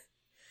about it.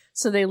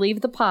 So they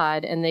leave the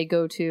pod and they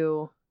go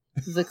to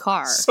the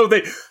car.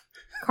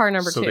 Car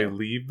number 2. So they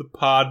leave the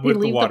pod with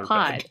the water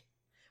bag.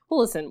 Well,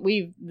 listen,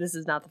 this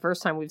is not the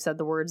first time we've said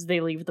the words "they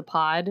leave the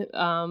pod,"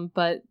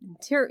 but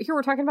here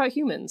we're talking about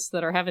humans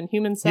that are having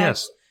human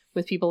sex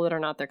with people that are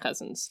not their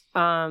cousins.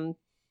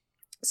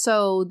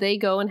 So they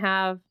go and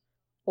have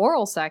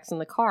oral sex in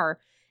the car,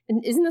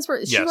 and isn't this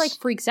where she like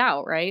freaks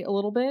out, right? A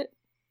little bit.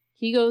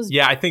 He goes,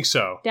 I think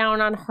so. Down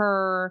on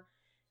her.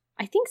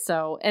 I think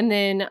so, and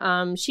then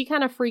she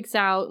kind of freaks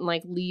out and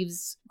like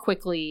leaves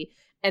quickly,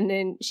 and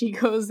then she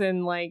goes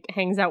and like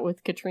hangs out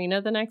with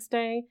Katrina the next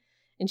day.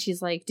 And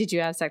she's like, did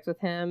you have sex with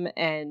him?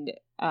 And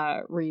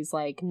Rhee's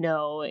like,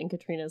 no. And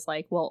Katrina's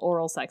like, well,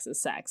 oral sex is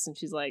sex. And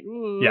she's like,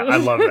 yeah, I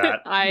love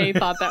that. I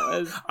thought that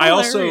was I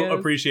also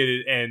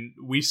appreciated, and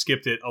we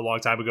skipped it a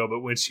long time ago,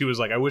 but when she was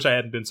like, I wish I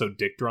hadn't been so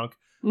dick drunk,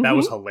 that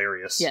was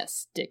hilarious.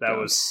 Yes, dick drunk.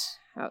 That was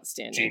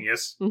outstanding.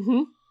 Genius.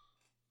 Mm-hmm.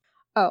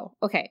 Oh,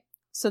 okay.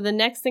 So the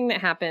next thing that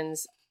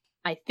happens,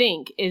 I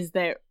think, is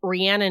that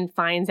Rhiannon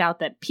finds out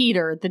that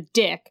Peter, the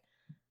dick,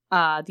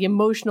 the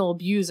emotional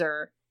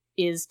abuser,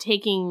 is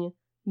taking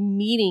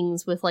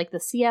meetings with like the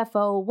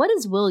CFO. What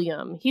is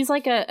William? He's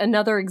like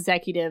another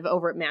executive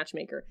over at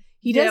Matchmaker.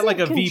 He doesn't like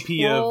a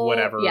VP of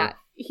whatever. Yeah,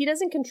 he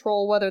doesn't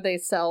control whether they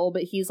sell,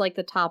 but he's like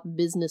the top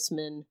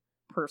businessman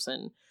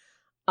person.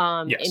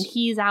 And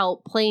he's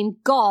out playing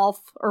golf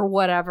or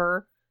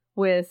whatever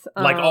with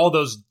like all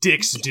those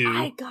dicks do.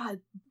 My God,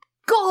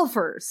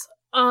 golfers.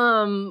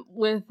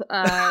 With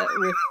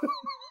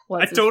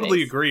what's I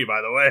totally agree.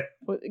 By the way,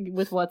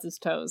 with what's his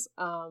toes,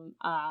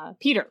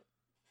 Peter.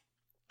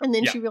 And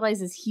then she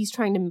realizes he's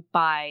trying to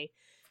buy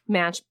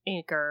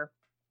Matchmaker,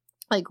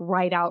 like,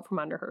 right out from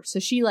under her. So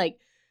she, like,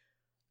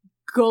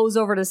 goes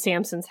over to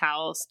Samson's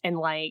house and,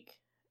 like,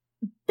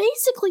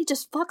 basically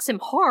just fucks him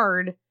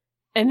hard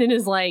and then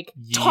is like,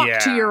 talk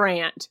to your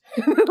aunt.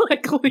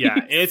 Like,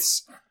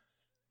 leaves.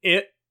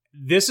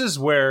 This is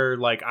where,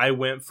 like, I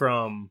went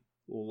from,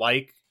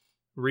 like,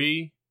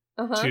 Rhee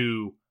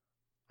to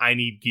I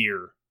need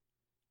gear.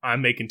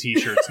 I'm making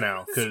t-shirts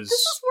now because this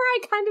is where I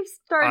kind of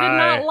started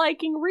not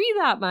liking Rhee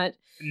that much.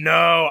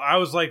 No, I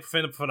was like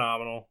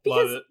phenomenal.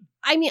 Love it.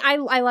 I mean, I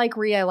like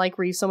Rhee. I like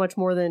Rhee so much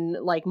more than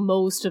like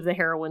most of the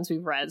heroines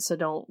we've read. So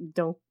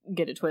don't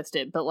get it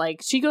twisted. But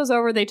like, she goes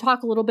over. They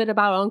talk a little bit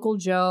about Uncle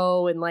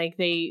Joe, and like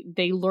they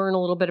learn a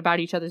little bit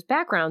about each other's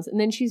backgrounds. And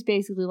then she's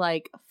basically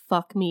like,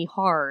 "Fuck me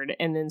hard."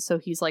 And then so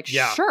he's like,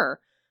 "Sure,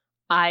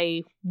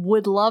 I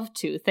would love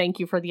to. Thank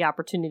you for the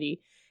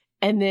opportunity."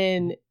 And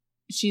then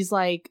she's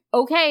like,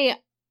 okay,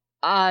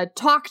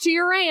 talk to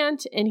your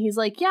aunt. And he's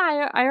like,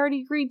 yeah, I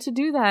already agreed to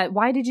do that.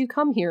 Why did you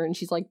come here? And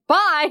she's like,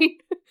 bye.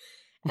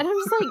 And I'm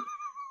just like,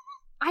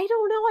 I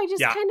don't know. I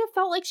just kind of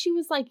felt like she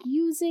was like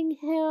using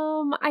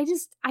him. I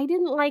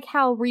didn't like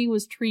how Rhee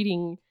was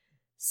treating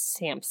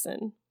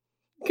Samson.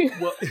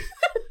 Well,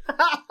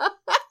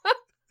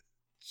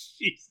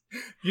 jeez.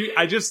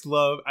 I just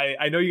love,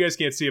 I know you guys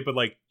can't see it, but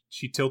like,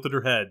 she tilted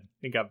her head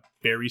and got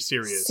very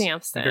serious.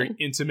 Samson. Very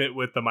intimate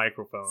with the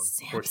microphone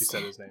before she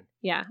said his name.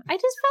 Yeah. I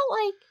just felt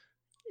like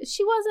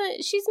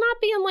she's not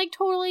being like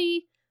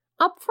totally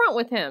upfront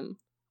with him.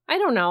 I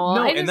don't know.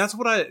 No, and that's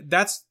what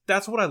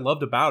I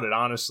loved about it,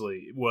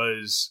 honestly,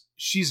 was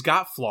she's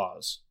got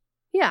flaws.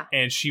 Yeah.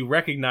 And she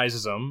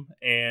recognizes them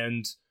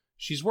and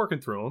she's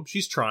working through them.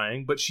 She's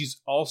trying, but she's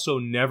also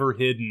never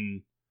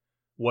hidden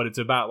what it's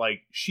about.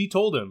 Like, she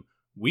told him,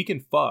 we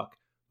can fuck,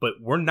 but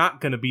we're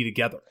not going to be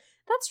together.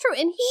 That's true,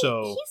 and he's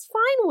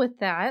fine with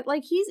that.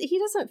 Like, he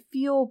doesn't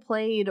feel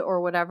played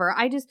or whatever.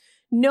 I just,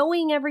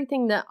 knowing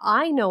everything that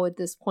I know at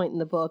this point in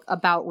the book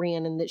about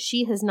Rhiannon that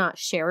she has not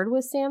shared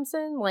with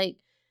Samson, like,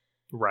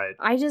 right.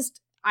 I just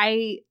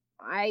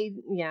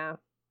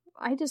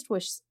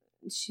wish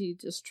she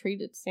just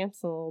treated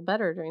Samson a little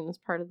better during this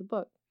part of the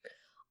book.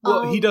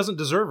 Well, he doesn't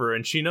deserve her,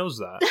 and she knows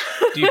that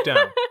deep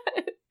down.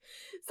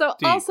 So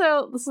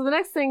the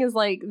next thing is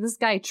like this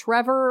guy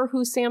Trevor,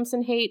 who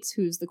Samson hates,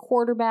 who's the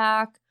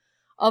quarterback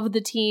of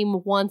the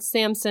team, wants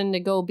Samson to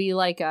go be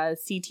like a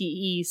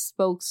CTE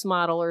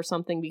spokesmodel or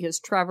something because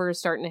Trevor is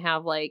starting to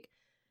have like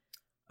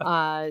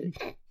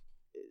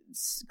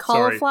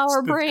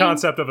cauliflower brain. The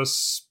concept of a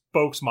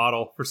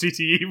spokesmodel for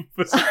CTE.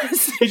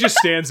 He just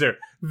stands there.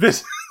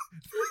 This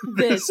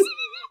is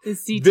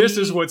CTE. This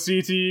is what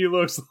CTE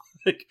looks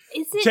like.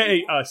 Is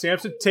it?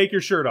 Samson, take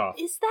your shirt off.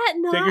 Is that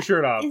not? Take your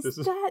shirt off. Is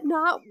that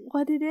not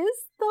what it is,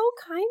 though?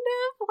 Kind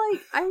of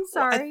like, I'm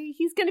sorry,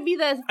 he's going to be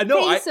the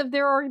face of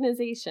their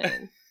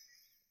organization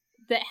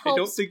that helps I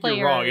don't think players,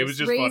 you're wrong. It was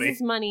just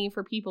raises money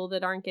for people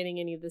that aren't getting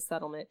any of the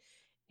settlement.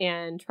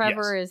 And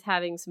Trevor is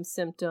having some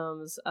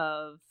symptoms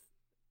of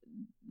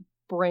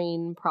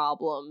brain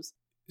problems.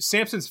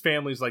 Samson's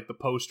family's like the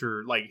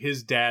poster, like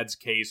his dad's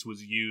case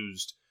was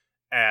used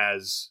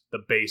as the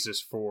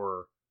basis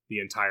for the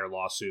entire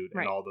lawsuit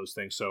and all those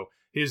things. So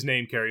his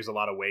name carries a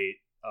lot of weight,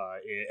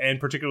 and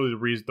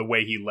particularly the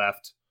way he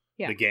left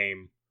the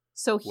game.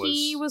 So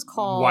he was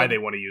called why they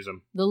want to use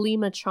him. The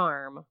Lima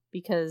Charm,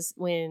 because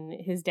when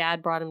his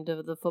dad brought him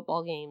to the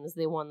football games,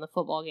 they won the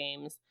football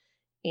games,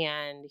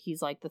 and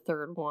he's like the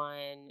third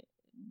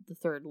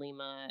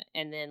Lima,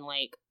 and then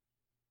like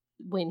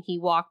when he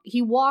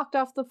walked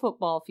off the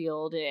football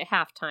field at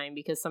halftime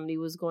because somebody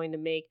was going to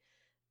make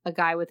a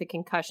guy with a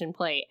concussion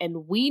play,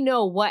 and we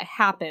know what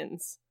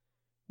happens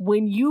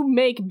when you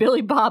make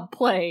Billy Bob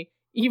play,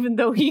 even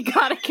though he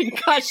got a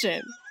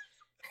concussion.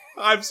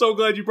 I'm so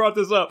glad you brought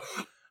this up.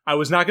 I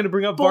was not going to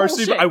bring up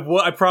Varsity, but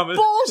I promise.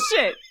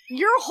 Bullshit.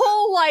 Your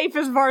whole life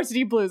is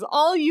Varsity Blues.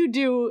 All you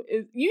do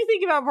is you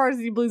think about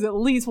Varsity Blues at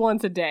least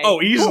once a day.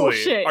 Oh, easily.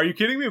 Bullshit. Are you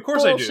kidding me? Of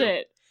course I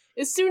do.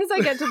 As soon as I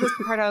get to this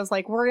part, I was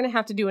like, we're going to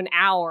have to do an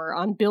hour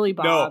on Billy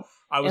Bob. No,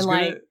 I was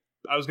going to be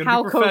professional.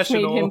 How Coach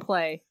made him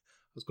play.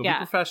 I was going to be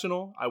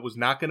professional. I was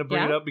not going to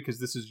bring it up because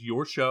this is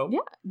your show. Yeah,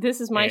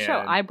 this is my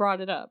show. I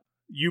brought it up.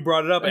 You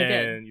brought it up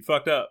and you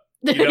fucked up.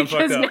 You done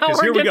fucked up.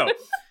 Because here we go.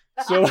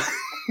 So...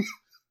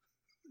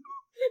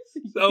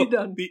 So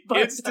the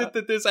instant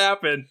that this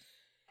happened,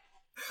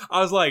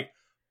 I was like,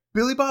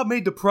 Billy Bob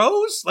made the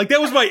pros? Like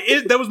that was my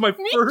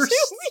first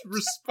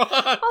response.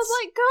 I was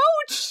like,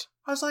 Coach.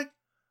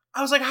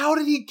 I was like, how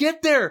did he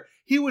get there?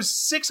 He was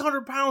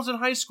 600 pounds in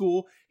high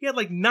school. He had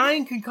like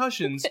 9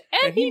 concussions,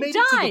 and he made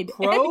it to the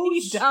pros. And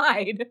he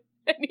died,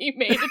 and he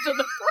made it to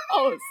the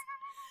pros.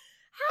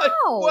 How? Like,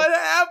 what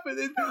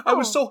happened? I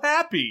was so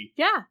happy.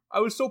 Yeah. I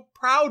was so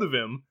proud of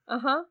him.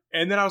 Uh-huh.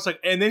 And then I was like,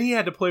 and then he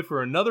had to play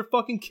for another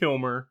fucking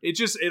Kilmer.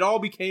 It all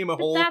became a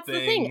whole thing. That's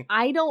the thing.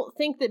 I don't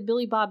think that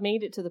Billy Bob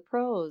made it to the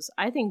pros.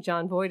 I think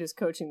John Voight is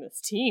coaching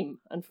this team,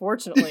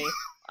 unfortunately.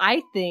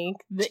 I think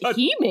that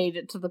he made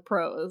it to the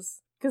pros.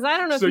 Because I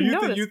don't know if you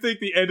noticed. So you think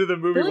the end of the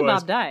movie Billy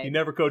Bob died. He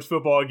never coached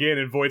football again,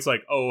 and Voight's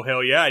like, oh,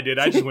 hell yeah, I did.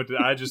 I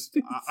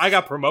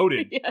got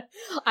promoted. Yeah.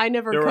 I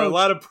never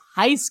coached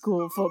high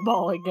school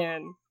football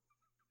again.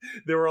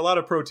 There were a lot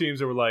of pro teams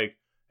that were like,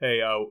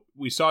 hey,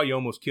 we saw you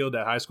almost killed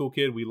that high school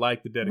kid. We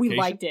liked the dedication.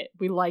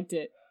 We liked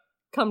it.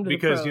 Come to the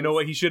pros. Because you know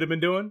what he should have been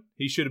doing?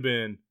 He should have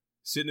been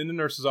sitting in the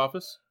nurse's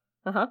office,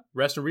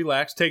 rest and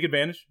relax, take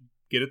advantage,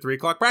 get a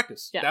 3:00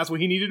 practice. Yeah. That's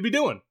what he needed to be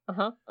doing.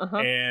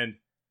 And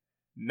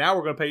now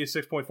we're going to pay you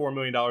 $6.4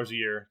 million a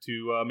year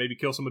to maybe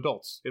kill some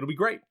adults. It'll be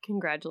great.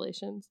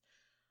 Congratulations.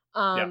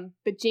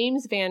 But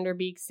James Van Der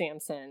Beek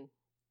Samson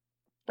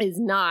is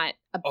not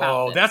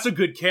about this. That's a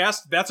good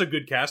cast. That's a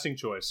good casting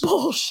choice.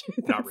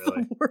 Bullshit. Not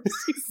really.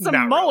 He's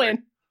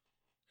Samoan.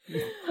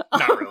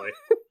 Not really.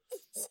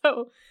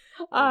 So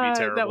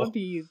that would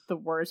be the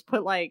worst.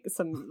 Put like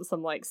some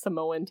like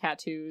Samoan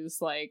tattoos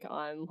like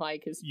on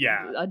like his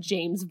a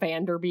James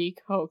Van Der Beek.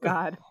 Oh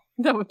God.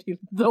 That would be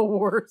the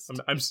worst.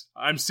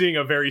 I'm seeing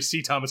a very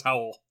C. Thomas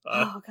Howell.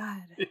 Oh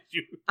God!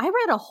 I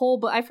read a whole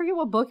book. I forget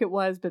what book it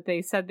was, but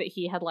they said that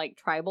he had like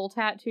tribal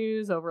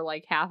tattoos over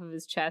like half of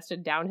his chest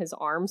and down his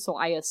arms. So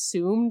I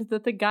assumed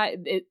that the guy,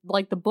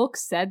 the book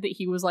said that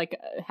he was like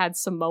had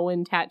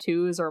Samoan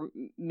tattoos or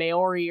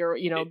Maori or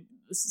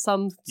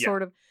some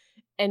sort of.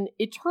 And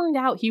it turned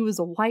out he was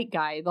a white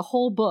guy the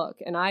whole book,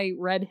 and I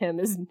read him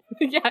as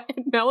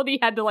Melody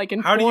had to like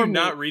inform me. How do you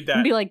not read that?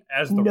 And be like,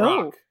 as the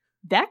Rock?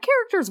 That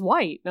character's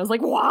white. And I was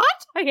like, what?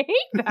 I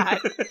hate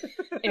that.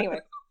 Anyway.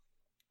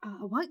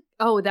 What?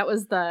 Oh, that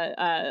was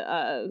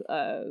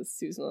the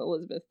Susan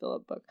Elizabeth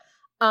Phillip book.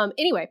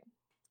 Anyway,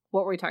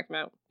 what were we talking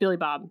about? Billy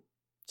Bob.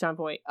 John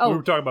Voight. Oh, we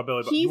were talking about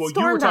Billy Bob. You were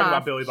talking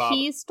about Billy Bob.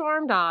 He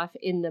stormed off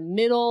in the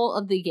middle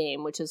of the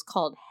game, which is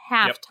called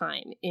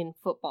halftime in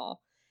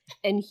football.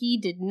 And he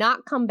did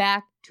not come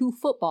back to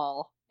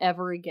football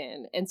ever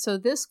again. And so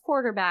this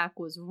quarterback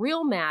was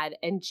real mad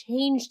and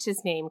changed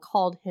his name,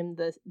 called him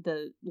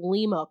the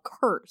Lima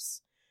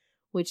Curse,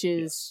 which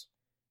is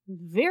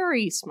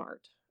very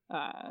smart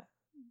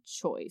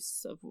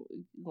choice of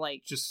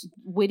like just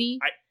witty.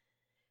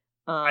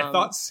 I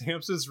thought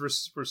Samson's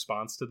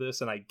response to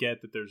this, and I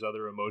get that there's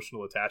other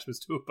emotional attachments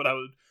to it, but I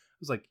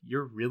was like,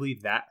 you're really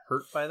that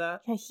hurt by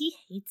that? Yeah, he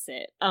hates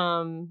it.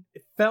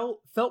 It felt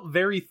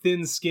very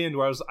thin-skinned,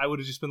 where I would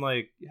have just been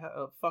like, yeah,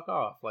 fuck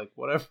off, like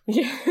whatever.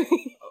 Yeah.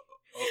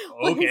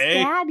 Okay.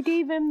 His dad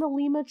gave him the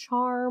Lima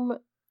Charm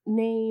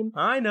name.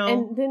 I know.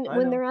 And then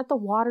when they're at the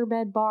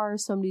waterbed bar,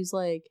 somebody's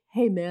like,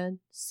 hey man,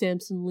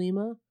 Samson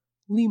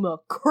Lima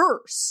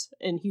Curse.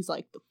 And he's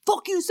like, the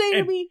fuck you say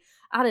to me?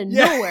 Out of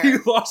nowhere. He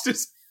lost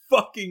his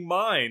fucking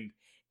mind.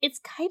 It's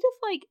kind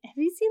of like, have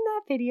you seen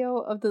that video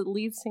of the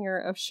lead singer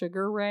of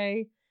Sugar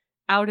Ray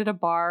out at a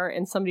bar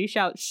and somebody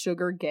shouts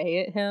Sugar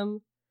Gay at him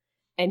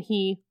and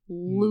he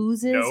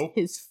loses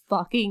his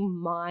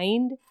fucking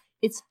mind?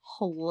 It's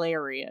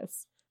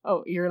hilarious.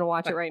 Oh, you're gonna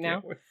watch it right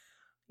now?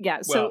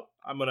 Yeah, so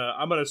I'm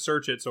gonna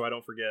search it so I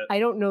don't forget. I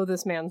don't know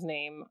this man's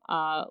name.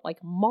 Like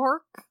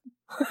Mark?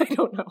 I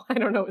don't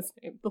know his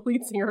name. The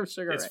lead singer of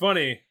Sugar Ray. It's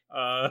funny.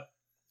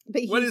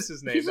 But what is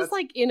his name? He's just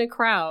like in a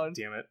crowd.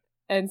 Damn it.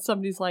 and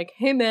somebody's like,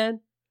 "Hey man,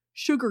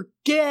 sugar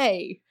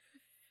gay."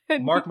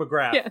 And Mark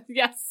McGrath.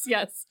 Yes.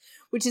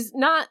 Which is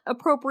not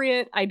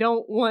appropriate. I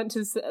don't want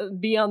to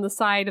be on the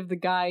side of the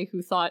guy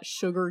who thought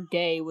sugar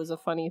gay was a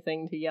funny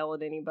thing to yell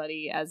at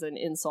anybody as an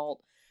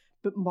insult.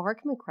 But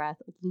Mark McGrath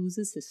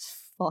loses his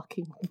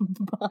fucking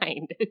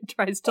mind and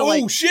tries to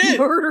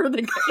murder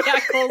the guy. Yeah,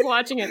 Cole's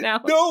watching it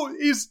now. No,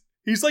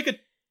 he's like a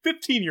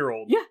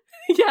 15-year-old.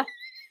 Yeah.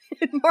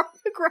 And Mark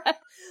McGrath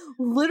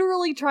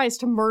literally tries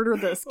to murder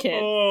this kid.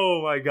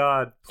 Oh my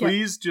god.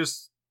 Please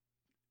just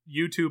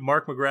YouTube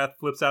Mark McGrath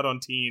flips out on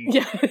teen.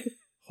 Yeah.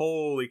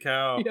 Holy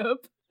cow.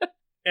 Yep.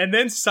 And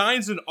then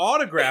signs an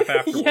autograph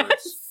afterwards.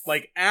 Yes.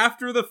 Like,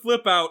 after the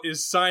flip out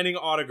is signing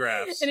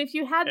autographs. And if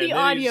you had the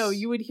audio,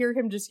 you would hear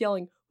him just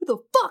yelling, "Who the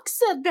fuck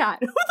said that?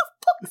 Who the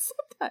fuck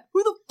said that?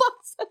 Who the fuck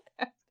said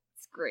that?"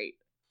 It's great.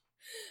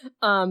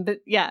 But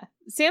yeah,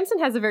 Samson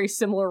has a very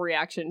similar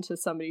reaction to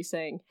somebody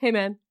saying, "Hey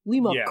man,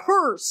 leave a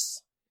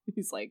curse."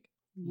 He's like,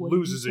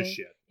 loses his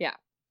shit. Yeah.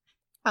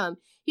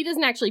 He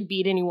doesn't actually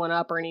beat anyone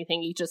up or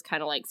anything. He just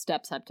kind of like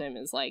steps up to him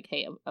and is like,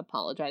 "Hey,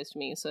 apologize to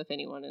me." So if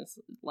anyone is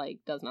like,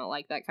 does not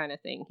like that kind of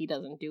thing, he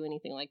doesn't do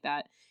anything like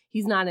that.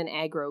 He's not an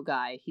aggro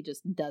guy. He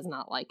just does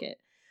not like it.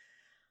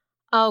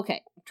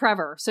 Okay,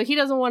 Trevor. So he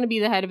doesn't want to be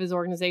the head of his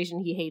organization.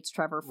 He hates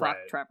Trevor. Fuck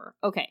Trevor.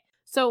 Okay.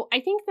 So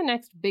I think the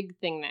next big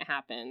thing that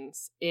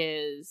happens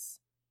is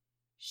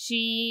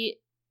she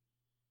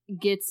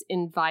gets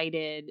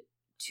invited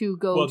to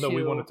go to...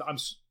 we want to...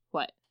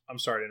 What? I'm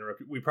sorry to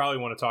interrupt you. We probably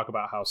want to talk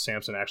about how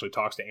Samson actually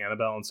talks to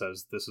Annabelle and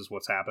says, "This is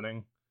what's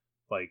happening."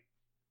 Like,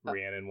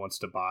 Rhiannon wants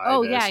to buy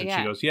this. And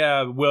she goes,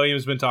 "Yeah,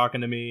 William's been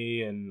talking to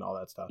me," and all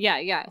that stuff.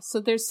 Yeah.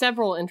 So there's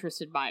several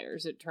interested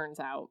buyers, it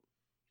turns out.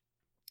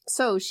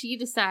 So she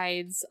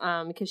decides,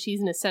 because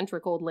she's an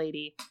eccentric old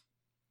lady,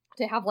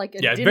 to have like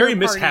a dinner very party.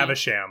 Miss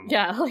Havisham.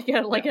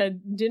 Yeah, like a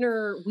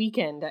dinner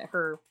weekend at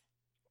her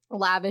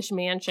lavish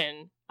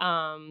mansion.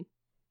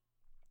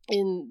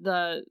 In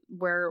the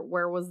where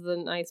was the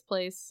nice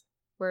place?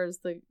 Where's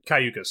the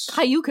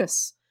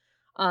Cayucas?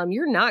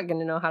 You're not going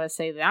to know how to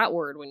say that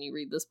word when you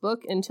read this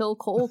book until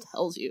Cole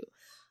tells you.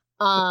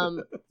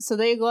 So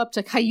they go up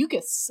to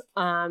Cayucas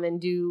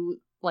and do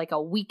like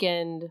a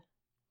weekend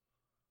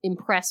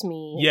impress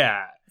me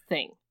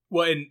thing.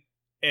 Well,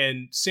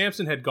 and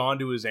Samson had gone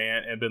to his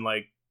aunt and been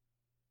like,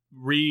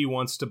 "Ree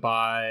wants to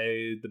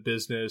buy the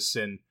business,"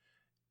 and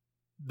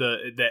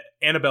the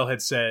Annabelle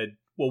had said,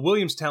 "Well,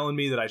 William's telling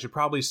me that I should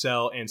probably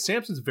sell," and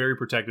Samson's very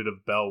protective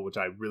of Belle, which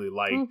I really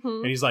like. Mm-hmm.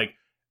 And he's like,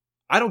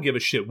 "I don't give a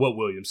shit what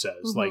William says.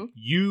 Mm-hmm. Like,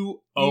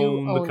 you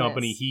own the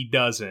company. This. He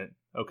doesn't.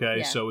 Okay?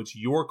 Yeah. So it's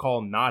your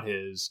call, not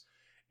his."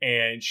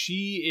 And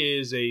she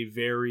is a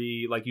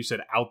very, like you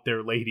said, out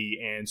there lady.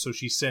 And so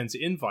she sends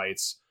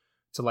invites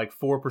to like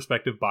 4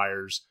 prospective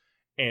buyers.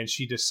 And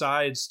she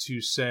decides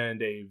to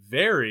send a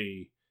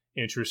very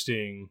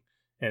interesting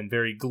and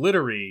very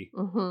glittery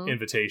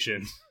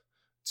invitation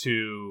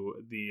to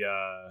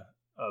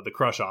the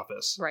Crush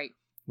office. Right.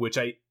 Which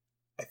I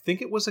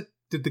think it was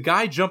did the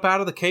guy jump out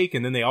of the cake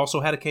and then they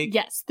also had a cake?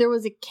 Yes, there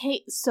was a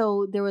cake.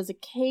 So there was a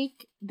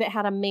cake that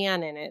had a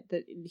man in it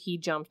that he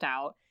jumped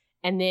out.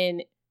 And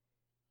then,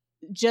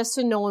 just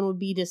so no one would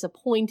be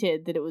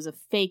disappointed that it was a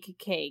fake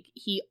cake,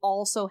 he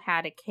also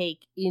had a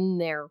cake in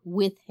there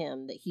with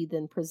him that he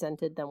then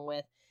presented them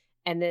with.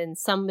 And then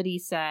somebody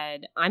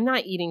said, "I'm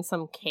not eating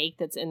some cake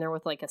that's in there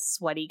with like a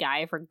sweaty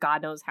guy for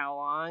God knows how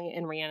long."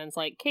 And Rhiannon's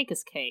like, "Cake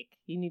is cake.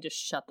 You need to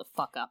shut the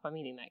fuck up. I'm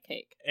eating that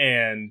cake."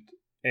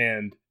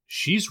 And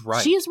she's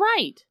right. She is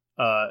right.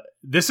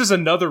 This is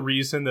another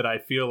reason that I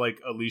feel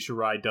like Alicia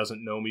Rye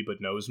doesn't know me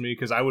but knows me,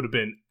 because I would have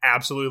been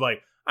absolutely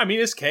like, "I mean,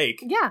 it's cake."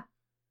 Yeah.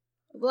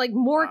 Like,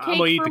 more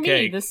cake for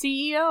me, the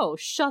CEO.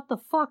 Shut the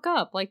fuck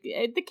up. Like,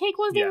 the cake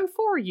wasn't even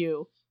for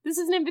you. This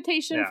is an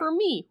invitation for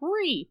me,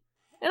 Ree.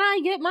 And I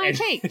get my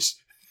cake.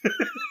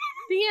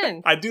 The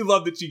end. I do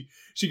love that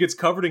she gets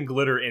covered in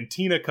glitter, and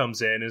Tina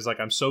comes in and is like,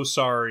 "I'm so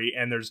sorry."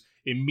 And there's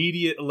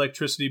immediate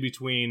electricity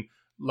between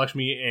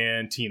Lakshmi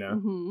and Tina,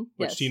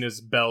 which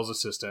Tina's Belle's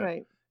assistant.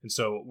 Right. And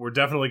so we're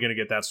definitely going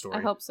to get that story.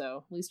 I hope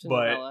so, at least in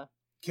novella.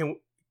 Can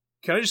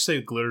I just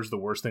say glitter's the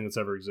worst thing that's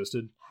ever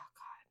existed?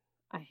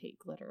 I hate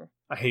glitter.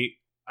 I hate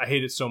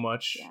it so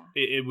much. Yeah.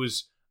 It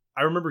was.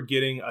 I remember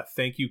getting a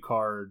thank you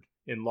card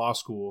in law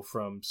school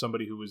from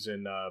somebody who was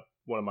in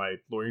one of my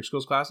lawyering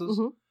skills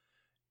classes,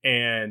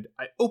 and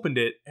I opened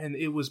it and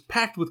it was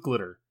packed with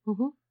glitter,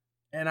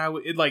 and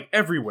it like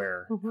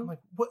everywhere. I'm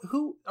like,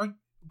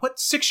 what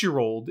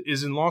 6-year-old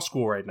is in law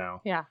school right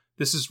now? Yeah,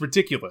 this is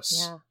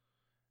ridiculous. Yeah,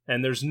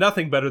 and there's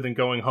nothing better than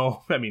going home.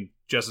 I mean,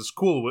 Jess is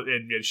cool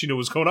and she knew what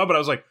was going on, but I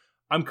was like,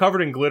 I'm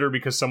covered in glitter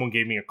because someone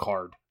gave me a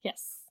card.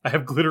 Yes. I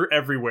have glitter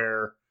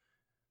everywhere.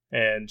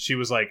 And she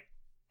was like,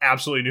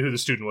 absolutely knew who the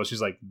student was.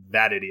 She's like,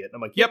 "That idiot." I'm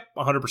like, "Yep,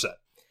 100%.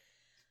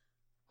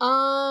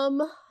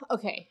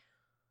 Okay.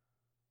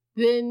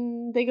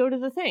 Then they go to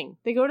the thing.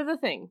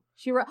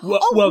 She I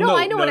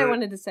know what I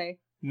wanted to say.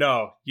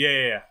 No.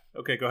 Yeah.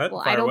 Okay, go ahead.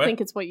 Well, I don't think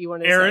it's what you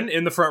wanted to say. Aaron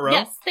in the front row.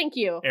 Yes, thank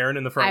you. Aaron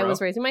in the front row. I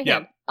was raising my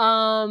hand.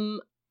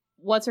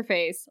 what's her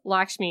face?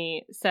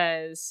 Lakshmi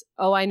says,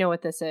 "Oh, I know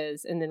what this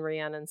is," and then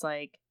Rhiannon's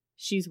like,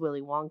 "She's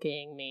Willy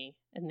Wonkaing me,"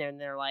 and then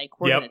they're like,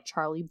 "We're gonna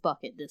Charlie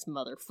Bucket this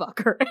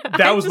motherfucker."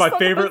 That was my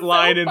favorite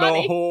line in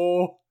the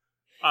whole.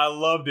 I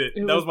loved it.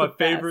 That was my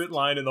favorite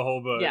line in the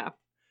whole book. Yeah,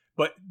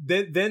 but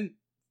then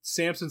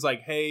Samson's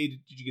like, "Hey,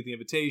 did you get the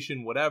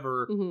invitation?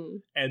 Whatever." Mm-hmm.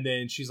 And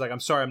then she's like, "I'm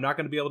sorry, I'm not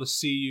going to be able to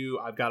see you.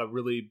 I've got to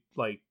really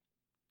like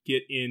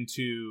get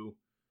into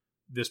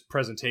this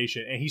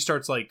presentation." And he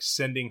starts like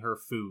sending her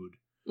food.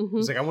 Mm-hmm.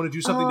 He's like, "I want to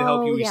do something to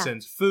help you." He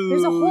sends food.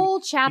 There's a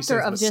whole chapter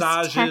of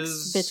massages.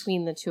 Just text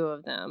between the two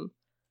of them.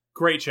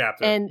 Great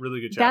chapter. And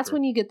really good chapter. That's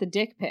when you get the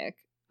dick pic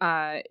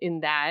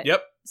in that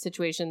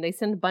situation. They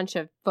send a bunch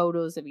of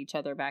photos of each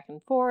other back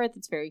and forth.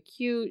 It's very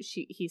cute.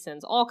 He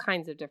sends all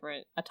kinds of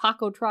a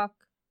taco truck,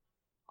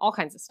 all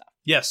kinds of stuff.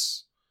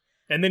 Yes.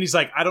 And then he's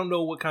like, "I don't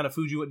know what kind of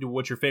food you want.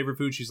 What's your favorite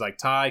food?" She's like,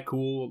 "Thai,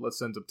 cool. Let's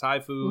send some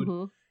Thai food."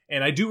 Mm-hmm.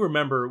 And I do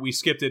remember, we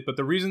skipped it, but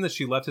the reason that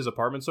she left his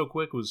apartment so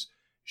quick was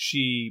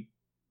she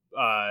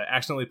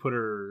accidentally put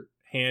her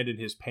hand in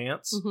his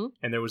pants,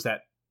 and there was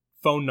that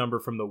phone number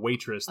from the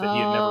waitress that he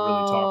had never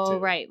really talked to.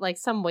 Right, like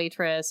some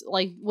waitress,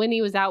 like when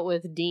he was out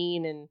with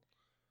Dean and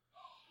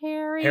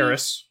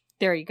Harris.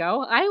 There you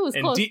go. I was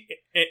close.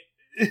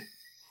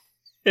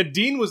 And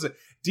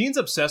Dean's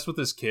obsessed with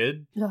this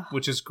kid,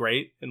 which is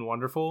great and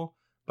wonderful.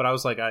 But I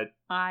was like,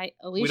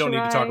 we don't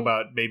need to talk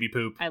about baby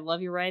poop. I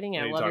love your writing.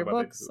 I love your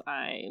books.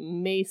 I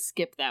may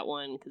skip that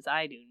one because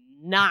I do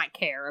not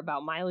care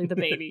about Miley the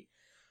baby.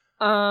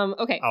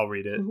 Okay. I'll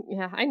read it.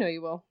 Yeah, I know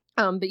you will.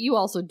 But you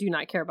also do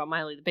not care about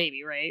Miley the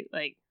baby, right?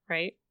 Like,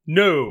 right?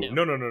 No.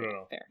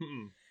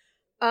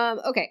 Fair.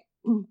 Okay.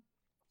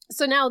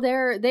 So now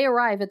they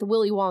arrive at the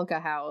Willy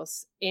Wonka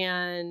house,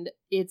 and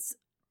it's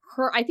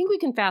her. I think we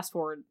can fast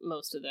forward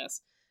most of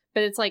this,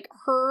 but it's like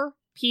her,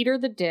 Peter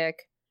the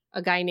Dick,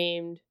 a guy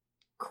named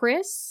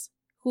Chris,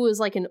 who is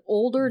like an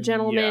older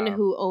gentleman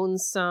who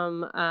owns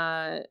some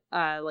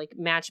like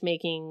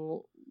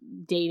matchmaking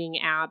dating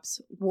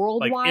apps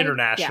worldwide, like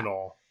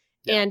international.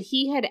 Yeah. And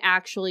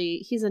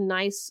he's a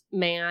nice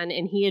man,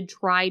 and he had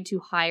tried to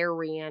hire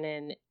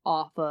Rhiannon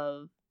off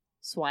of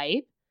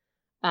Swipe,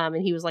 and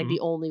he was like the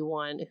only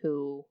one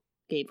who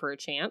gave her a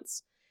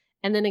chance.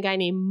 And then a guy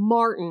named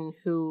Martin,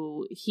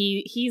 who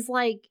he's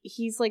like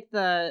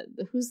the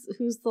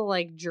who's the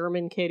like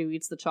German kid who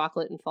eats the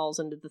chocolate and falls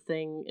into the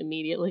thing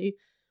immediately.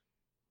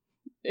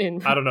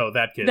 I don't know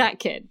that kid. That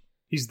kid.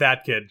 He's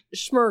that kid.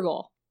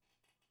 Schmergel.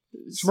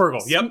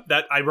 Yep,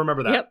 that I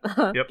remember that.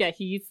 Yep. Yeah,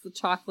 he eats the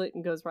chocolate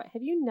and goes right.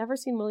 Have you never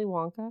seen Willy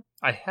Wonka?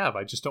 I have.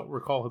 I just don't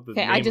recall the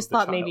name. Okay, I just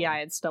thought maybe I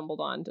had stumbled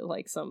on to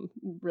like some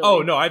really... Oh,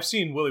 no, I've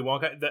seen Willy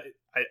Wonka.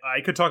 I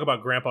could talk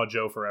about Grandpa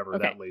Joe forever.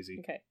 Okay. That lazy.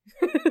 Okay.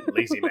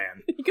 Lazy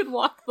man. You could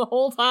walk the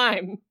whole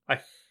time.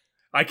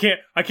 I can't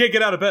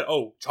get out of bed.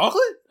 Oh,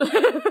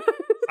 chocolate?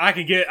 I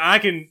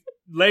can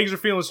legs are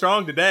feeling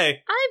strong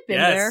today. I've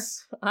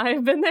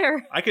been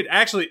there. I could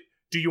actually,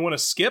 do you want to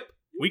skip?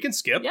 We can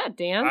skip. Yeah,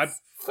 dance.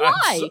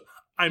 Fly.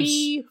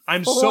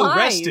 I'm so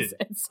rested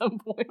at some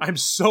point. I'm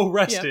so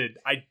rested.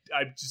 Yep.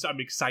 I'm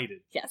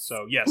excited. Yes.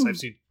 So yes, I've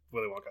seen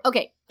Willy Wonka.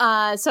 Okay.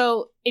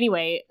 So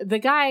anyway,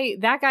 that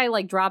guy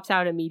like drops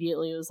out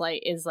immediately. Is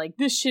like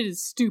this shit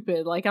is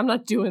stupid. Like I'm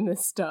not doing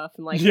this stuff.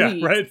 And like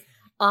leaves. Right.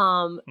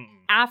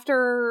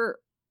 After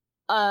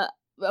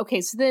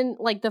okay, so then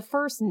like the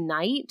first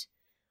night,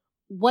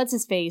 what's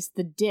his face?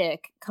 The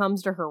Dick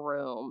comes to her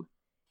room.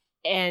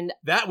 And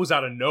that was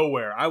out of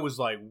nowhere. I was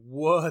like,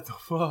 what the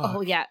fuck?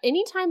 Oh, yeah.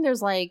 Anytime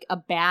there's like a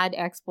bad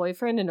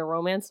ex-boyfriend in a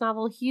romance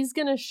novel, he's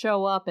going to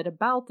show up at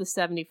about the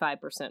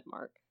 75%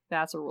 mark.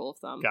 That's a rule of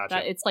thumb.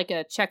 Gotcha. It's like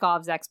a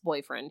Chekhov's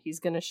ex-boyfriend.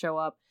 He's going to show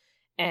up,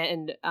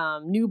 and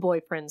new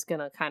boyfriend's going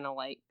to kind of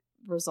like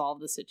resolve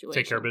the situation.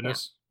 Take care of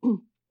business. Yeah.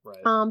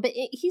 Right. But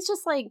he's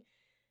just like,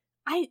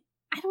 I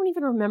don't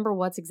even remember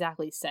what's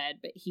exactly said,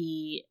 but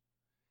he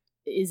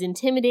is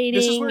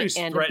intimidating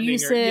and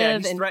abusive. Her. Yeah,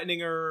 he's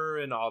threatening her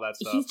and all that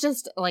stuff. He's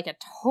just like a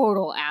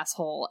total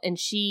asshole. And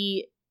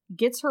she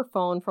gets her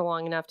phone for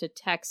long enough to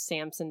text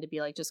Samson to be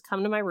like, just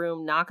come to my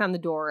room, knock on the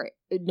door.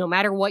 No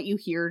matter what you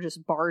hear,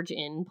 just barge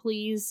in,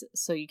 please,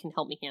 so you can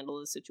help me handle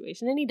the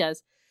situation. And he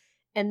does.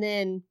 And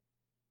then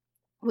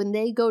when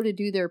they go to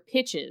do their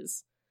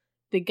pitches,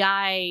 the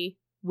guy,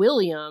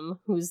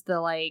 William, who's the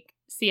like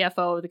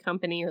CFO of the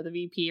company or the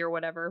VP or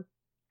whatever,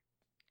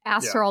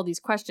 asks her all these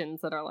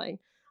questions that are like,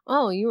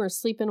 oh, you were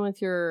sleeping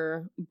with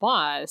your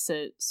boss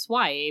at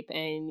Swipe,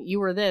 and you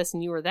were this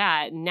and you were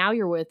that, and now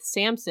you're with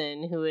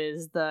Samson, who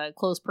is the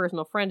close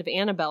personal friend of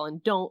Annabelle,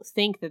 and don't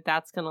think that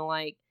that's gonna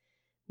like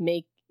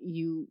make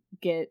you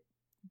get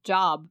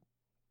job.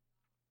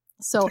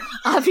 So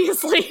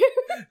obviously,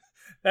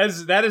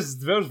 that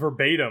was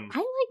verbatim.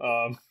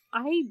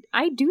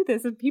 I do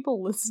this and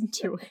people listen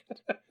to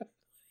it.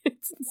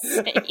 It's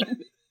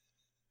insane.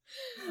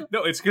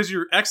 No, it's because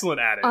you're excellent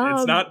at it.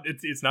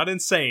 It's not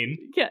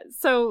insane. Yeah.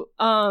 So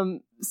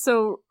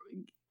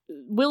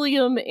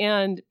William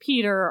and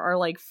Peter are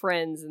like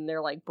friends and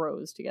they're like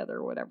bros together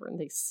or whatever, and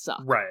they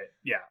suck. Right.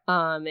 Yeah.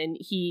 And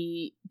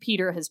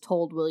Peter has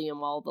told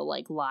William all the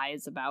like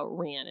lies about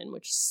Rhiannon,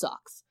 which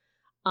sucks.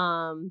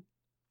 And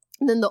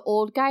then the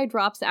old guy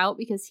drops out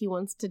because he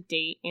wants to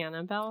date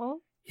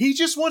Annabelle. He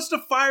just wants to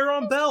fire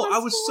on Belle. I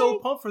was so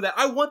pumped for that.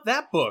 I want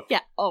that book.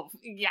 Yeah. Oh,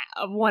 yeah.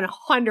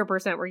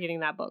 100% we're getting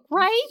that book,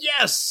 right?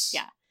 Yes.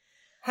 Yeah.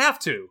 Have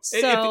to.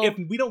 So, if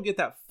we don't get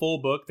that full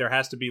book, there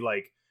has to be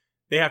like,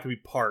 they have to be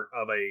part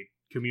of a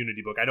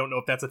community book. I don't know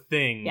if that's a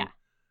thing. Yeah.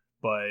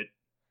 But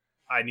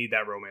I need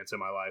that romance in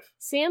my life.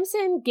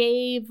 Samson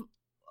gave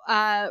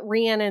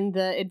Rhiannon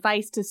the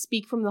advice to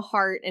speak from the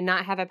heart and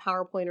not have a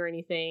PowerPoint or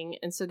anything.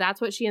 And so that's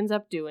what she ends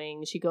up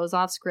doing. She goes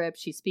off script.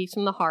 She speaks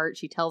from the heart.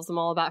 She tells them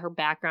all about her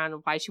background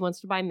and why she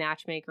wants to buy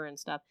Matchmaker and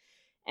stuff.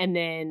 And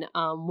then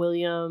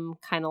William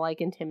kind of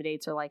like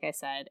intimidates her, like I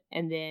said.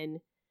 And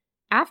then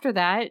after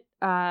that,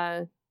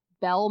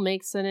 Belle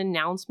makes an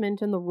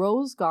announcement in the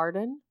Rose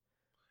Garden.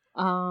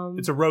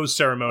 It's a rose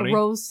ceremony. A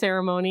rose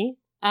ceremony.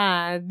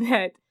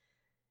 That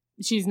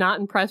she's not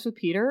impressed with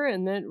Peter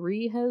and that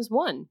Rhea has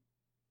won.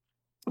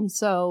 And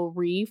so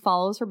Rhea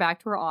follows her back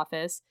to her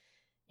office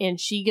and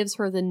she gives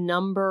her the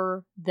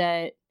number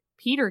that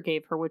Peter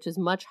gave her, which is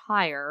much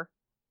higher,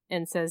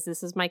 and says,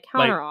 this is my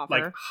counteroffer.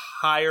 Like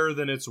higher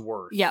than it's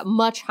worth. Yeah,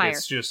 much higher.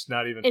 It's just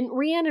not even... And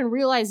Rhiannon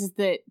realizes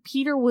that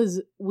Peter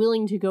was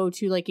willing to go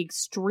to like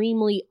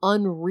extremely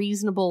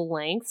unreasonable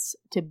lengths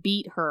to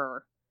beat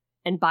her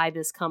and buy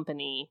this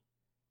company,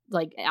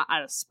 like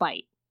out of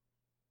spite.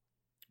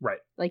 Right.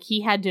 Like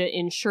he had to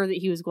ensure that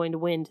he was going to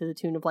win to the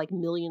tune of like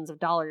millions of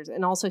dollars.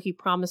 And also he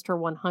promised her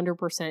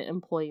 100%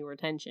 employee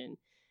retention.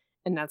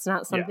 And that's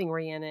not something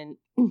Rhiannon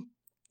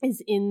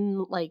is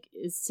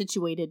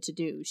situated to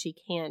do. She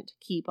can't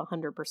keep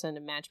 100%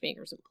 of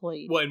Matchmaker's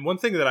employees. Well, and one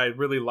thing that I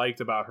really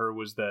liked about her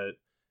was that,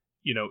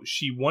 you know,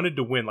 she wanted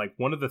to win. Like,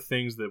 one of the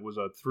things that was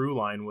a through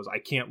line was, I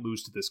can't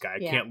lose to this guy. I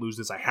can't lose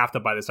this. I have to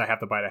buy this. I have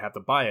to buy it. I have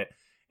to buy it.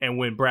 And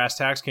when brass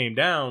tacks came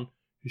down,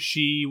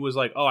 she was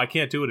like, oh, I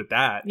can't do it at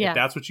that. Yeah. If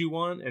that's what you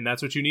want and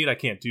that's what you need, I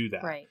can't do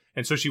that. Right.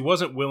 And so she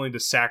wasn't willing to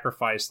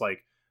sacrifice,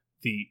 like,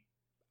 the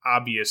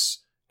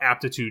obvious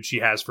aptitude she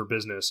has for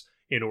business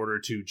in order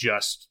to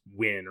just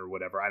win or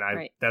whatever.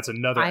 And that's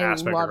another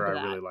aspect of her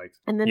I really liked.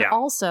 And then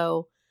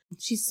also,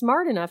 she's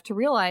smart enough to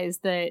realize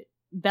that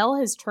Belle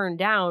has turned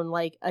down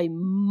like a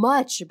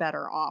much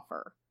better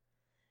offer.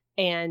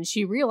 And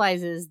she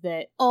realizes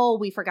that,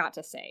 we forgot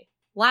to say,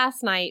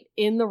 last night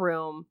in the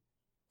room,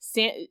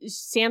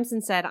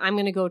 Samson said, I'm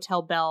going to go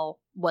tell Belle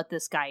what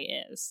this guy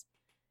is.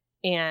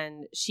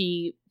 And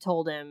she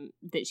told him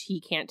that he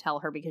can't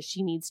tell her because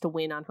she needs to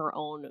win on her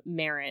own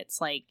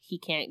merits. Like, he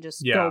can't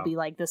just go be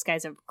like, this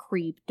guy's a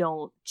creep,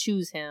 don't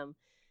choose him.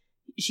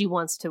 She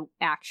wants to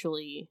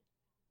actually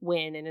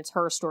win, and it's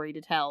her story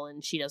to tell,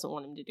 and she doesn't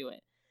want him to do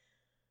it.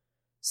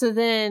 So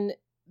then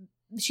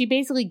she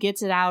basically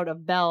gets it out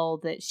of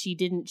Belle that she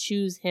didn't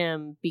choose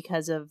him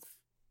because of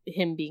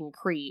him being a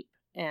creep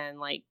and,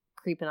 like,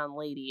 creeping on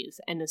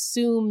ladies, and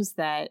assumes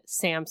that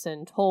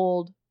Samson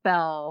told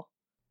Belle...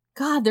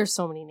 God, there's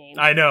so many names.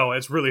 I know,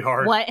 it's really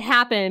hard. What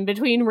happened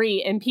between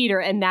Rhea and Peter,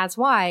 and that's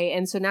why.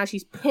 And so now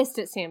she's pissed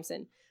at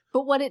Samson.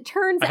 But what it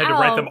turns out... I had to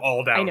write them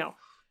all down. I know.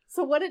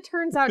 So what it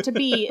turns out to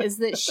be is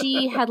that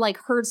she had, like,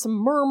 heard some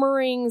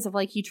murmurings of,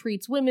 like, he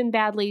treats women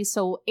badly.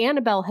 So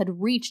Annabelle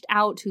had reached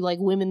out to, like,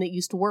 women that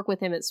used to work with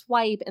him at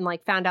Swipe and,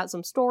 like, found out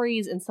some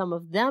stories. And some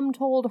of them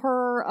told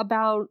her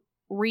about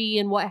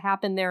Rhea and what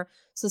happened there.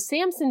 So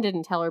Samson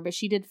didn't tell her, but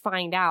she did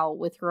find out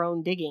with her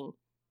own digging.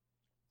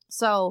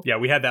 So yeah,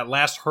 we had that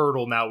last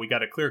hurdle. Now we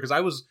got it clear, because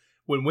I was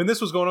when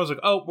this was going on, I was like,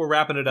 oh, we're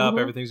wrapping it up.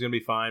 Everything's gonna be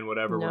fine.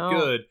 Whatever, we're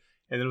good.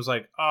 And then it was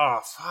like, oh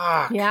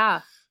fuck,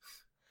 yeah,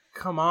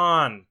 come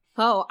on.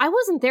 Oh, I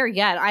wasn't there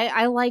yet.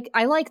 I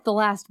like the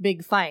last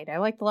big fight. I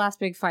like the last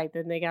big fight.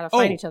 Then they got to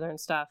fight each other and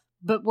stuff.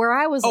 But where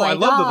I was I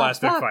love the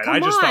last big fight.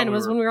 I just thought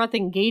was when we were at the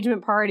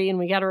engagement party and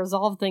we got to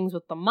resolve things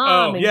with the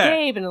mom and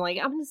Gabe, and like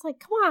I'm just like,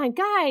 come on,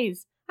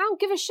 guys. I don't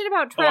give a shit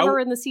about Trevor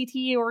and the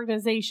CTE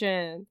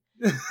organization.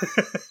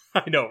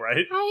 I know,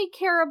 right? I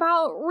care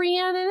about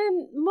Rhiannon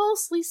and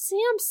mostly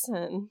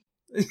Samson.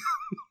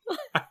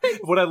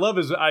 What I love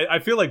is I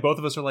feel like both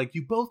of us are like,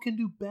 you both can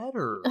do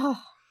better.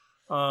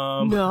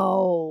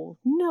 No,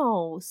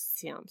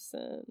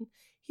 Samson.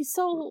 He's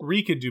so...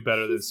 Rhea could do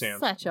better than Samson.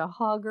 Such a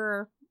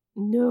hugger.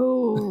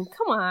 No,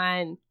 come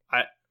on.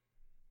 I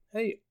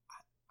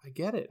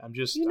get it. I'm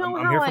just, you know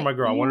I'm here for my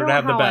girl. I want her to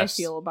have the best.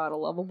 I feel about a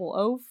lovable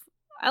oaf.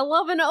 I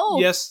love an oaf.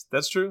 Yes,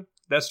 that's true.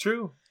 That's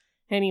true.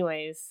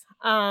 Anyways,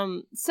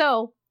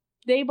 so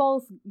they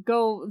both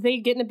go, they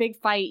get in a big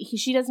fight.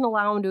 She doesn't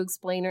allow him to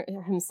explain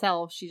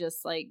himself. She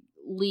just, like,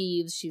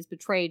 leaves. She's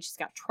betrayed. She's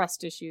got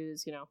trust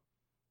issues, you know.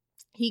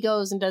 He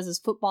goes and does his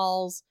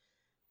footballs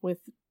with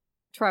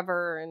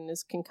Trevor and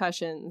his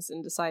concussions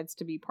and decides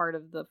to be part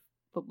of the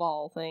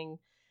football thing.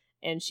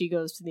 And she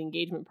goes to the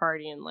engagement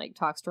party and, like,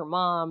 talks to her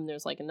mom.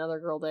 There's, like, another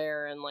girl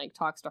there and, like,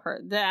 talks to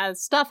her. That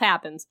stuff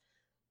happens.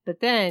 But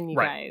then, you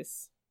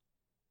guys,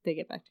 they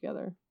get back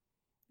together.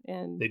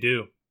 And they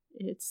do.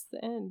 it's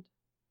the end.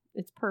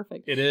 It's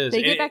perfect. It is.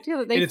 They get back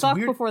together. They fuck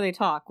weird. before they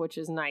talk, which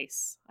is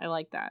nice. I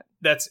like that.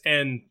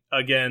 And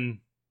again,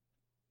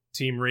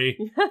 Team Ree.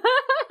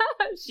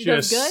 She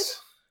does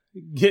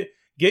good.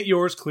 Get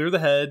yours, clear the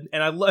head.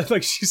 And I love,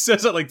 like, she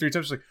says that like 3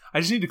 times. She's like, I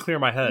just need to clear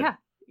my head.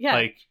 Yeah.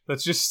 Like,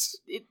 that's just.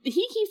 He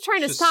keeps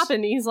trying to stop it,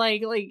 and he's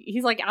like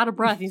out of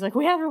breath. He's like,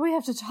 we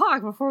have to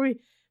talk before we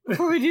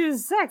do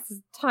this sex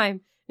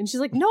time. And she's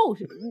like, no,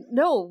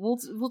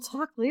 we'll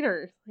talk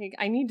later. Like,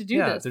 I need to do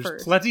this there's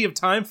first. plenty of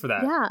time for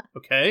that. Yeah.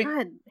 Okay.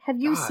 God,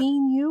 have you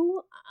seen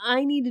you?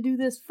 I need to do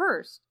this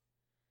first.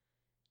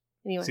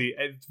 Anyway. See,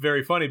 it's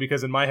very funny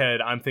because in my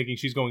head, I'm thinking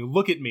she's going,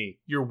 look at me.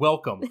 You're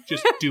welcome.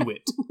 Just do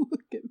it.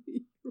 Look at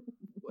me.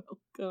 You're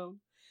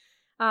welcome.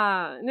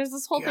 And there's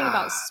this whole thing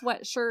about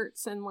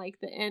sweatshirts, and like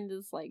the end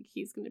is like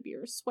he's going to be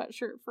her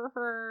sweatshirt for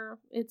her.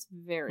 It's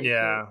very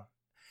cute.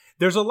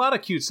 There's a lot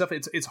of cute stuff.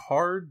 It's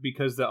hard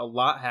because a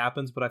lot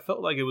happens, but I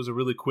felt like it was a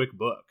really quick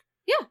book.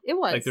 Yeah, it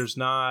was. Like there's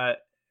not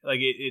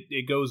like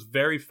it goes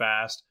very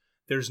fast.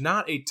 There's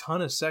not a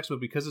ton of sex, but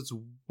because it's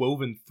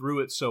woven through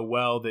it so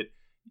well that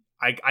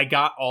I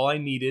got all I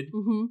needed.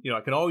 Mm-hmm. You know,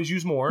 I can always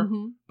use more,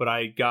 but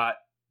I got,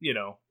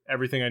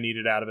 everything I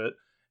needed out of it.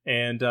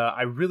 And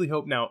I really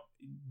hope now,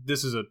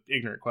 this is an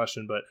ignorant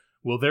question, but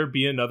will there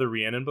be another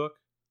Rhiannon book?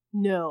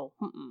 No.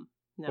 Mm-mm.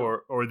 No.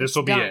 Or this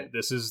will be it.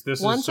 This is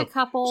once a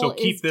couple so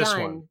keep is this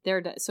done, one.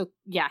 they're done. So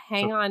yeah,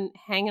 hang on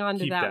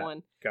to that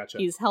one. Gotcha.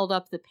 He's held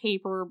up the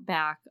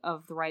paperback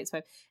of The Right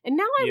Swipe, and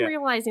now I'm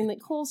realizing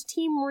that Cole's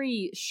Team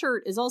Ree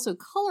shirt is also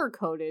color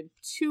coded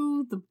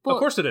to the book. Of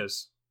course it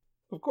is.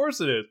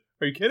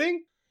 Are you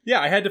kidding?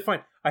 Yeah,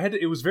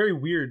 it was very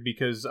weird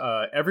because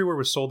everywhere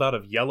was sold out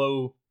of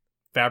yellow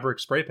fabric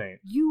spray paint.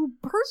 You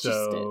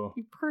purchased it.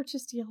 You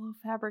purchased yellow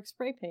fabric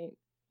spray paint.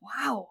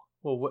 Wow.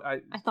 Well,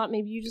 I thought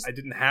maybe you just. I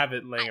didn't have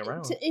it laying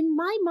around. In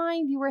my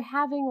mind, you were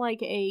having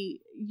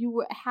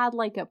you had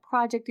like a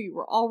project that you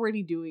were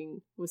already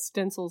doing with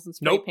stencils and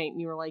spray paint,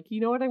 and you were like,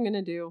 you know what I'm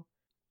gonna do?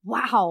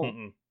 Wow.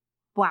 Mm-mm.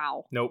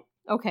 Wow. Nope.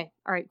 Okay.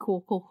 All right.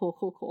 Cool.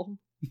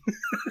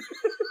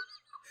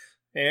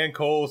 And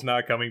Cole's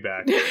not coming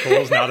back.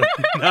 Cole's not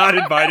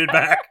invited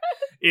back.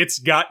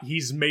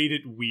 He's made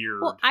it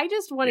weird. Well, I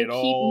just want to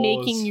keep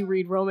making you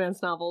read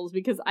romance novels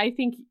because I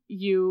think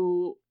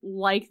you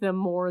like them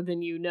more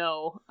than you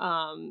know,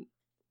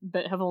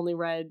 but have only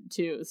read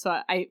 2. So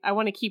I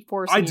want to keep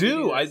forcing you to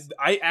do this.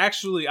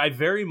 I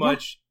very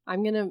much...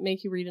 I'm going to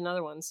make you read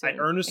another one soon. I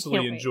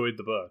earnestly enjoyed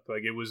the book.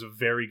 Like, it was a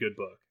very good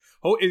book.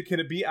 Oh, can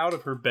it be out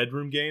of her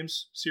Bedroom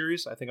Games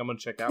series? I think I'm going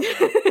to check that one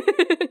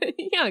out.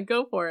 Yeah,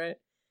 go for it.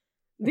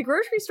 The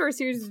Grocery Store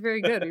series is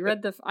very good.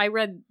 I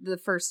read the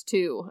first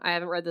 2. I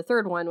haven't read the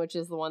third one, which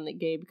is the one that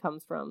Gabe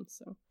comes from.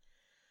 So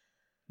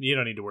you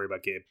don't need to worry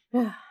about Gabe.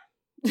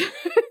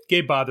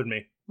 Gabe bothered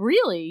me.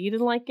 Really? You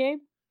didn't like Gabe?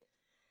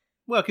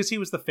 Well, because he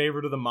was the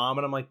favorite of the mom,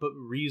 and I'm like, but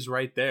Ree's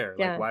right there.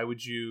 Yeah. Like, why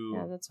would you?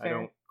 Yeah, that's fair. I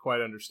don't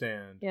quite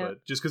understand. Yeah.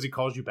 But just because he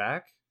calls you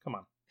back? Come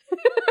on.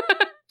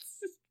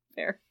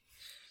 Fair.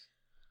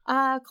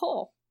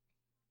 Cole.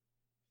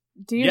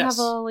 Do you have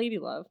a lady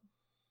love?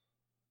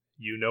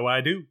 You know I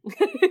do.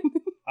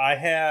 I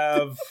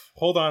have...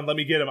 Hold on, let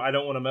me get them. I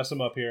don't want to mess them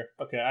up here.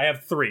 Okay, I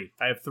have 3.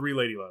 I have 3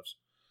 lady loves.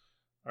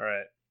 All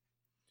right.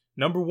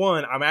 Number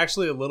 1, I'm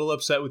actually a little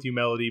upset with you,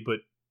 Melody, but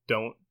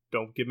don't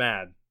get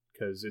mad,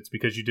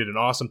 because you did an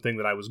awesome thing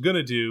that I was going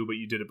to do, but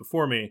you did it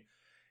before me,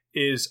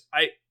 is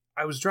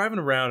I was driving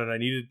around and I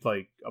needed,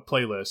 like, a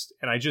playlist,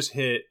 and I just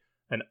hit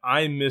an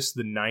I Miss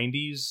the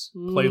 90s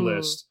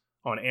playlist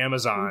on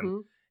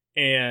Amazon,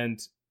 and...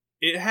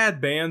 it had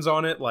bands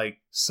on it like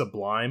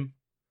Sublime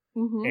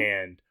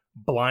and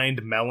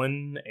Blind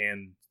Melon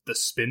and the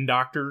Spin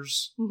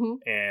Doctors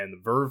and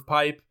the Verve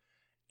Pipe,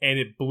 and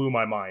it blew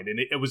my mind. And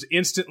it was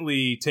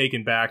instantly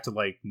taken back to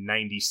like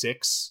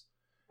 96,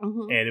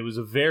 and it was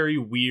a very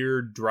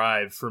weird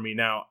drive for me.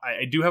 Now,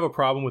 I do have a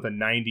problem with a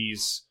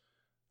 90s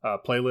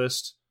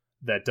playlist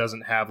that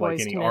doesn't have like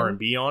any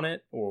R&B on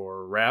it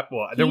or rap.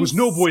 Well, there was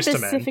no Boyz II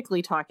Men.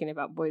 Specifically talking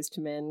about Boyz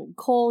II Men.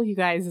 Cole, you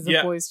guys, is a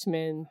Boyz II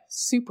Men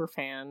super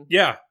fan.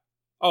 Yeah.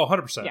 Oh,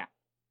 100%. Yeah.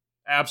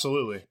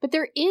 Absolutely. But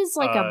there is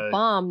like a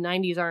bomb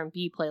 90s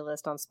R&B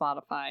playlist on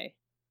Spotify.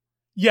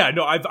 Yeah,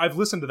 no, I've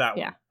listened to that one.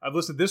 Yeah. I've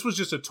listened. This was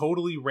just a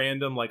totally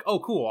random, like, oh,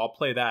 cool, I'll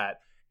play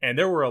that. And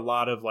there were a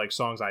lot of like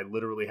songs I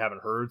literally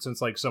haven't heard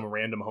since like some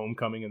random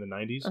homecoming in the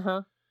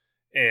 90s.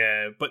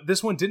 But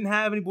this one didn't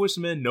have any Boyz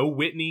II Men, no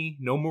Whitney,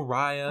 no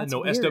Mariah, That's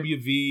no weird.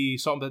 SWV,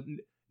 something,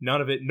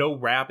 none of it, no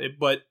rap.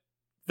 But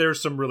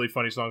there's some really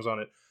funny songs on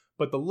it.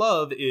 But the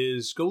love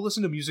is go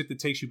listen to music that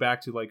takes you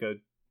back to like a,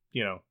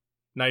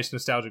 nice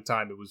nostalgic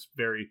time. It was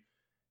very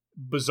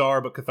bizarre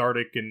but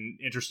cathartic and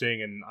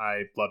interesting, and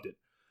I loved it.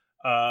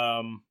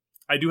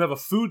 I do have a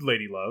food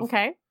lady love.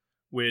 Okay.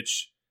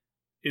 Which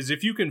is,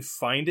 if you can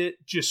find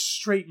it, just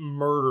straight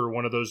murder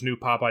one of those new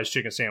Popeye's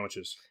chicken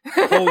sandwiches.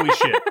 Holy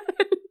shit.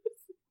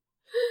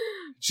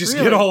 Just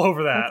get all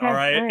over that, okay, all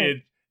right? all right.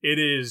 It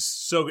is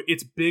so good.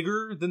 It's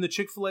bigger than the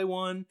Chick-fil-A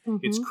one.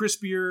 It's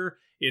crispier.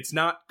 It's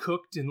not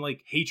cooked in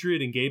like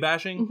hatred and gay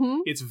bashing. Mm-hmm.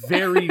 It's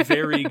very,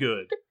 very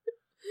good.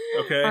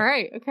 Okay. All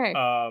right. Okay.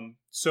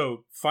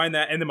 So find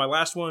that. And then my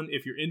last one,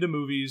 if you're into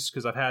movies,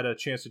 because I've had a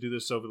chance to do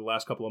this over the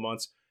last couple of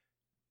months,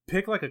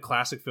 pick like a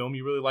classic film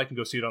you really like and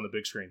go see it on the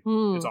big screen.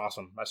 It's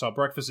awesome. I saw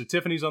Breakfast at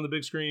Tiffany's on the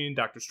big screen,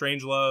 Dr.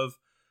 Strangelove,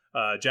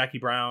 Jackie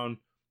Brown.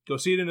 Go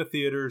see it in a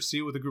theater, see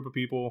it with a group of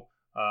people.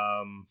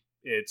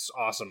 It's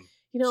awesome.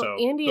 You know,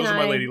 so, Andy and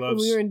I, when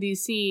we were in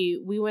DC,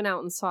 we went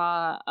out and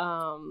saw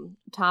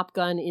Top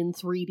Gun in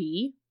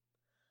 3D.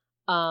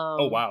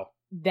 Oh, wow.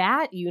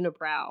 That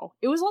unibrow.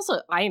 It was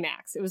also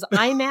IMAX. It was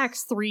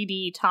IMAX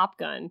 3D Top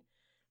Gun.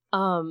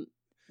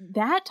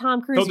 That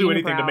Tom Cruise They'll do unibrow,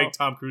 anything to make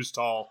Tom Cruise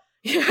tall.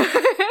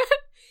 That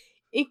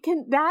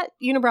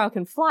unibrow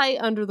can fly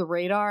under the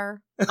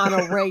radar on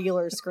a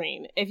regular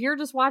screen. If you're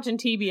just watching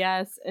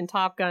TBS and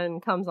Top Gun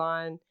comes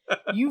on,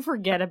 you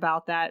forget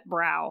about that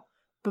brow.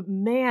 But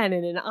man,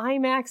 in an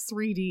IMAX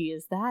 3D,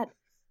 is that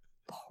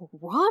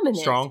prominent?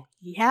 Strong?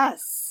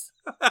 Yes.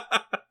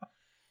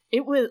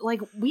 It was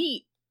like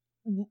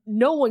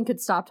no one could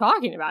stop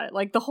talking about it.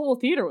 Like the whole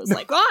theater was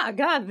like, "Oh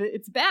God,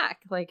 it's back!"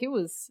 Like it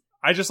was.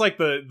 I just like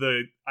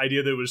the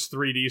idea that it was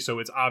 3D, so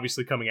it's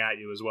obviously coming at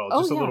you as well,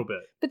 just a little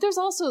bit. But there's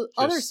also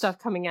other stuff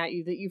coming at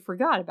you that you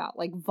forgot about,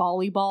 like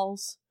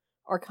volleyballs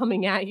are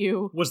coming at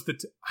you.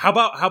 How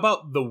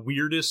about the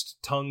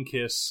weirdest tongue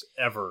kiss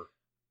ever?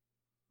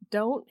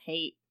 Don't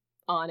hate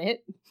on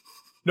it.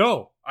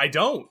 No, I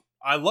don't.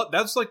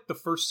 That's like the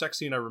first sex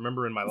scene I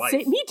remember in my life.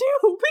 Me too. Me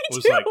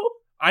too. Like,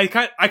 I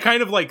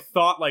kind of like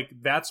thought like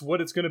that's what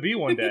it's going to be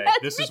one day. Yes,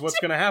 this is what's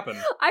going to happen.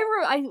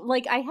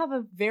 I have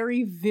a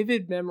very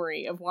vivid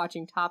memory of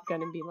watching Top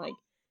Gun and being like,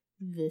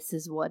 this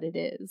is what it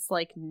is.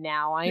 Like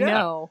now I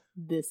know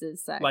this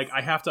is sex. Like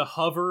I have to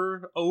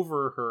hover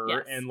over her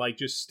and like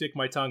just stick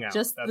my tongue out.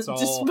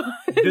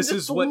 This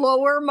is what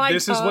lower my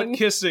This tongue is what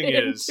kissing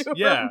is.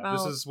 Yeah,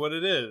 this is what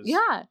it is.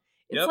 Yeah.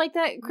 It's like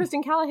that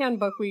Kristen Callahan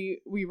book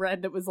we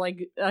read that was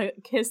like a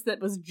kiss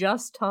that was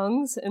just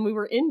tongues, and we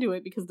were into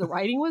it because the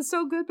writing was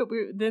so good, but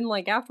then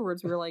like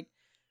afterwards we were like,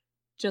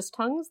 just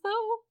tongues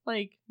though?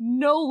 Like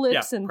no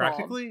lips involved.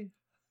 Practically.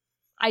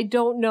 I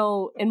don't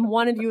know, and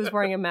one of you is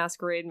wearing a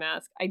masquerade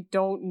mask. I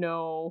don't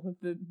know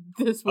that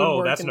this would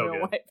work in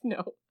real life.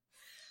 No.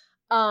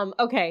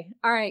 Okay.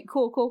 All right.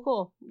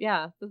 Cool.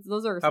 Yeah.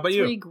 Those are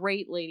three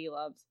great lady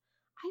loves.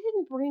 I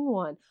didn't bring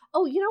one.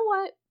 Oh, you know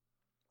what?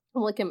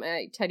 I'm looking at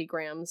my Teddy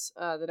Grahams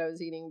that I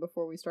was eating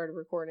before we started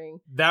recording.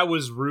 That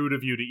was rude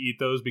of you to eat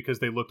those because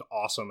they looked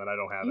awesome and I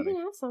don't have any. You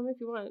can have some if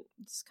you want.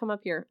 Just come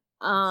up here.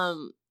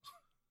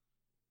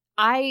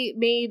 I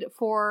made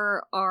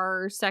for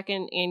our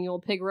second annual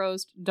pig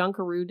roast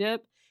Dunkaroo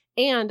dip.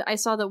 And I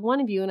saw that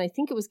one of you, and I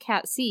think it was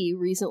Cat C,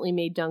 recently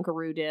made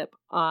Dunkaroo dip.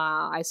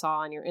 I saw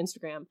on your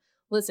Instagram.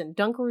 Listen,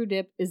 Dunkaroo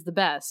dip is the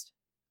best.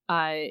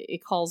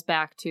 It calls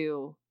back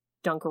to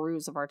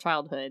Dunkaroos of our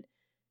childhood.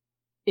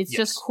 It's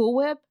just Cool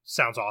Whip.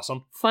 Sounds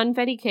awesome.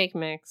 Funfetti cake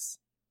mix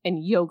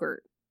and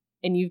yogurt.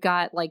 And you've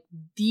got like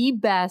the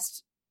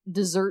best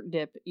dessert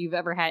dip you've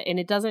ever had. And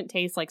it doesn't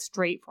taste like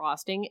straight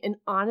frosting. And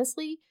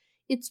honestly,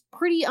 it's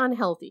pretty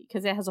unhealthy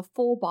because it has a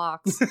full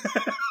box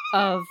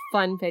of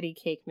Funfetti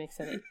cake mix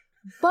in it.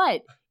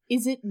 But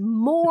is it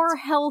more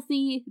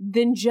healthy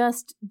than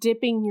just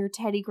dipping your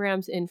Teddy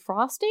Grahams in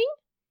frosting?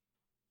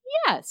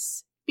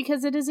 Yes,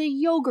 because it is a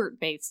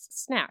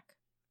yogurt-based snack.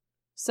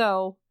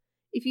 So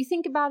if you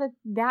think about it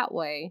that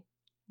way,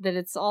 that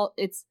it's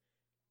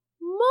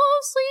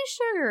mostly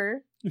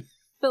sugar,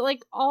 but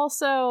like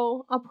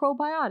also a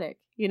probiotic,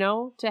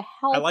 to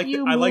help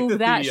you move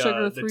that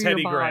sugar through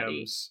Teddy your body.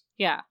 Grahams.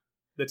 Yeah.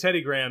 The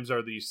Teddy Grahams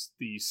are the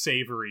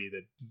savory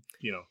that,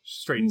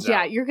 straightens out.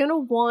 Yeah, you're gonna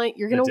want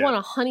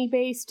a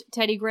honey-based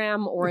Teddy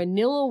Graham or a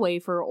Nilla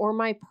wafer or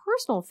my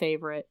personal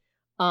favorite,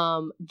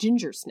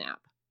 ginger snap,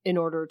 in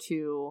order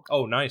to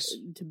nice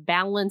to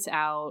balance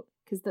out,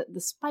 because the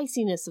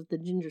spiciness of the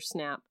ginger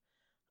snap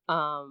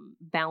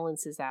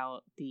balances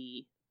out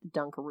the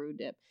Dunkaroo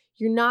dip.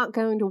 You're not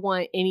going to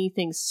want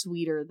anything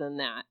sweeter than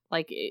that.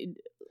 Like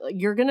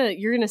you're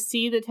gonna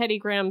see the Teddy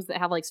Grahams that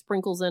have like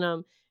sprinkles in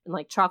them and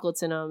like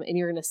chocolates in them, and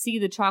you're gonna see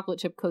the chocolate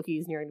chip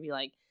cookies, and you're gonna be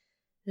like,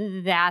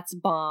 "That's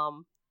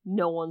bomb!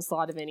 No one's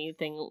thought of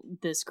anything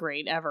this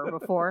great ever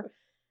before."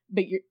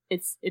 But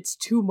it's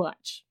too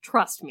much.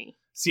 Trust me.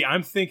 See,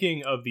 I'm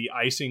thinking of the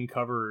icing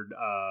covered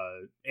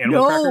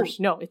animal crackers.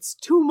 No, it's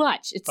too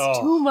much. It's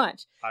too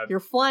much. You're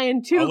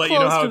flying too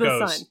close to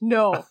the sun.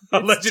 No,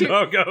 I'll let you know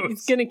how it goes.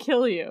 It's gonna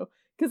kill you.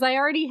 Because I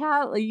already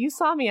had. Like, you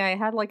saw me. I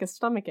had like a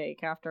stomach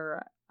ache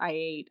after I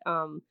ate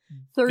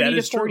 30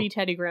 to 40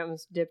 Teddy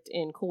Grahams dipped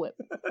in Cool Whip.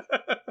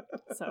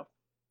 So,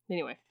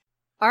 anyway,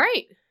 all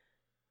right.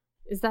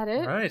 Is that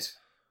it? All right.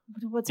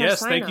 What's our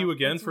sign thank off? you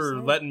again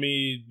for letting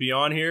me be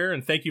on here,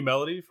 and thank you,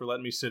 Melody, for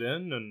letting me sit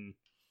in. And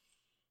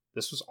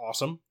this was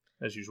awesome,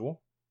 as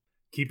usual.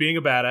 Keep being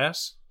a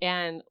badass.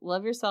 And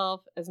love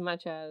yourself as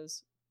much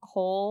as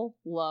Cole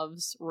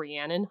loves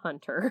Rhiannon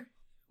Hunter,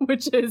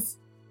 which is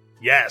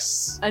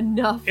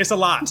enough. It's a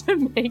lot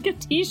to make a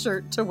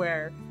t-shirt to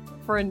wear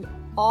for an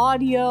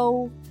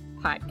audio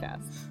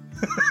podcast.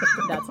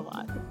 That's a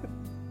lot.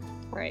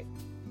 Right.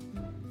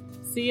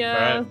 See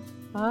ya.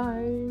 All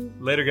right. Bye.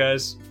 Later,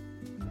 guys.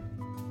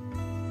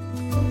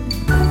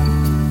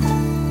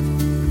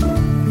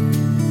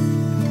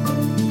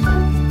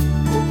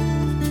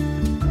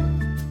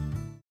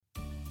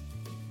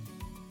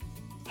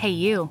 Hey,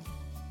 you.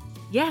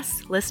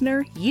 Yes,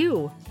 listener,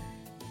 you.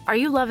 Are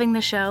you loving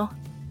the show?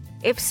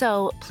 If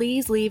so,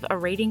 please leave a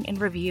rating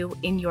and review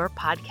in your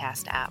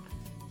podcast app.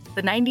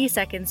 The 90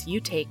 seconds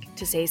you take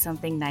to say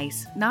something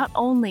nice not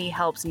only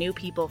helps new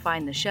people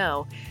find the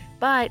show,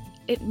 but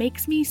it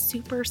makes me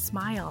super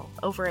smile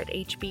over at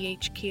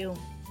HBHQ.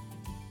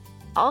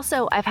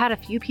 Also, I've had a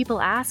few people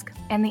ask,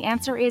 and the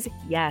answer is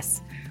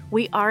yes.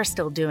 We are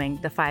still doing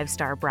the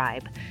 5-star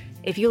bribe.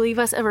 If you leave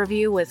us a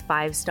review with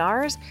 5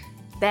 stars,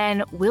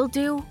 then we'll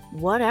do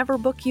whatever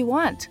book you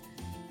want.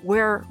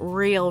 We're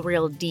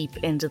real deep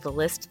into the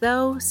list,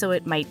 though, so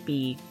it might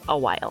be a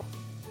while.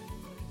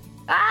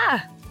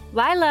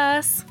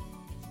 Lilas!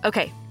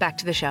 Okay, back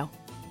to the show.